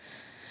 miles.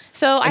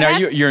 So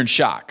you're in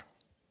shock.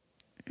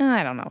 No,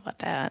 I don't know about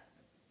that.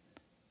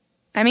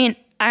 I mean,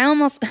 I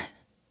almost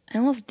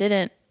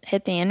didn't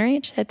hit the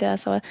inReach, hit the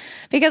SOS,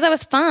 because I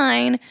was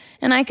fine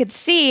and I could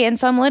see, and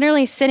so I'm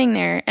literally sitting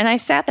there, and I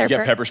sat there. You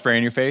got pepper spray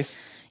in your face?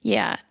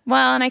 Yeah.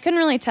 Well, and I couldn't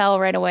really tell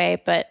right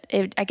away, but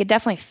I could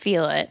definitely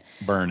feel it.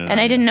 Burning. And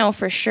I didn't know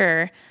for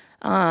sure.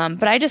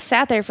 But I just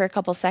sat there for a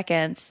couple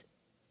seconds,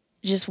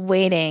 just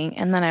waiting,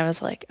 and then I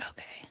was like,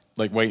 okay.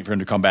 Like waiting for him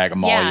to come back and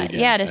maul you again.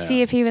 Yeah, to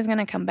see if he was going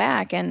to come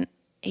back, and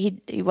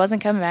he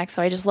wasn't coming back,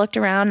 so I just looked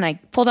around, and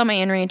I pulled out my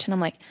inReach, and I'm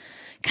like,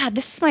 God,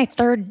 this is my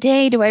 3rd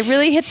day. Do I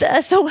really hit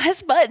the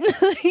SOS button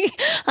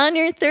on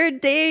your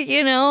 3rd day,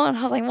 And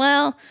I was like,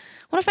 well,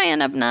 what if I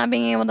end up not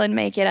being able to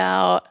make it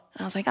out?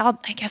 And I was like,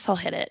 I guess I'll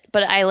hit it.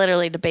 But I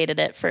literally debated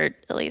it for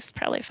at least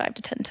probably 5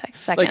 to 10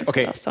 seconds. Like,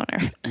 okay, I was so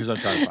nervous. Here's what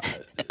I'm trying to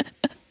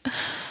find.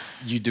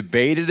 You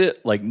debated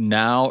it, like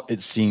now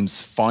it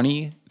seems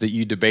funny that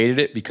you debated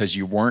it because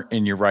you weren't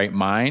in your right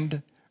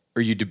mind,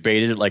 or you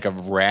debated it like a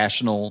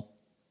rational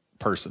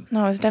person?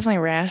 No, it was definitely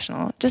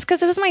rational. Just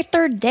because it was my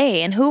 3rd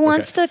day, and who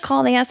wants to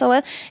call the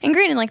SOS? And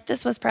granted, like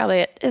this was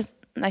probably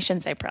I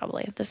shouldn't say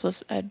probably. This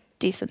was a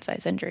decent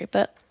sized injury,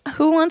 but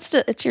who wants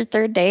to? It's your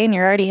 3rd day, and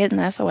you're already hitting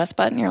the SOS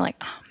button. You're like,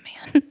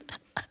 oh man.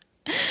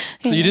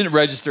 So you didn't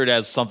register it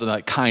as something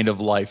like kind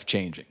of life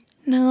changing?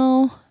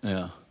 No.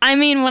 Yeah. I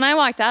mean, when I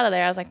walked out of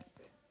there, I was like,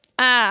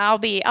 I'll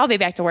be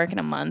back to work in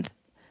a month.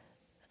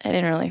 I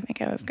didn't really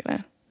think I was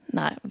gonna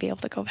not be able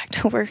to go back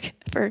to work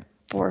for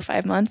 4 or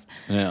 5 months.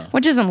 Yeah.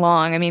 Which isn't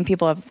long. I mean,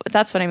 people have.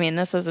 That's what I mean.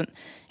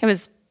 It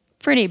was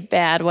pretty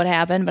bad what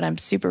happened, but I'm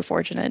super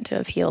fortunate to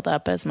have healed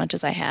up as much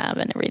as I have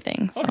and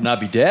everything. So. Oh, not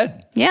be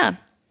dead. Yeah.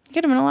 It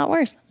could have been a lot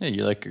worse. Yeah,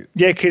 you like.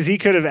 Yeah, because he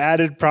could have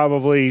added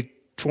probably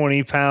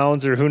 20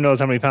 pounds or who knows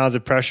how many pounds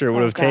of pressure it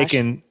would have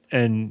taken,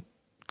 and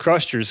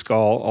crushed your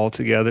skull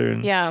altogether.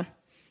 And Yeah.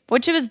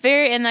 Which it was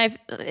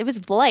it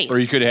was light. Or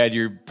you could have had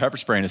your pepper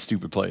spray in a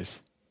stupid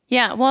place.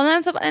 Yeah. Well,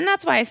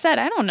 that's why I said,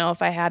 I don't know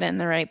if I had it in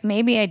the right.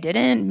 Maybe I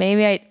didn't.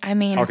 Maybe I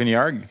mean. How can you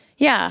argue?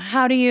 Yeah.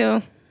 How do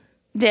you.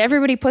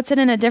 Everybody puts it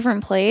in a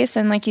different place.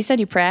 And like you said,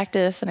 you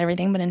practice and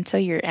everything, but until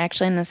you're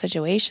actually in the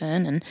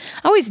situation. And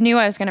I always knew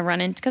I was going to run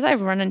into, because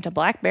I've run into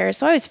black bears.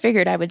 So I always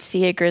figured I would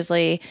see a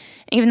grizzly,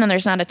 even though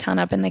there's not a ton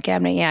up in the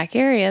Cabinet Yaak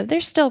area.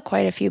 There's still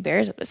quite a few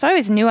bears. So I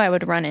always knew I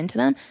would run into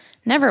them.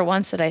 Never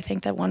once did I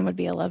think that one would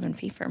be 11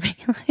 feet for me.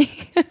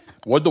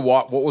 What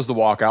was the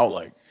walk out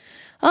like?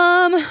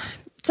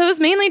 So it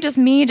was mainly just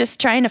me just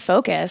trying to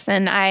focus.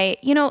 And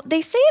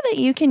they say that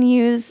you can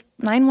use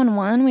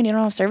 911 when you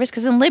don't have service,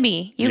 because in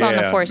Libby, you go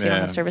in the forest, you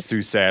don't have service.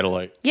 Through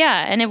satellite.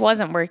 Yeah, and it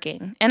wasn't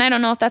working. And I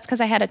don't know if that's because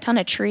I had a ton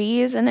of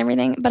trees and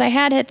everything, but I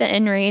had hit the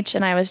inReach,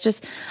 and I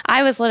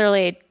was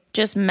literally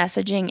just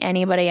messaging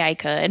anybody I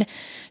could,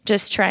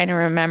 just trying to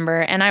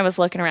remember. And I was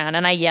looking around,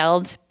 and I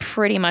yelled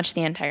pretty much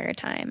the entire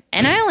time.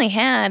 And I only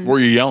had... What were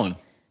you yelling?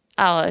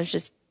 Oh, I was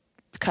just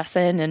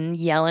cussing and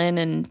yelling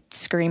and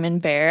screaming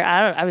bear.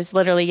 I was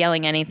literally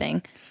yelling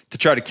anything. To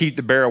try to keep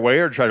the bear away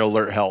or try to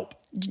alert help?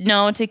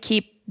 No, to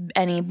keep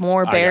any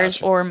more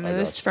bears or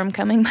moose from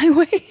coming my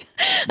way.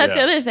 That's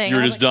the other thing. You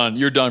were just done.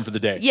 You're done for the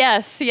day.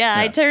 Yes. Yeah.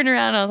 I turned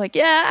around and I was like,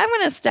 yeah, I'm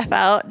going to step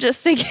out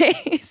just in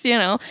case,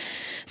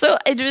 So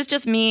it was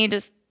just me.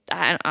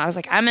 I was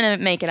like, I'm going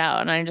to make it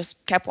out. And I just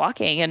kept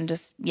walking and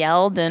just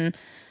yelled and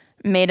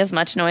made as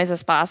much noise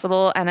as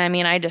possible. And I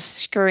mean, I just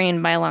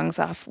screamed my lungs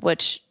off,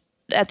 which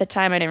at the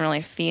time I didn't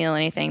really feel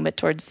anything. But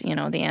towards, the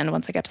end,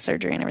 once I got to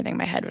surgery and everything,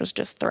 my head was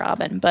just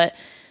throbbing. But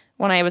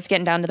when I was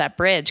getting down to that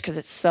bridge, because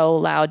it's so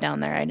loud down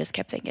there, I just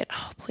kept thinking,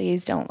 oh,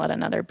 please don't let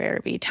another bear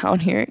be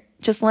down here.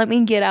 Just let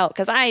me get out.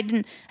 Because I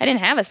didn't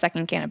have a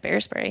second can of bear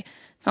spray.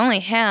 So I only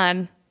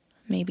had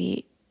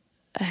maybe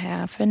a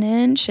half an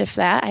inch, if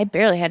that. I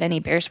barely had any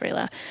bear spray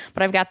left.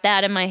 But I've got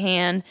that in my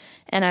hand,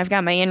 and I've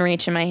got my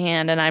inReach in my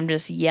hand, and I'm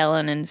just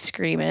yelling and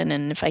screaming,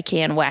 and if I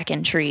can,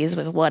 whacking trees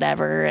with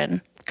whatever,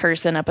 and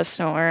cursing up a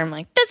storm,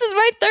 like, this is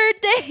my third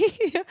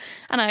day.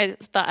 And I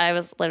thought, I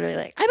was literally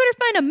like, I better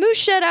find a moose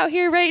shed out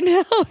here right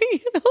now,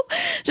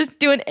 just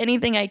doing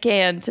anything I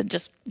can to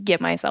just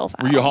get myself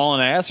out. Were you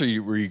hauling ass, or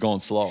were you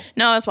going slow?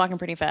 No, I was walking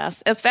pretty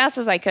fast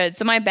as I could.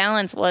 So my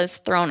balance was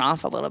thrown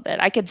off a little bit.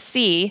 I could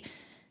see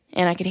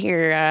and I could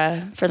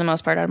hear for the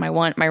most part out of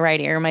my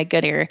right ear, my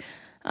good ear.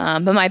 But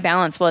my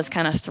balance was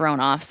kind of thrown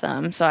off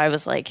some. So I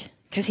was like,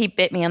 because he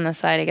bit me on the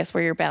side, I guess,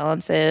 where your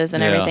balance is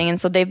and everything. And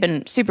so they've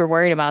been super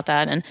worried about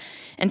that.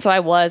 And so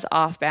I was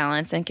off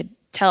balance and could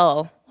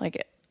tell,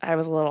 like, I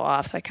was a little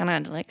off. So I kind of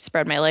had to, like,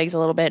 spread my legs a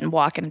little bit and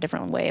walk in a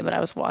different way. But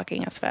I was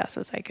walking as fast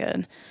as I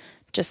could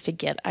just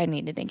I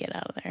needed to get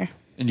out of there.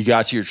 And you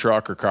got to your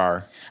truck or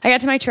car? I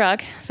got to my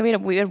truck. So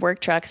we had work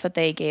trucks that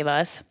they gave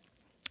us.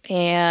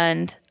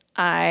 And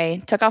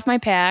I took off my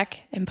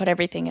pack and put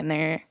everything in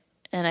there.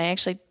 And I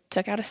actually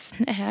took out a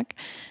snack.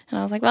 And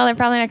I was like, well, they're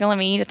probably not going to let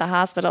me eat at the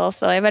hospital,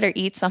 so I better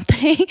eat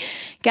something.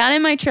 Got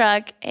in my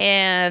truck,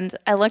 and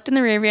I looked in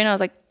the rear view, and I was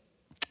like,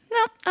 no,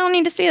 I don't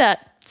need to see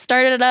that.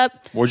 Started it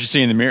up. What did you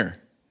see in the mirror?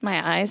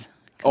 My eyes.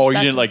 Oh, you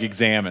didn't, like,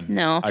 examine?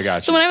 No. I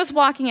got you. So when I was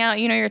walking out,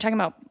 you were talking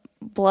about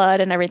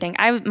blood and everything.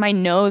 My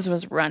nose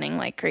was running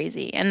like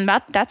crazy, and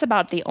that's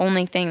about the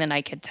only thing that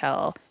I could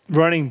tell.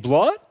 Running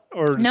blood?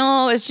 Or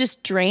no, it was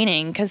just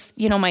draining because,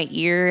 my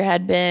ear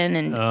had been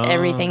and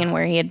everything and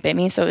where he had bit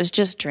me. So it was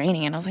just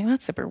draining. And I was like,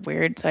 that's super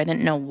weird. So I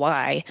didn't know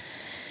why.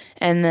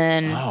 And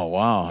then. Oh,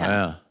 wow.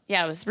 Yeah.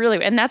 Yeah, it was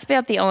really, and that's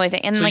about the only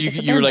thing. And so like I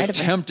said, you were like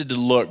tempted to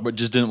look, but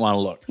just didn't want to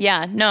look.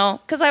 Yeah, no.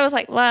 Because I was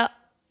like, well,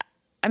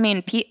 I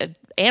mean,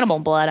 animal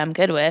blood I'm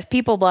good with.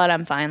 People blood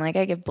I'm fine. Like,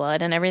 I give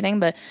blood and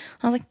everything. But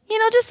I was like,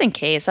 just in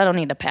case, I don't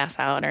need to pass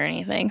out or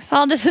anything. So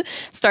I'll just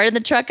started the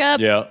truck up,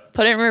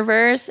 put it in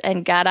reverse,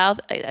 and got out.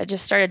 I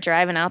just started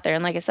driving out there.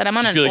 And like I said, I'm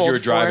on an old Did you feel like you were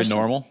driving forest.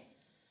 Normal?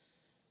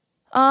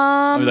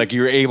 I mean, like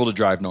you were able to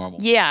drive normal.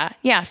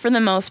 Yeah, for the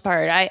most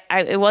part.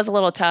 It was a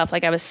little tough.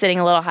 Like I was sitting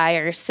a little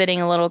higher,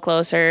 sitting a little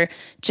closer,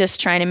 just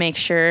trying to make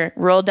sure,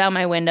 rolled down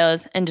my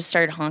windows and just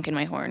started honking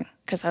my horn.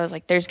 Because I was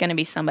like, there's going to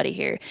be somebody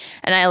here.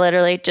 And I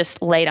literally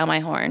just laid on my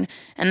horn.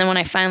 And then when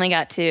I finally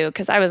got to,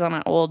 because I was on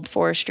an old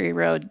forestry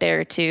road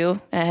there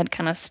too, I had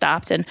kind of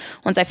stopped. And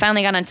once I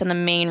finally got onto the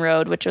main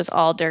road, which was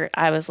all dirt,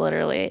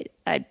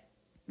 I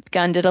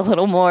gunned it a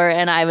little more,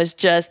 and I was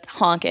just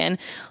honking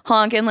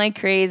like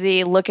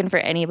crazy, looking for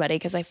anybody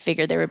because I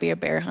figured there would be a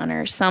bear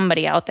hunter,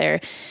 somebody out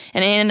there.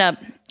 And I ended up,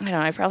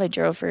 I probably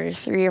drove for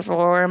 3 or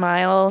 4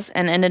 miles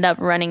and ended up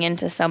running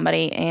into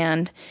somebody,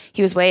 and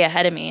he was way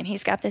ahead of me, and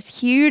he's got this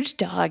huge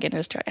dog in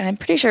his truck, and I'm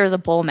pretty sure it was a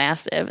bull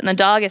mastiff, and the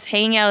dog is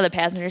hanging out of the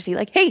passenger seat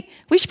like, hey,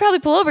 we should probably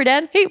pull over,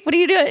 Dad. Hey, what are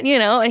you doing?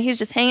 And he's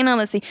just hanging on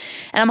the seat,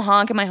 and I'm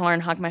honking my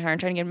horn, trying to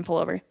get him to pull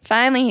over.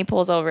 Finally, he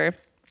pulls over.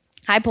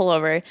 I pull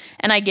over,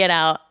 and I get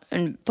out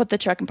and put the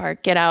truck in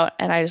park, get out,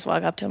 and I just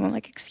walk up to him. I'm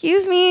like,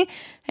 excuse me.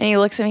 And he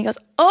looks at me and goes,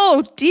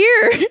 oh,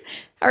 dear,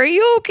 are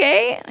you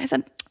okay? And I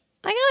said,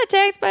 I got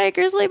attacked by a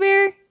grizzly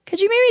bear. could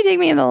you maybe take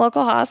me to the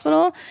local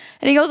hospital?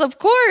 And he goes, of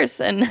course.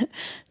 And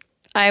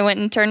I went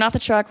and turned off the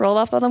truck, rolled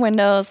off all the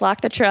windows,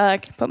 locked the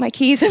truck, put my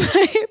keys in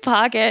my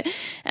pocket,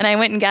 and I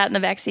went and got in the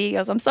back seat. He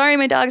goes, I'm sorry,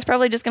 my dog's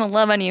probably just going to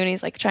love on you. And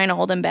he's like trying to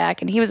hold him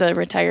back. And he was a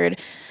retired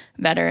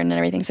veteran and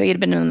everything. So he had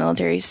been in the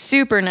military.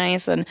 Super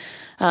nice. And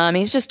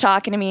he's just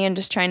talking to me and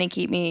just trying to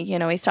keep me,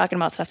 he's talking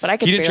about stuff, but I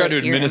could He didn't try to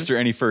barely hear administer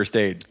him. any first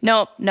aid.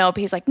 Nope.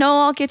 He's like, no,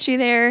 I'll get you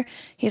there.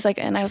 He's like,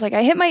 and I was like,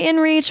 I hit my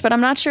inReach, but I'm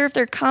not sure if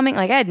they're coming.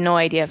 Like, I had no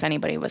idea if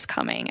anybody was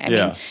coming. I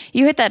mean,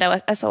 you hit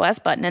that SOS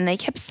button and they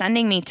kept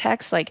sending me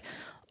texts like,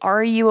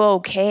 are you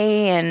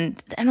okay?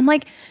 And I'm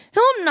like,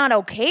 no, I'm not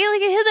okay.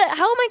 Like, I hit that.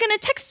 How am I going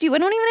to text you? I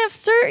don't even have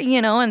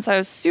cert, And so I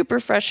was super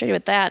frustrated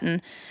with that.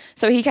 And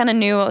so he kind of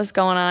knew what was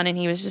going on and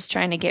he was just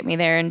trying to get me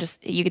there. And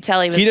just, you could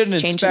tell he was changing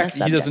the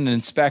subject. He doesn't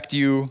inspect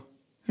you?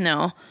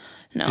 No.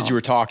 Because you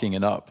were talking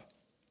it up.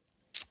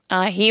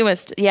 He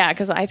was,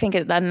 because I think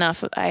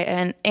enough.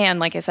 And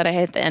like I said, I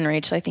hit the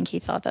inReach, so I think he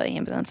thought that the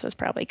ambulance was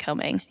probably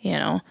coming,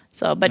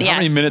 So, but How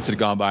many minutes had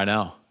gone by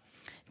now?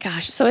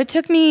 Gosh, so it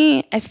took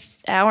me an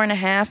hour and a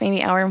half,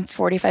 maybe hour and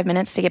 45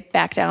 minutes to get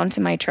back down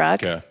to my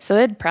truck. Okay. So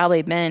it had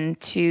probably been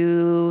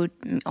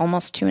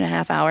almost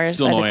 2.5 hours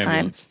Still by no the time.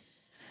 ambulance.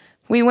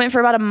 We went for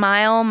about a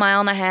mile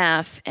and a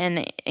half in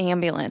the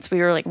ambulance. We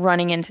were like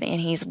running into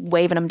and he's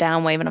waving them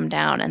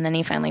down. And then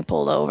he finally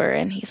pulled over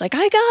and he's like,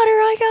 I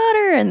got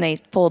her. And they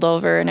pulled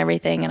over and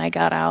everything. And I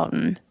got out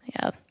and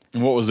yeah.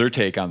 And what was their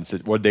take on this?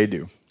 What'd they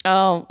do?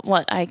 Oh,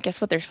 I guess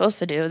what they're supposed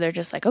to do. They're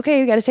just like, okay,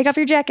 you got to take off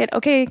your jacket.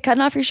 Okay,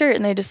 cutting off your shirt.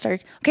 And they just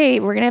start,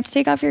 okay, we're going to have to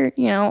take off your,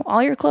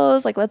 all your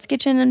clothes. Like, let's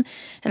get you in. And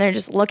they're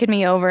just looking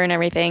me over and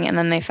everything. And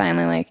then they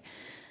finally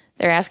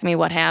they're asking me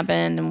what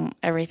happened and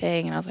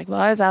everything. And I was like, well,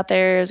 I was out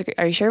there.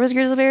 Are you sure it was a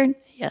grizzly bear?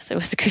 Yes, it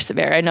was a grizzly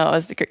bear. I know it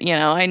was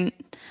I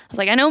was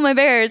like, I know my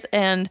bears.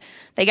 And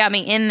they got me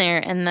in there.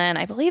 And then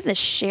I believe the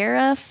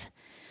sheriff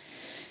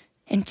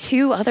and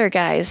 2 other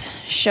guys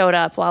showed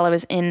up while I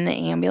was in the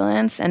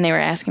ambulance, and they were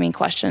asking me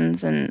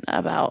questions and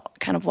about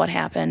kind of what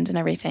happened and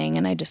everything.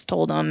 And I just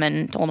told them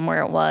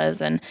where it was.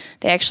 And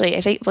they actually,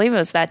 believe it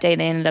was that day,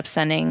 they ended up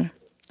sending,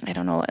 I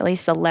don't know, at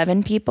least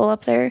 11 people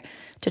up there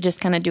to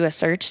just kind of do a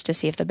search to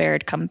see if the bear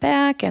had come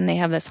back. And they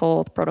have this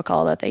whole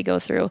protocol that they go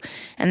through.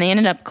 And they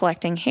ended up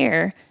collecting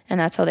hair,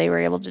 and that's how they were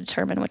able to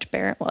determine which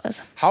bear it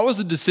was. How was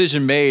the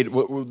decision made?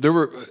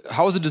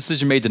 How was the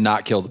decision made to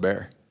not kill the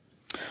bear?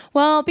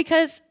 Well,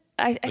 because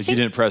I think you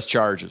didn't press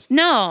charges.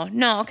 No,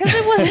 because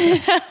it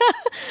wasn't.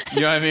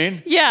 You know what I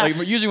mean? Yeah.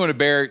 Like usually when a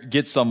bear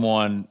gets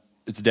someone,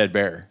 it's a dead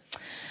bear.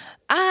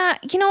 I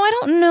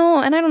don't know,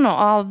 and I don't know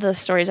all of the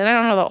stories, and I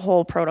don't know the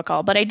whole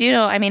protocol, but I do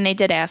know, they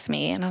did ask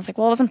me, and I was like,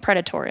 well, it wasn't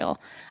predatorial.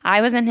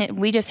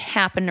 We just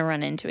happened to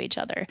run into each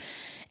other,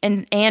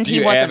 and So he wasn't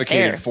there. you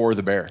advocated for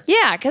the bear.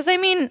 Yeah, because,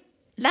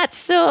 that's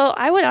still,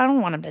 I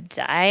don't want him to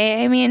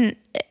die.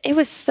 It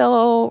was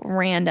so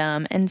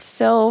random and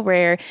so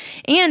rare,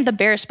 and the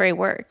bear spray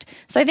worked.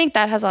 So I think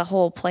that has a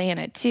whole play in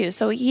it too.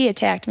 So he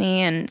attacked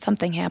me and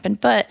something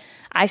happened, but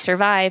I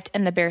survived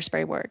and the bear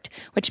spray worked,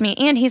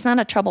 and he's not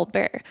a troubled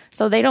bear.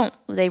 So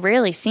they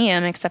rarely see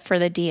him except for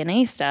the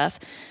DNA stuff.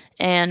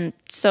 And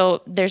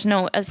so there's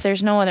no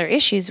other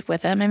issues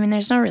with him.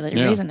 There's no really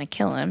reason to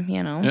kill him,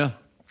 Yeah.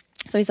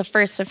 So he's a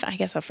first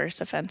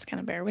offense kind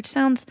of bear, which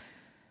sounds,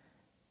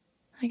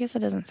 I guess it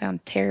doesn't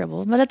sound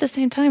terrible, but at the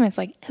same time, it's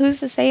like, who's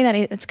to say that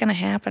it's going to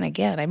happen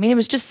again? It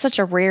was just such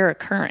a rare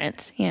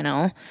occurrence,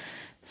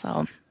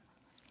 So,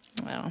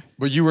 well.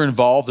 But you were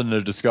involved in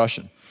the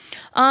discussion.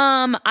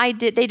 I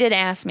did. They did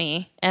ask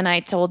me, and I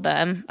told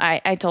them.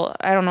 I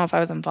don't know if I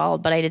was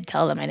involved, but I did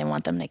tell them I didn't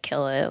want them to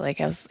kill it.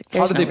 Like I was like,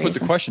 How did they no put the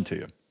reason. question to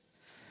you?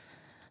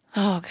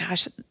 Oh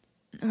gosh,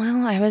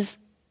 well, I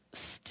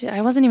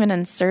wasn't even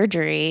in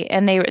surgery,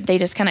 and they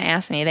just kind of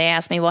asked me. They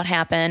asked me what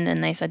happened,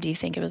 and they said, "Do you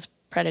think it was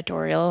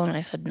predatorial?" And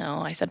I said,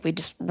 "No." I said, "We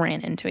just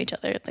ran into each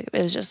other. Like,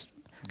 it was just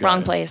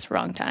wrong place,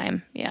 wrong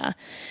time." Yeah,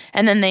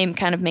 and then they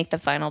kind of make the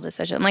final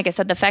decision. Like I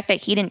said, the fact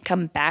that he didn't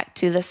come back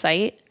to the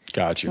site.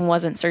 Gotcha. And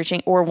wasn't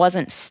searching or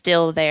wasn't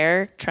still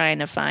there trying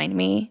to find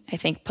me, I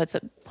think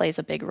plays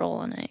a big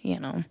role in it,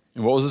 And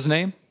what was his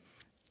name?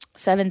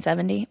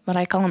 770, but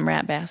I call him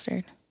Rat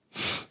Bastard.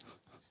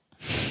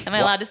 Am I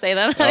allowed to say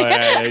that? Oh,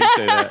 yeah, you can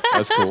say that.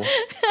 That's cool.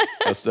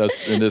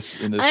 That's in this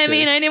case. I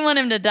didn't want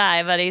him to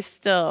die, but he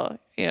still,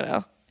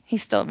 he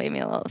still made me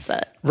a little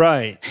upset.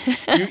 Right.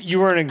 You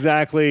weren't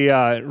exactly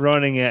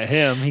running at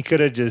him. He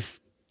could have just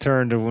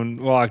turned and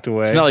walked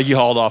away. It's not like you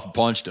hauled off and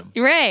punched him.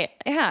 Right.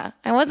 Yeah.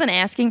 I wasn't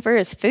asking for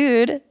his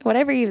food,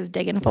 whatever he was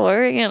digging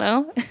for,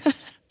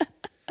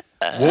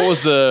 What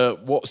was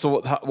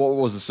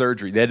the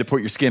surgery? They had to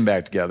put your skin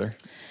back together.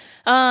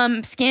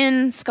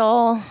 Skin,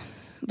 skull,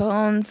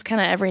 bones, kind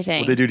of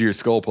everything. What they do to your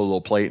skull? Put a little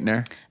plate in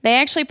there. They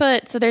actually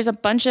so there's a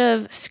bunch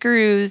of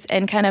screws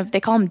and they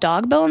call them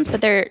dog bones,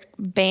 but they're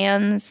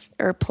bands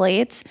or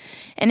plates.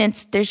 And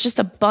there's just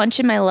a bunch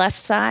in my left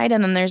side,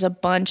 and then there's a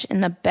bunch in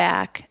the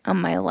back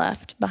on my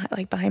left,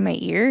 behind my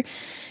ear.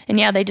 And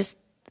yeah,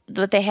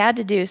 what they had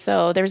to do,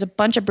 so there was a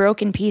bunch of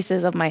broken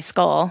pieces of my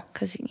skull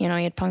because, he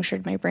had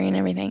punctured my brain and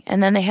everything.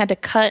 And then they had to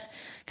cut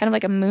kind of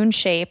like a moon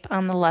shape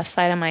on the left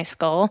side of my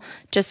skull,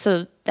 just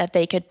so that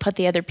they could put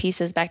the other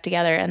pieces back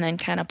together and then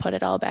kind of put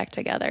it all back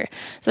together.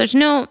 So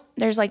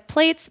there's like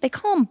plates, they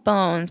call them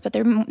bones, but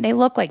they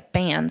look like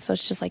bands. So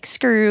it's just like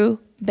screw,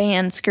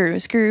 band, screw,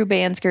 screw,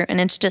 band, screw. And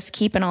it's just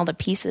keeping all the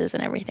pieces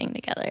and everything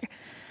together.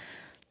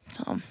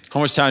 So How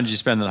much time did you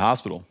spend in the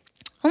hospital?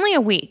 only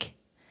a week.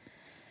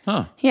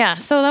 Huh. Yeah,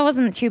 so that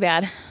wasn't too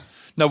bad.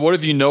 Now, what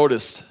have you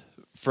noticed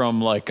from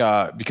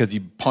because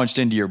you punched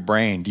into your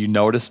brain? Do you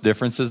notice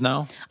differences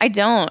now? I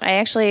don't.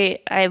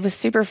 I was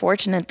super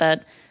fortunate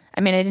that,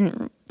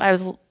 I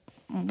was a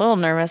little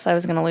nervous I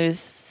was going to lose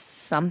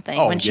something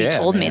when she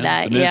told me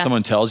that. The minute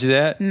someone tells you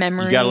that,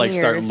 Memory you got to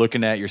start or-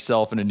 looking at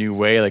yourself in a new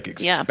way, like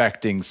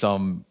expecting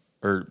some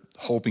or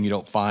hoping you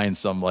don't find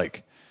some I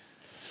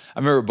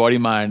remember a buddy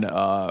of mine,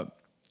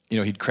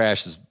 he'd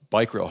crashed his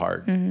bike real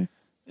hard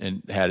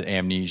and had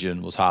amnesia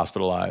and was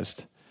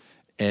hospitalized.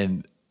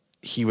 And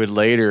he would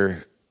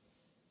later,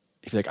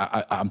 he'd be like,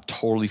 I'm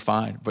totally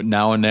fine. But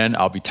now and then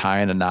I'll be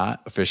tying a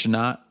fishing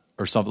knot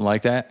or something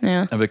like that.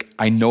 Yeah. I'm like,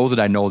 I know that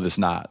I know this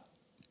knot.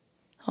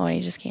 Oh,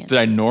 you just can't. Did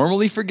I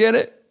normally forget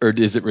it or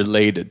is it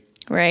related?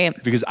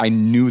 Right. Because I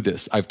knew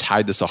this. I've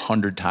tied this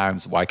 100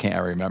 times. Why can't I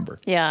remember?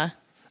 Yeah.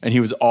 And he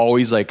was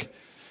always like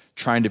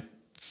trying to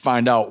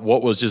find out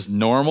what was just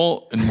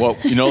normal and what,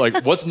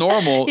 what's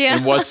normal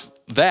and what's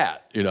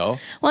that,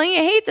 Well, you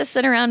hate to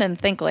sit around and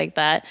think like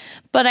that,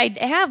 but I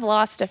have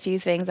lost a few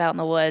things out in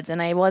the woods,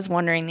 and I was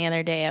wondering the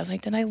other day, I was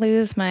like, did I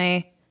lose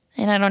and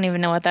I don't even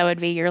know what that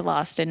would be, your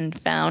lost and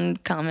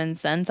found common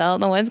sense out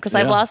in the woods, because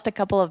I've lost a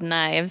couple of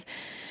knives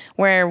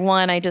where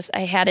one, I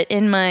had it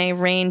in my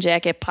rain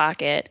jacket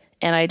pocket,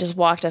 and I just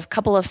walked a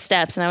couple of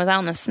steps, and I was out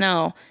in the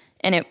snow,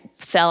 and it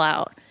fell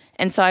out.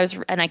 And so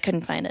I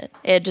couldn't find it.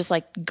 It had just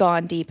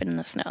gone deep in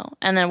the snow.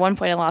 And then at one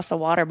point I lost a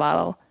water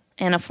bottle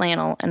and a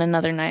flannel and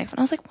another knife. And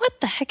I was like,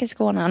 what the heck is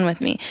going on with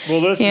me? Well,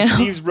 listen,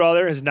 Steve's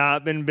brother has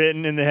not been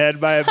bitten in the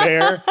head by a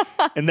bear.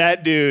 And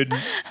that dude,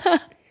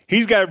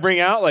 he's got to bring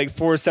out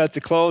 4 sets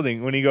of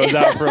clothing when he goes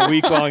out for a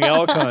week-long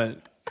elk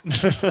hunt.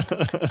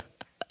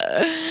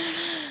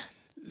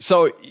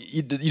 So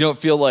you don't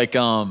feel like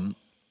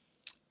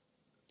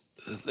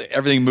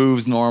everything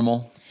moves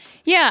normal?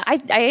 Yeah, I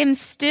am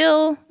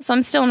still, so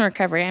I'm still in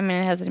recovery.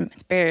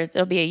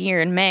 It'll be a year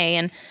in May,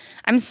 and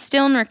I'm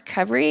still in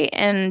recovery,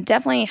 and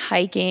definitely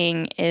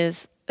hiking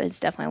is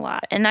definitely a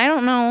lot. And I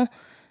don't know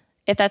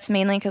if that's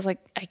mainly because I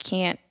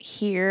can't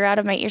hear out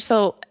of my ears.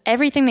 So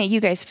everything that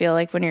you guys feel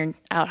when you're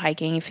out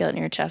hiking, you feel it in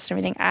your chest and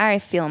everything, I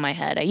feel in my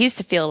head. I used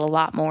to feel it a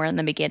lot more in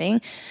the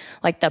beginning,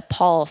 the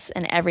pulse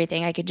and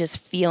everything. I could just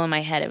feel in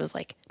my head. It was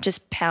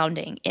just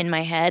pounding in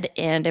my head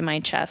and in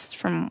my chest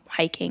from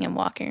hiking and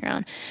walking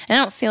around. And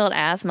I don't feel it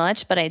as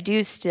much, but I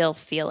do still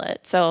feel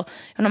it. So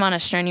when I'm on a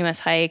strenuous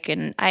hike,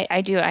 and I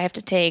have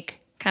to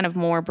take kind of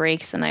more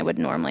breaks than I would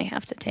normally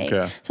have to take.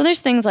 Okay. So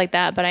there's things like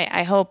that, but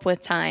I hope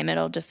with time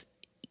it'll just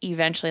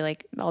eventually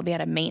I'll be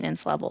at a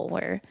maintenance level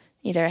where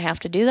either I have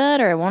to do that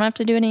or I won't have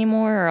to do it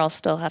anymore, or I'll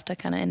still have to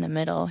kind of in the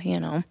middle,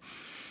 But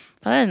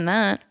other than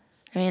that,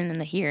 in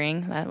the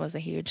hearing, that was a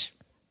huge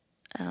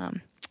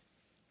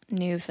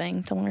new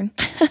thing to learn.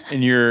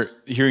 And your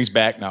hearing's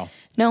back now?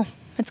 No,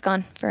 it's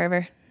gone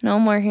forever. No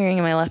more hearing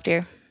in my left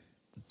ear.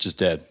 Just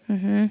dead?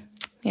 Mm-hmm.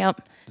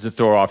 Yep. Does it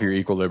throw off your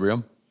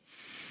equilibrium?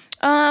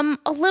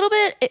 A little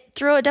bit. It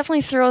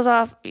definitely throws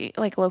off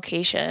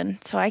location,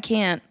 so I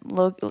can't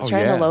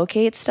try to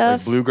locate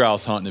stuff. Blue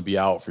grouse hunting to be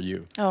out for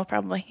you. Oh,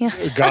 probably. Yeah.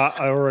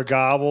 Or a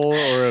gobble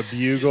or a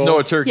bugle. No,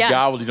 a turkey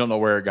gobbled. You don't know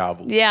where it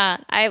gobbled. Yeah.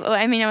 I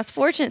was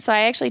fortunate. So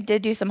I actually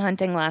did do some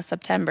hunting last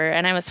September,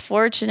 and I was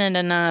fortunate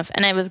enough,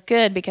 and it was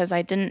good because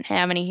I didn't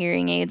have any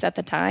hearing aids at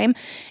the time.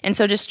 And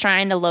so just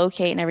trying to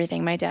locate and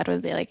everything, my dad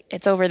would be like,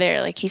 it's over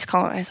there. He's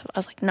calling. I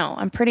was like, no,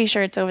 I'm pretty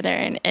sure it's over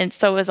there. And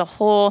so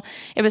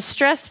it was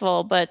stressful,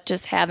 but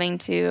just having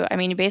to,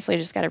 you basically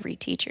just got to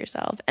reteach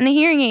yourself. And the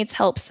hearing aids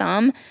help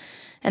some.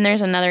 And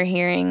there's another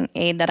hearing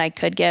aid that I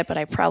could get, but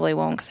I probably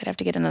won't because I'd have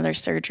to get another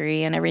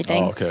surgery and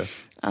everything. Oh, okay.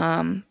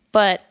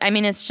 But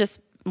it's just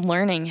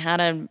learning how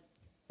to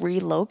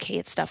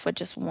relocate stuff with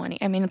just one.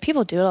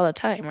 People do it all the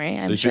time, right?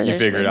 I'm sure you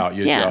figure it out.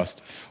 You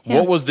adjust. Yeah.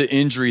 What was the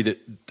injury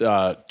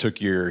that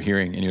took your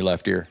hearing in your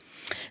left ear?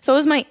 So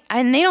it was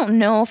and they don't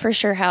know for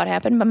sure how it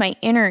happened, but my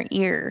inner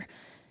ear.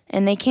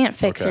 And they can't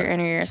fix your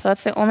inner ear. So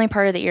that's the only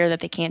part of the ear that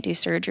they can't do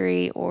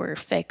surgery or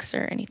fix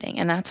or anything.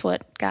 And that's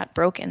what got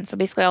broken. So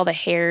basically all the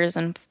hairs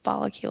and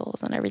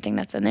follicles and everything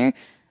that's in there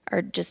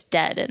are just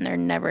dead, and they're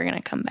never going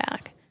to come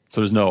back.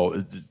 So there's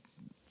no...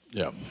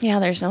 Yeah. Yeah,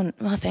 there's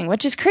nothing,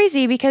 which is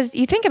crazy because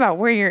you think about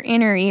where your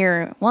inner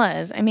ear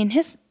was.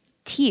 His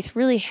teeth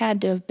really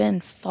had to have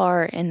been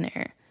far in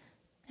there.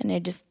 And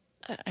it just,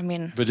 But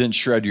it didn't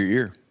shred your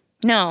ear.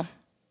 No.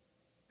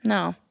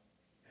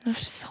 It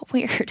was so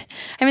weird.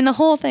 The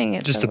whole thing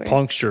is just so a weird.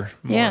 puncture.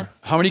 More. Yeah.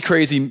 How many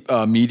crazy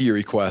media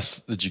requests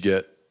did you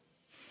get?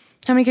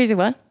 How many crazy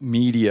what?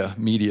 Media,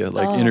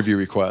 interview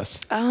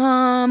requests.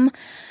 I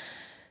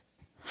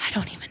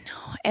don't even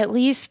know. At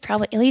least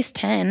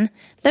 10.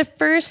 The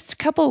first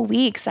couple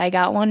weeks I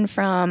got one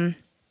from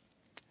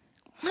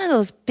one of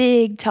those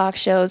big talk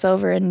shows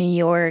over in New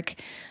York,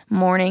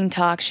 morning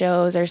talk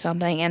shows or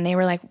something, and they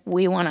were like,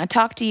 we want to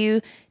talk to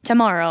you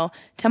tomorrow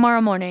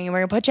morning, and we're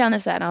gonna put you on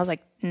this, that. And I was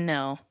like,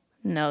 no,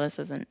 this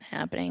isn't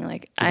happening.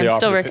 Like, I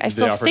still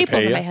have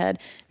staples in my head.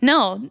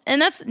 No,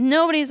 and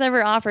nobody's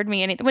ever offered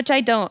me anything, which I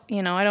don't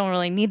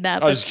really need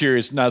that. I was just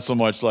curious, not so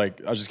much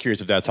like, I was just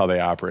curious if that's how they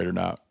operate or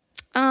not.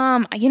 I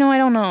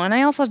don't know. And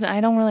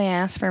I don't really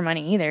ask for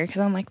money either, because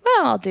I'm like,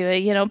 well, I'll do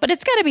it, but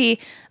it's got to be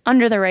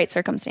under the right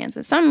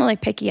circumstances. So I'm really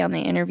picky on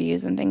the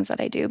interviews and things that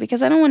I do,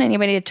 because I don't want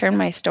anybody to turn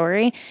my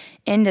story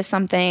into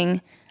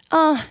something,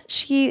 oh,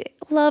 she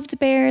loved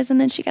bears and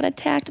then she got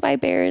attacked by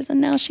bears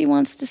and now she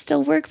wants to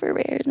still work for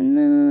bears.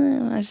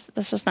 And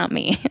that's just not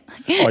me.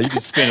 Oh, you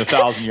could spin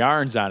 1,000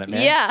 yarns on it,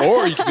 man. Yeah.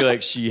 Or you could be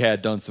like, she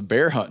had done some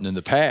bear hunting in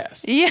the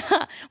past.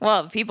 Yeah.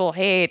 Well, people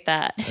hate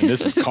that. And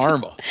this is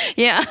karma.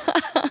 Yeah.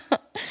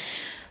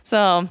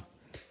 So,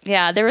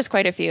 yeah, there was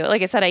quite a few.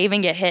 Like I said, I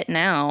even get hit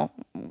now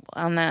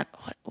on that.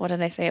 What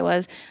did I say it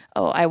was?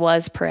 Oh, I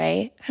was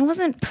prey. I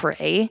wasn't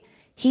prey.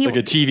 Like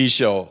a TV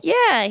show.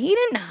 Yeah, he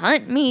didn't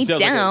hunt me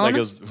down.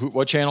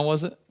 What channel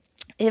was it?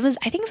 I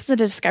think it was the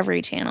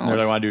Discovery Channel.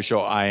 They want to do a show,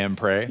 I Am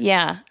Prey?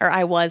 Yeah, or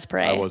I Was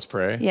Prey. I Was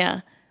Prey?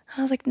 Yeah.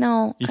 I was like,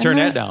 no. You turned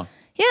that down.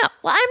 Yeah,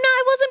 well,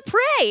 I wasn't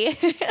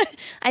prey.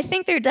 I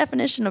think their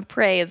definition of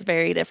prey is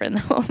very different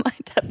than what my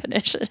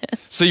definition is.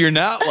 So you're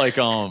not like,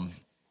 you're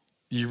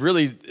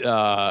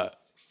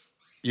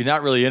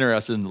not really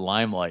interested in the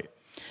limelight.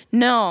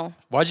 No.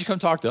 Why'd you come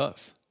talk to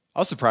us? I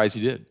was surprised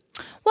you did.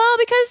 Well,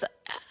 because,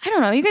 I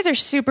don't know, you guys are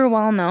super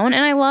well known,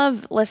 and I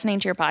love listening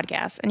to your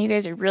podcast, and you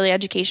guys are really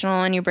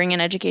educational, and you bring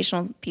in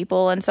educational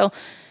people, and so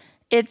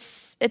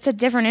it's a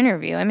different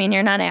interview. I mean,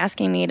 you're not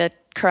asking me to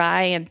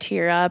cry and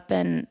tear up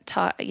and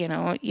talk, you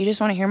just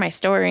want to hear my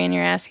story, and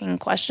you're asking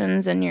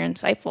questions, and you're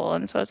insightful,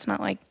 and so it's not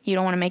like you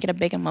don't want to make it a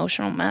big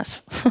emotional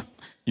mess.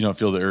 You don't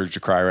feel the urge to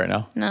cry right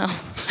now? No.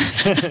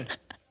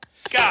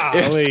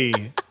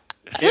 Golly.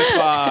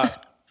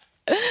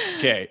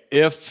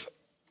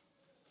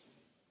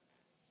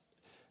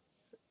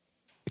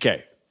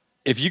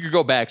 If you could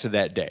go back to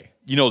that day,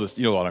 you know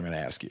what I'm going to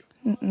ask you.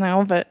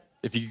 No, but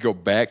if you could go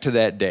back to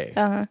that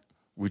day,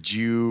 would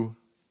you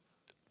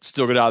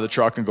still get out of the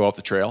truck and go up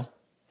the trail?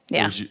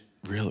 Yeah.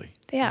 Really?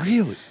 Yeah.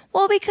 Really?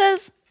 Well,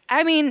 because,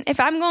 I mean, if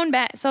I'm going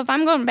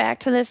back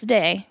to this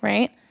day,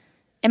 right?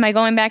 Am I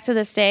going back to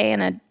this day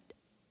and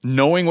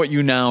knowing what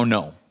you now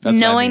know? That's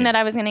knowing that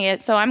I was going to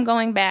get, so I'm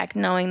going back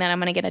knowing that I'm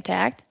going to get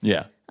attacked?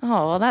 Yeah.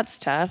 Oh, well, that's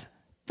tough.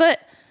 But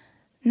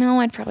no,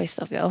 I'd probably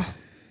still go.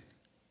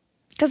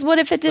 Because what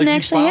if it didn't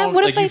actually happen?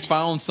 What if you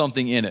found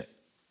something in it?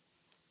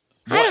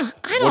 I don't know.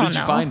 What did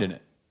you find in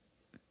it?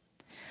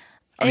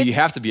 I mean, you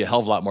have to be a hell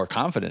of a lot more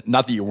confident.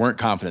 Not that you weren't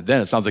confident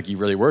then. It sounds like you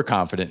really were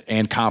confident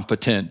and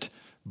competent,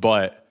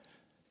 but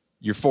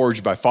you're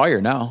forged by fire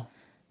now.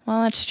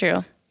 Well, that's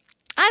true.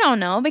 I don't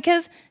know,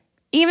 because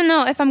even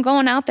though if I'm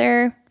going out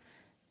there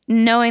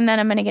knowing that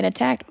I'm going to get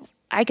attacked,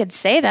 I could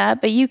say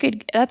that, but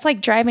that's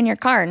like driving your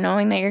car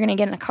knowing that you're going to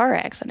get in a car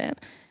accident.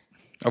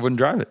 I wouldn't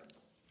drive it.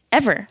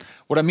 Ever.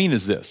 What I mean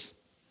is this.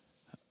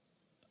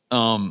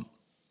 Was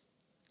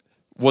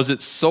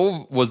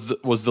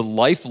the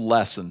life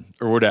lesson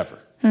or whatever,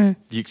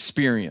 the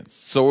experience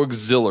so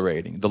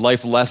exhilarating, the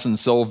life lesson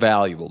so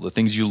valuable, the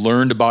things you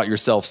learned about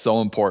yourself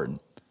so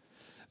important,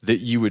 that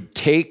you would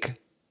take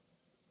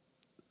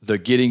the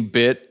getting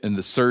bit and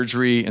the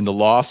surgery and the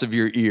loss of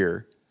your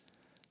ear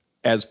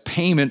as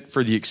payment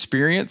for the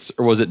experience,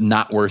 or was it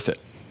not worth it?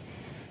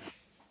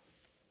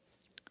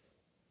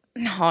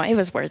 No, it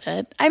was worth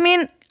it. I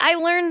mean,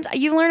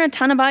 you learn a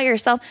ton about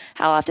yourself.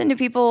 How often do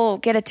people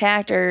get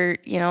attacked or,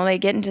 they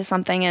get into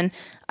something, and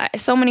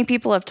so many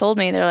people have told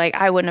me, they're like,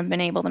 I wouldn't have been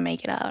able to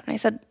make it out. And I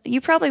said, you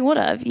probably would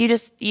have. You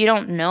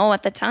don't know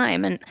at the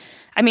time. And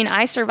I mean,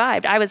 I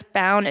survived. I was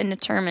bound and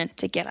determined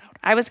to get out.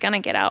 I was going to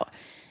get out.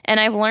 And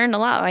I've learned a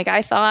lot. Like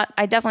I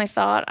definitely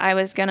thought I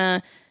was going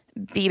to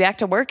be back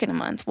to work in a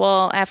month.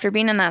 Well, after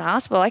being in that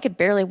hospital, I could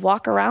barely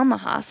walk around the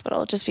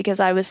hospital just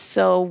because I was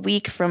so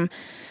weak from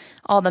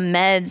all the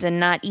meds and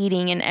not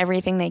eating and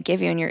everything they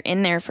give you, and you're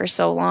in there for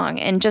so long.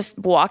 And just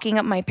walking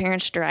up my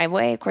parents'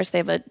 driveway, of course they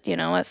have a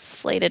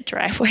slated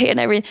driveway and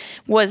everything,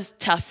 was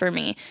tough for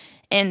me.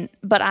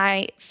 But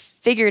I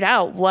figured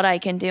out what I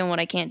can do and what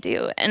I can't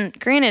do. And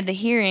granted, the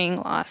hearing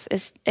loss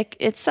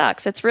it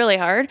sucks. It's really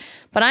hard,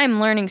 but I'm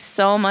learning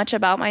so much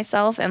about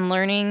myself and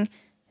learning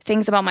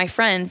things about my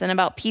friends and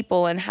about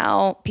people and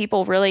how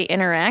people really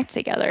interact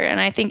together. And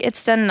I think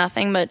it's done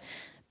nothing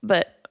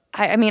but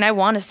I mean,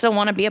 I still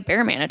want to be a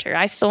bear manager.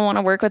 I still want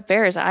to work with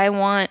bears. I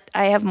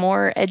have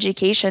more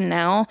education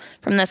now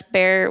from this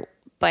bear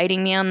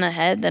biting me on the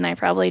head than I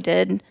probably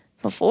did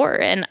before.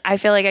 And I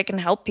feel like I can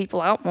help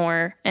people out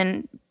more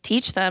and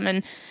teach them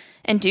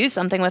and do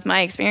something with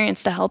my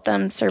experience to help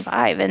them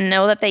survive and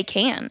know that they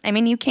can. I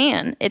mean, you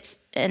can.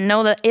 And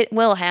know that it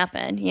will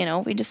happen.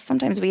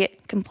 Sometimes we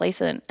get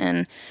complacent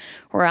and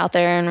we're out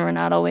there and we're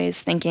not always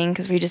thinking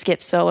because we just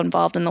get so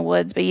involved in the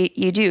woods. But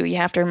you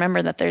have to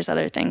remember that there's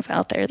other things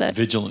out there that...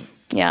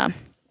 Vigilance. Yeah.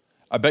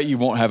 I bet you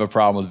won't have a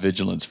problem with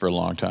vigilance for a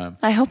long time.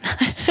 I hope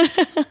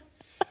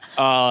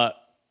not.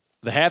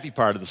 The happy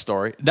part of the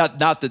story, not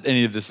that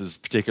any of this is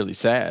particularly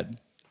sad.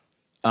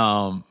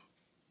 I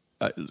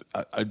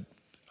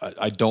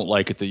don't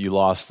like it that you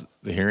lost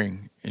the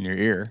hearing in your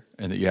ear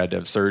and that you had to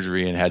have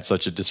surgery and had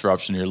such a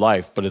disruption in your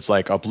life. But it's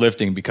like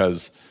uplifting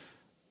because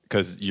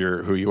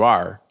you're who you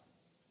are,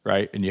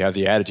 right? And you have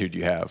the attitude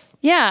you have.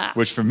 Yeah.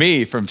 Which for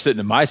me, from sitting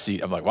in my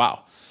seat, I'm like,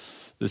 wow,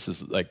 this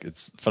is like,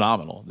 it's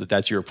phenomenal that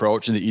that's your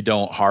approach and that you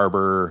don't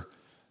harbor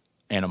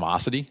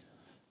animosity.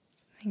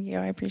 Thank you.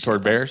 I appreciate toward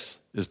that. bears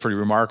is pretty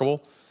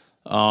remarkable.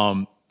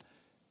 And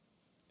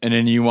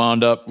then you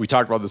wound up, we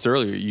talked about this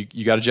earlier,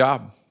 you got a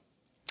job.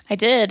 I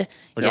did.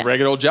 Like a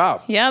regular old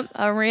job. Yep.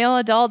 A real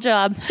adult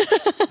job.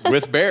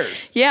 With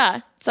bears.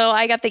 Yeah. So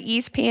I got the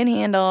East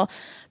Panhandle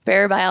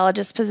bear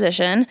biologist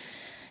position.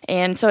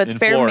 And so it's In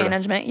bear Florida.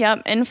 management.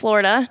 Yep. In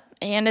Florida.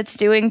 And it's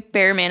doing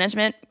bear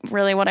management,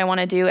 really what I want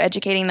to do,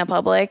 educating the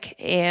public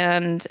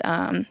and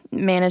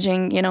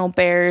managing,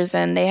 bears.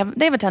 And they have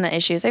a ton of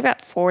issues. They've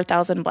got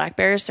 4,000 black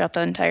bears throughout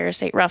the entire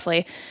state,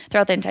 roughly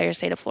throughout the entire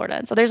state of Florida.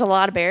 And so there's a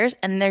lot of bears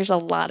and there's a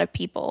lot of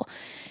people.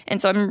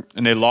 And so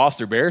And they lost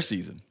their bear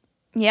season.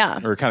 yeah.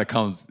 Or it kind of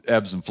comes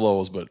ebbs and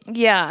flows, but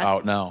Yeah.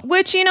 out now.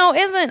 Which,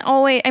 isn't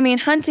always,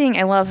 hunting,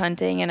 I love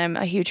hunting and I'm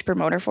a huge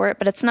promoter for it,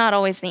 but it's not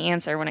always the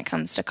answer when it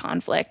comes to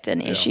conflict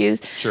and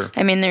issues. Sure.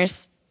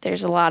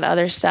 There's a lot of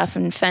other stuff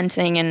and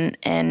fencing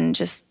and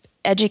just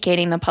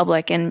educating the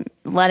public and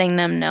letting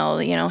them know,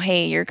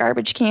 hey, your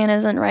garbage can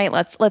isn't right.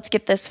 Let's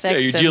get this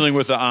fixed. Yeah, you're dealing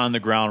with the on the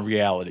ground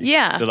reality.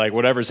 Yeah. That like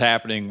whatever's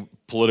happening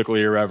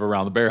politically or whatever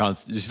around the bear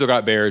hunts, you still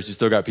got bears, you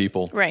still got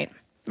people. Right.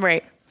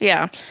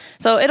 Yeah.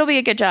 So it'll be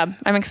a good job.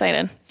 I'm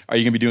excited. Are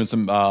you going to be doing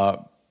some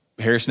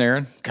hair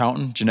snaring,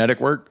 counting, genetic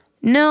work?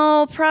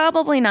 No,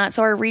 probably not.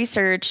 So our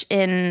research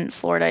in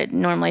Florida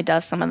normally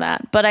does some of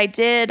that. But I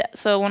did,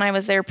 so when I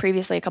was there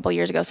previously a couple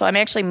years ago, so I'm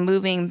actually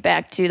moving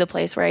back to the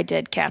place where I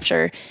did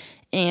capture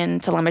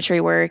and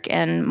telemetry work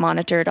and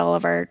monitored all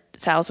of our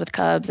sows with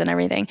cubs and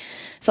everything.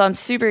 So I'm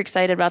super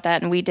excited about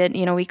that. And we did,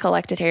 we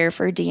collected hair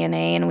for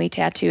DNA and we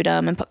tattooed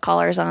them and put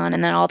collars on.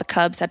 And then all the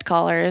cubs had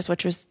collars,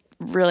 which was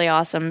really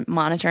awesome,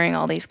 monitoring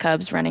all these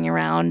cubs running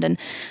around. And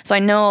so I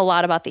know a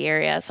lot about the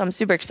area. So I'm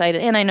super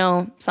excited. And I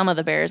know some of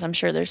the bears. I'm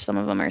sure there's some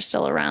of them are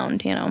still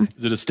around,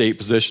 Is it a state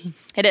position?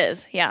 It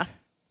is, yeah.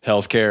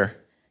 Healthcare.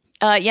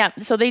 Yeah,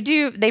 so they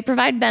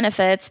provide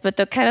benefits, but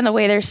the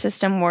way their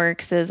system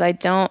works is I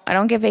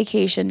don't get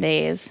vacation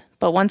days,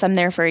 but once I'm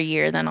there for a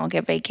year, then I'll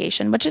get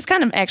vacation, which is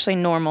kind of actually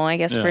normal, I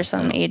guess, for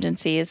some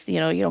agencies. You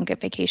don't get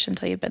vacation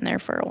until you've been there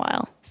for a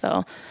while.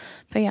 So,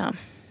 but yeah.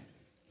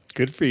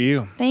 Good for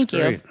you. Thank That's you.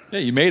 great. Yeah,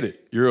 you made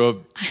it. You're a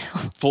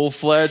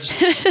full-fledged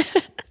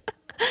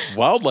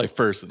wildlife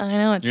person. I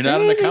know, it's You're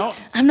not an crazy.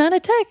 accountant. I'm not a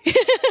tech.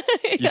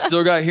 You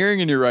still got hearing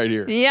in your right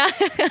ear. Yeah.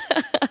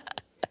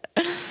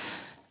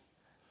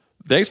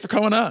 Thanks for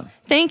coming on.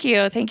 Thank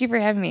you. Thank you for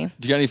having me.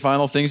 Do you got any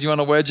final things you want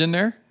to wedge in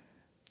there?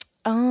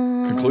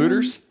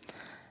 Concluders?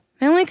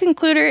 My only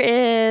concluder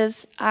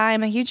is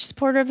I'm a huge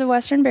supporter of the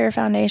Western Bear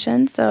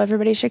Foundation, so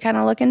everybody should kind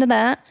of look into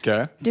that.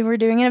 Okay. We're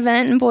doing an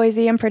event in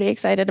Boise I'm pretty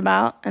excited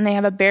about, and they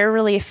have a bear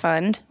relief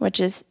fund, which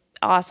is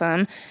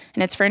awesome,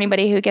 and it's for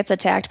anybody who gets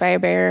attacked by a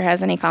bear or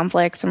has any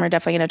conflicts, and we're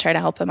definitely going to try to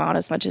help them out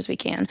as much as we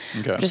can,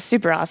 which is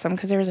super awesome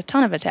because there was a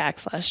ton of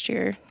attacks last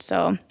year.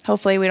 So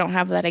hopefully we don't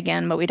have that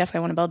again, but we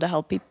definitely want to be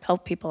able to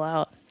help people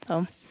out.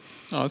 So,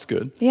 Oh, that's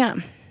good. yeah,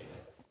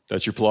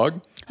 That's your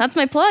plug? that's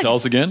my plug. Tell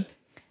us again.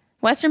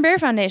 Western Bear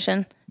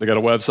Foundation. They got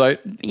a website?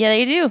 Yeah,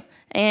 they do.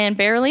 And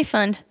Bear Relief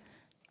Fund.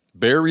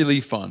 Bear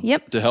Relief Fund.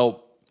 Yep. To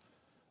help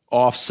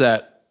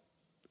offset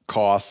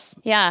costs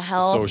Yeah,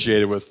 help.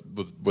 associated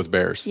with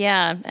bears.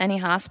 Yeah, any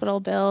hospital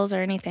bills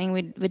or anything,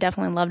 we'd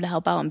definitely love to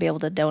help out and be able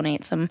to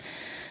donate some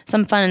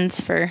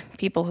funds for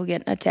people who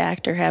get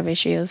attacked or have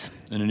issues.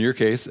 And in your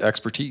case,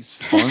 expertise.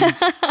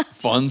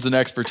 Funds and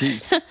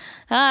expertise.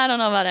 I don't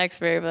know about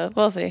expert, but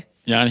we'll see.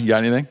 Yanni, you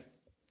got anything?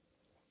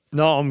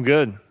 No, I'm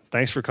good.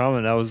 Thanks for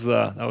coming. That was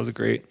a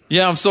great.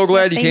 Yeah, I'm so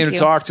glad you Thank came to you.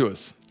 talk to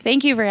us.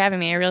 Thank you for having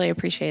me. I really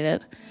appreciate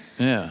it.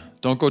 Yeah.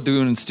 Don't go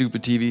doing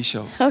stupid TV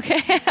shows. Okay,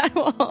 I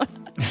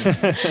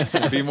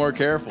won't. Be more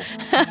careful.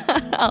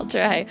 I'll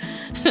try.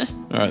 All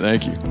right,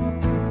 thank you.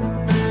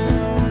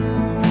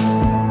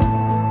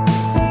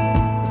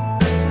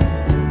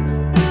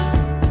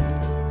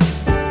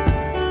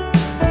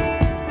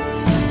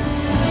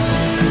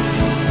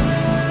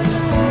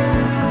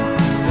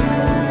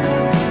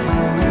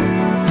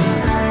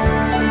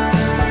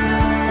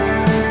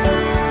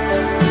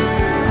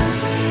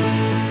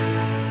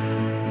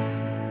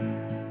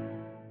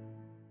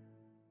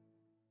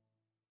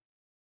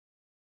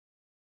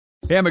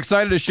 Hey, I'm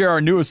excited to share our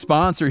newest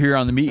sponsor here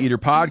on the Meat Eater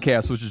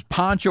podcast, which is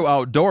Poncho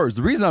Outdoors.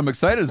 The reason I'm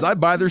excited is I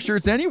buy their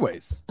shirts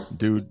anyways.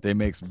 Dude, they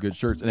make some good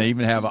shirts. And they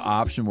even have an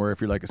option where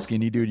if you're like a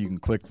skinny dude, you can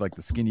click like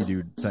the skinny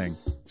dude thing.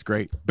 It's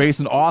great. Based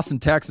in Austin,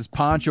 Texas,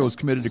 Poncho is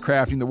committed to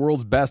crafting the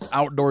world's best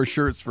outdoor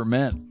shirts for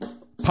men.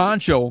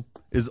 Poncho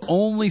is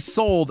only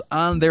sold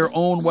on their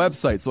own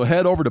website. So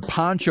head over to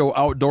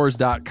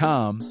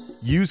ponchooutdoors.com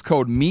Use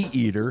code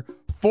MeatEater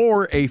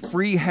for a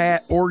free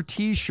hat or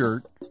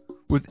t-shirt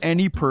with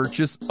any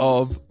purchase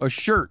of a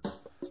shirt.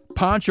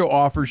 Poncho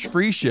offers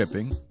free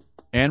shipping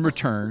and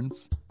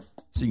returns,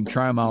 so you can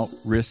try them out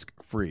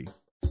risk-free.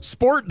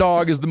 Sport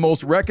Dog is the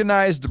most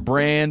recognized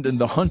brand in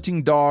the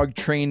hunting dog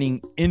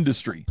training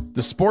industry.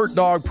 The Sport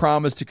Dog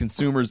promise to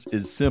consumers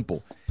is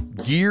simple.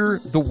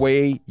 Gear the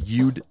way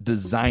you'd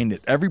design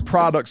it. Every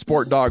product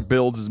Sport Dog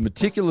builds is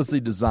meticulously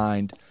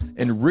designed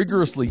and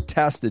rigorously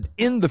tested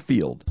in the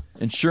field,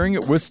 ensuring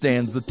it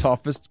withstands the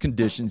toughest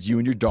conditions you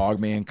and your dog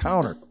may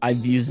encounter.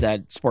 I've used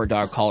that Sport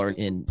Dog collar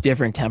in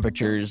different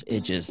temperatures.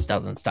 It just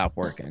doesn't stop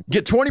working.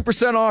 Get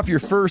 20% off your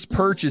first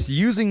purchase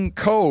using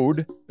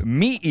code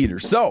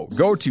MeatEater. So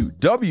go to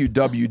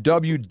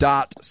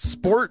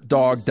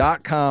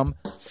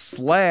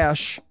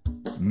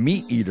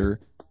www.sportdog.com/MeatEater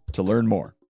to learn more.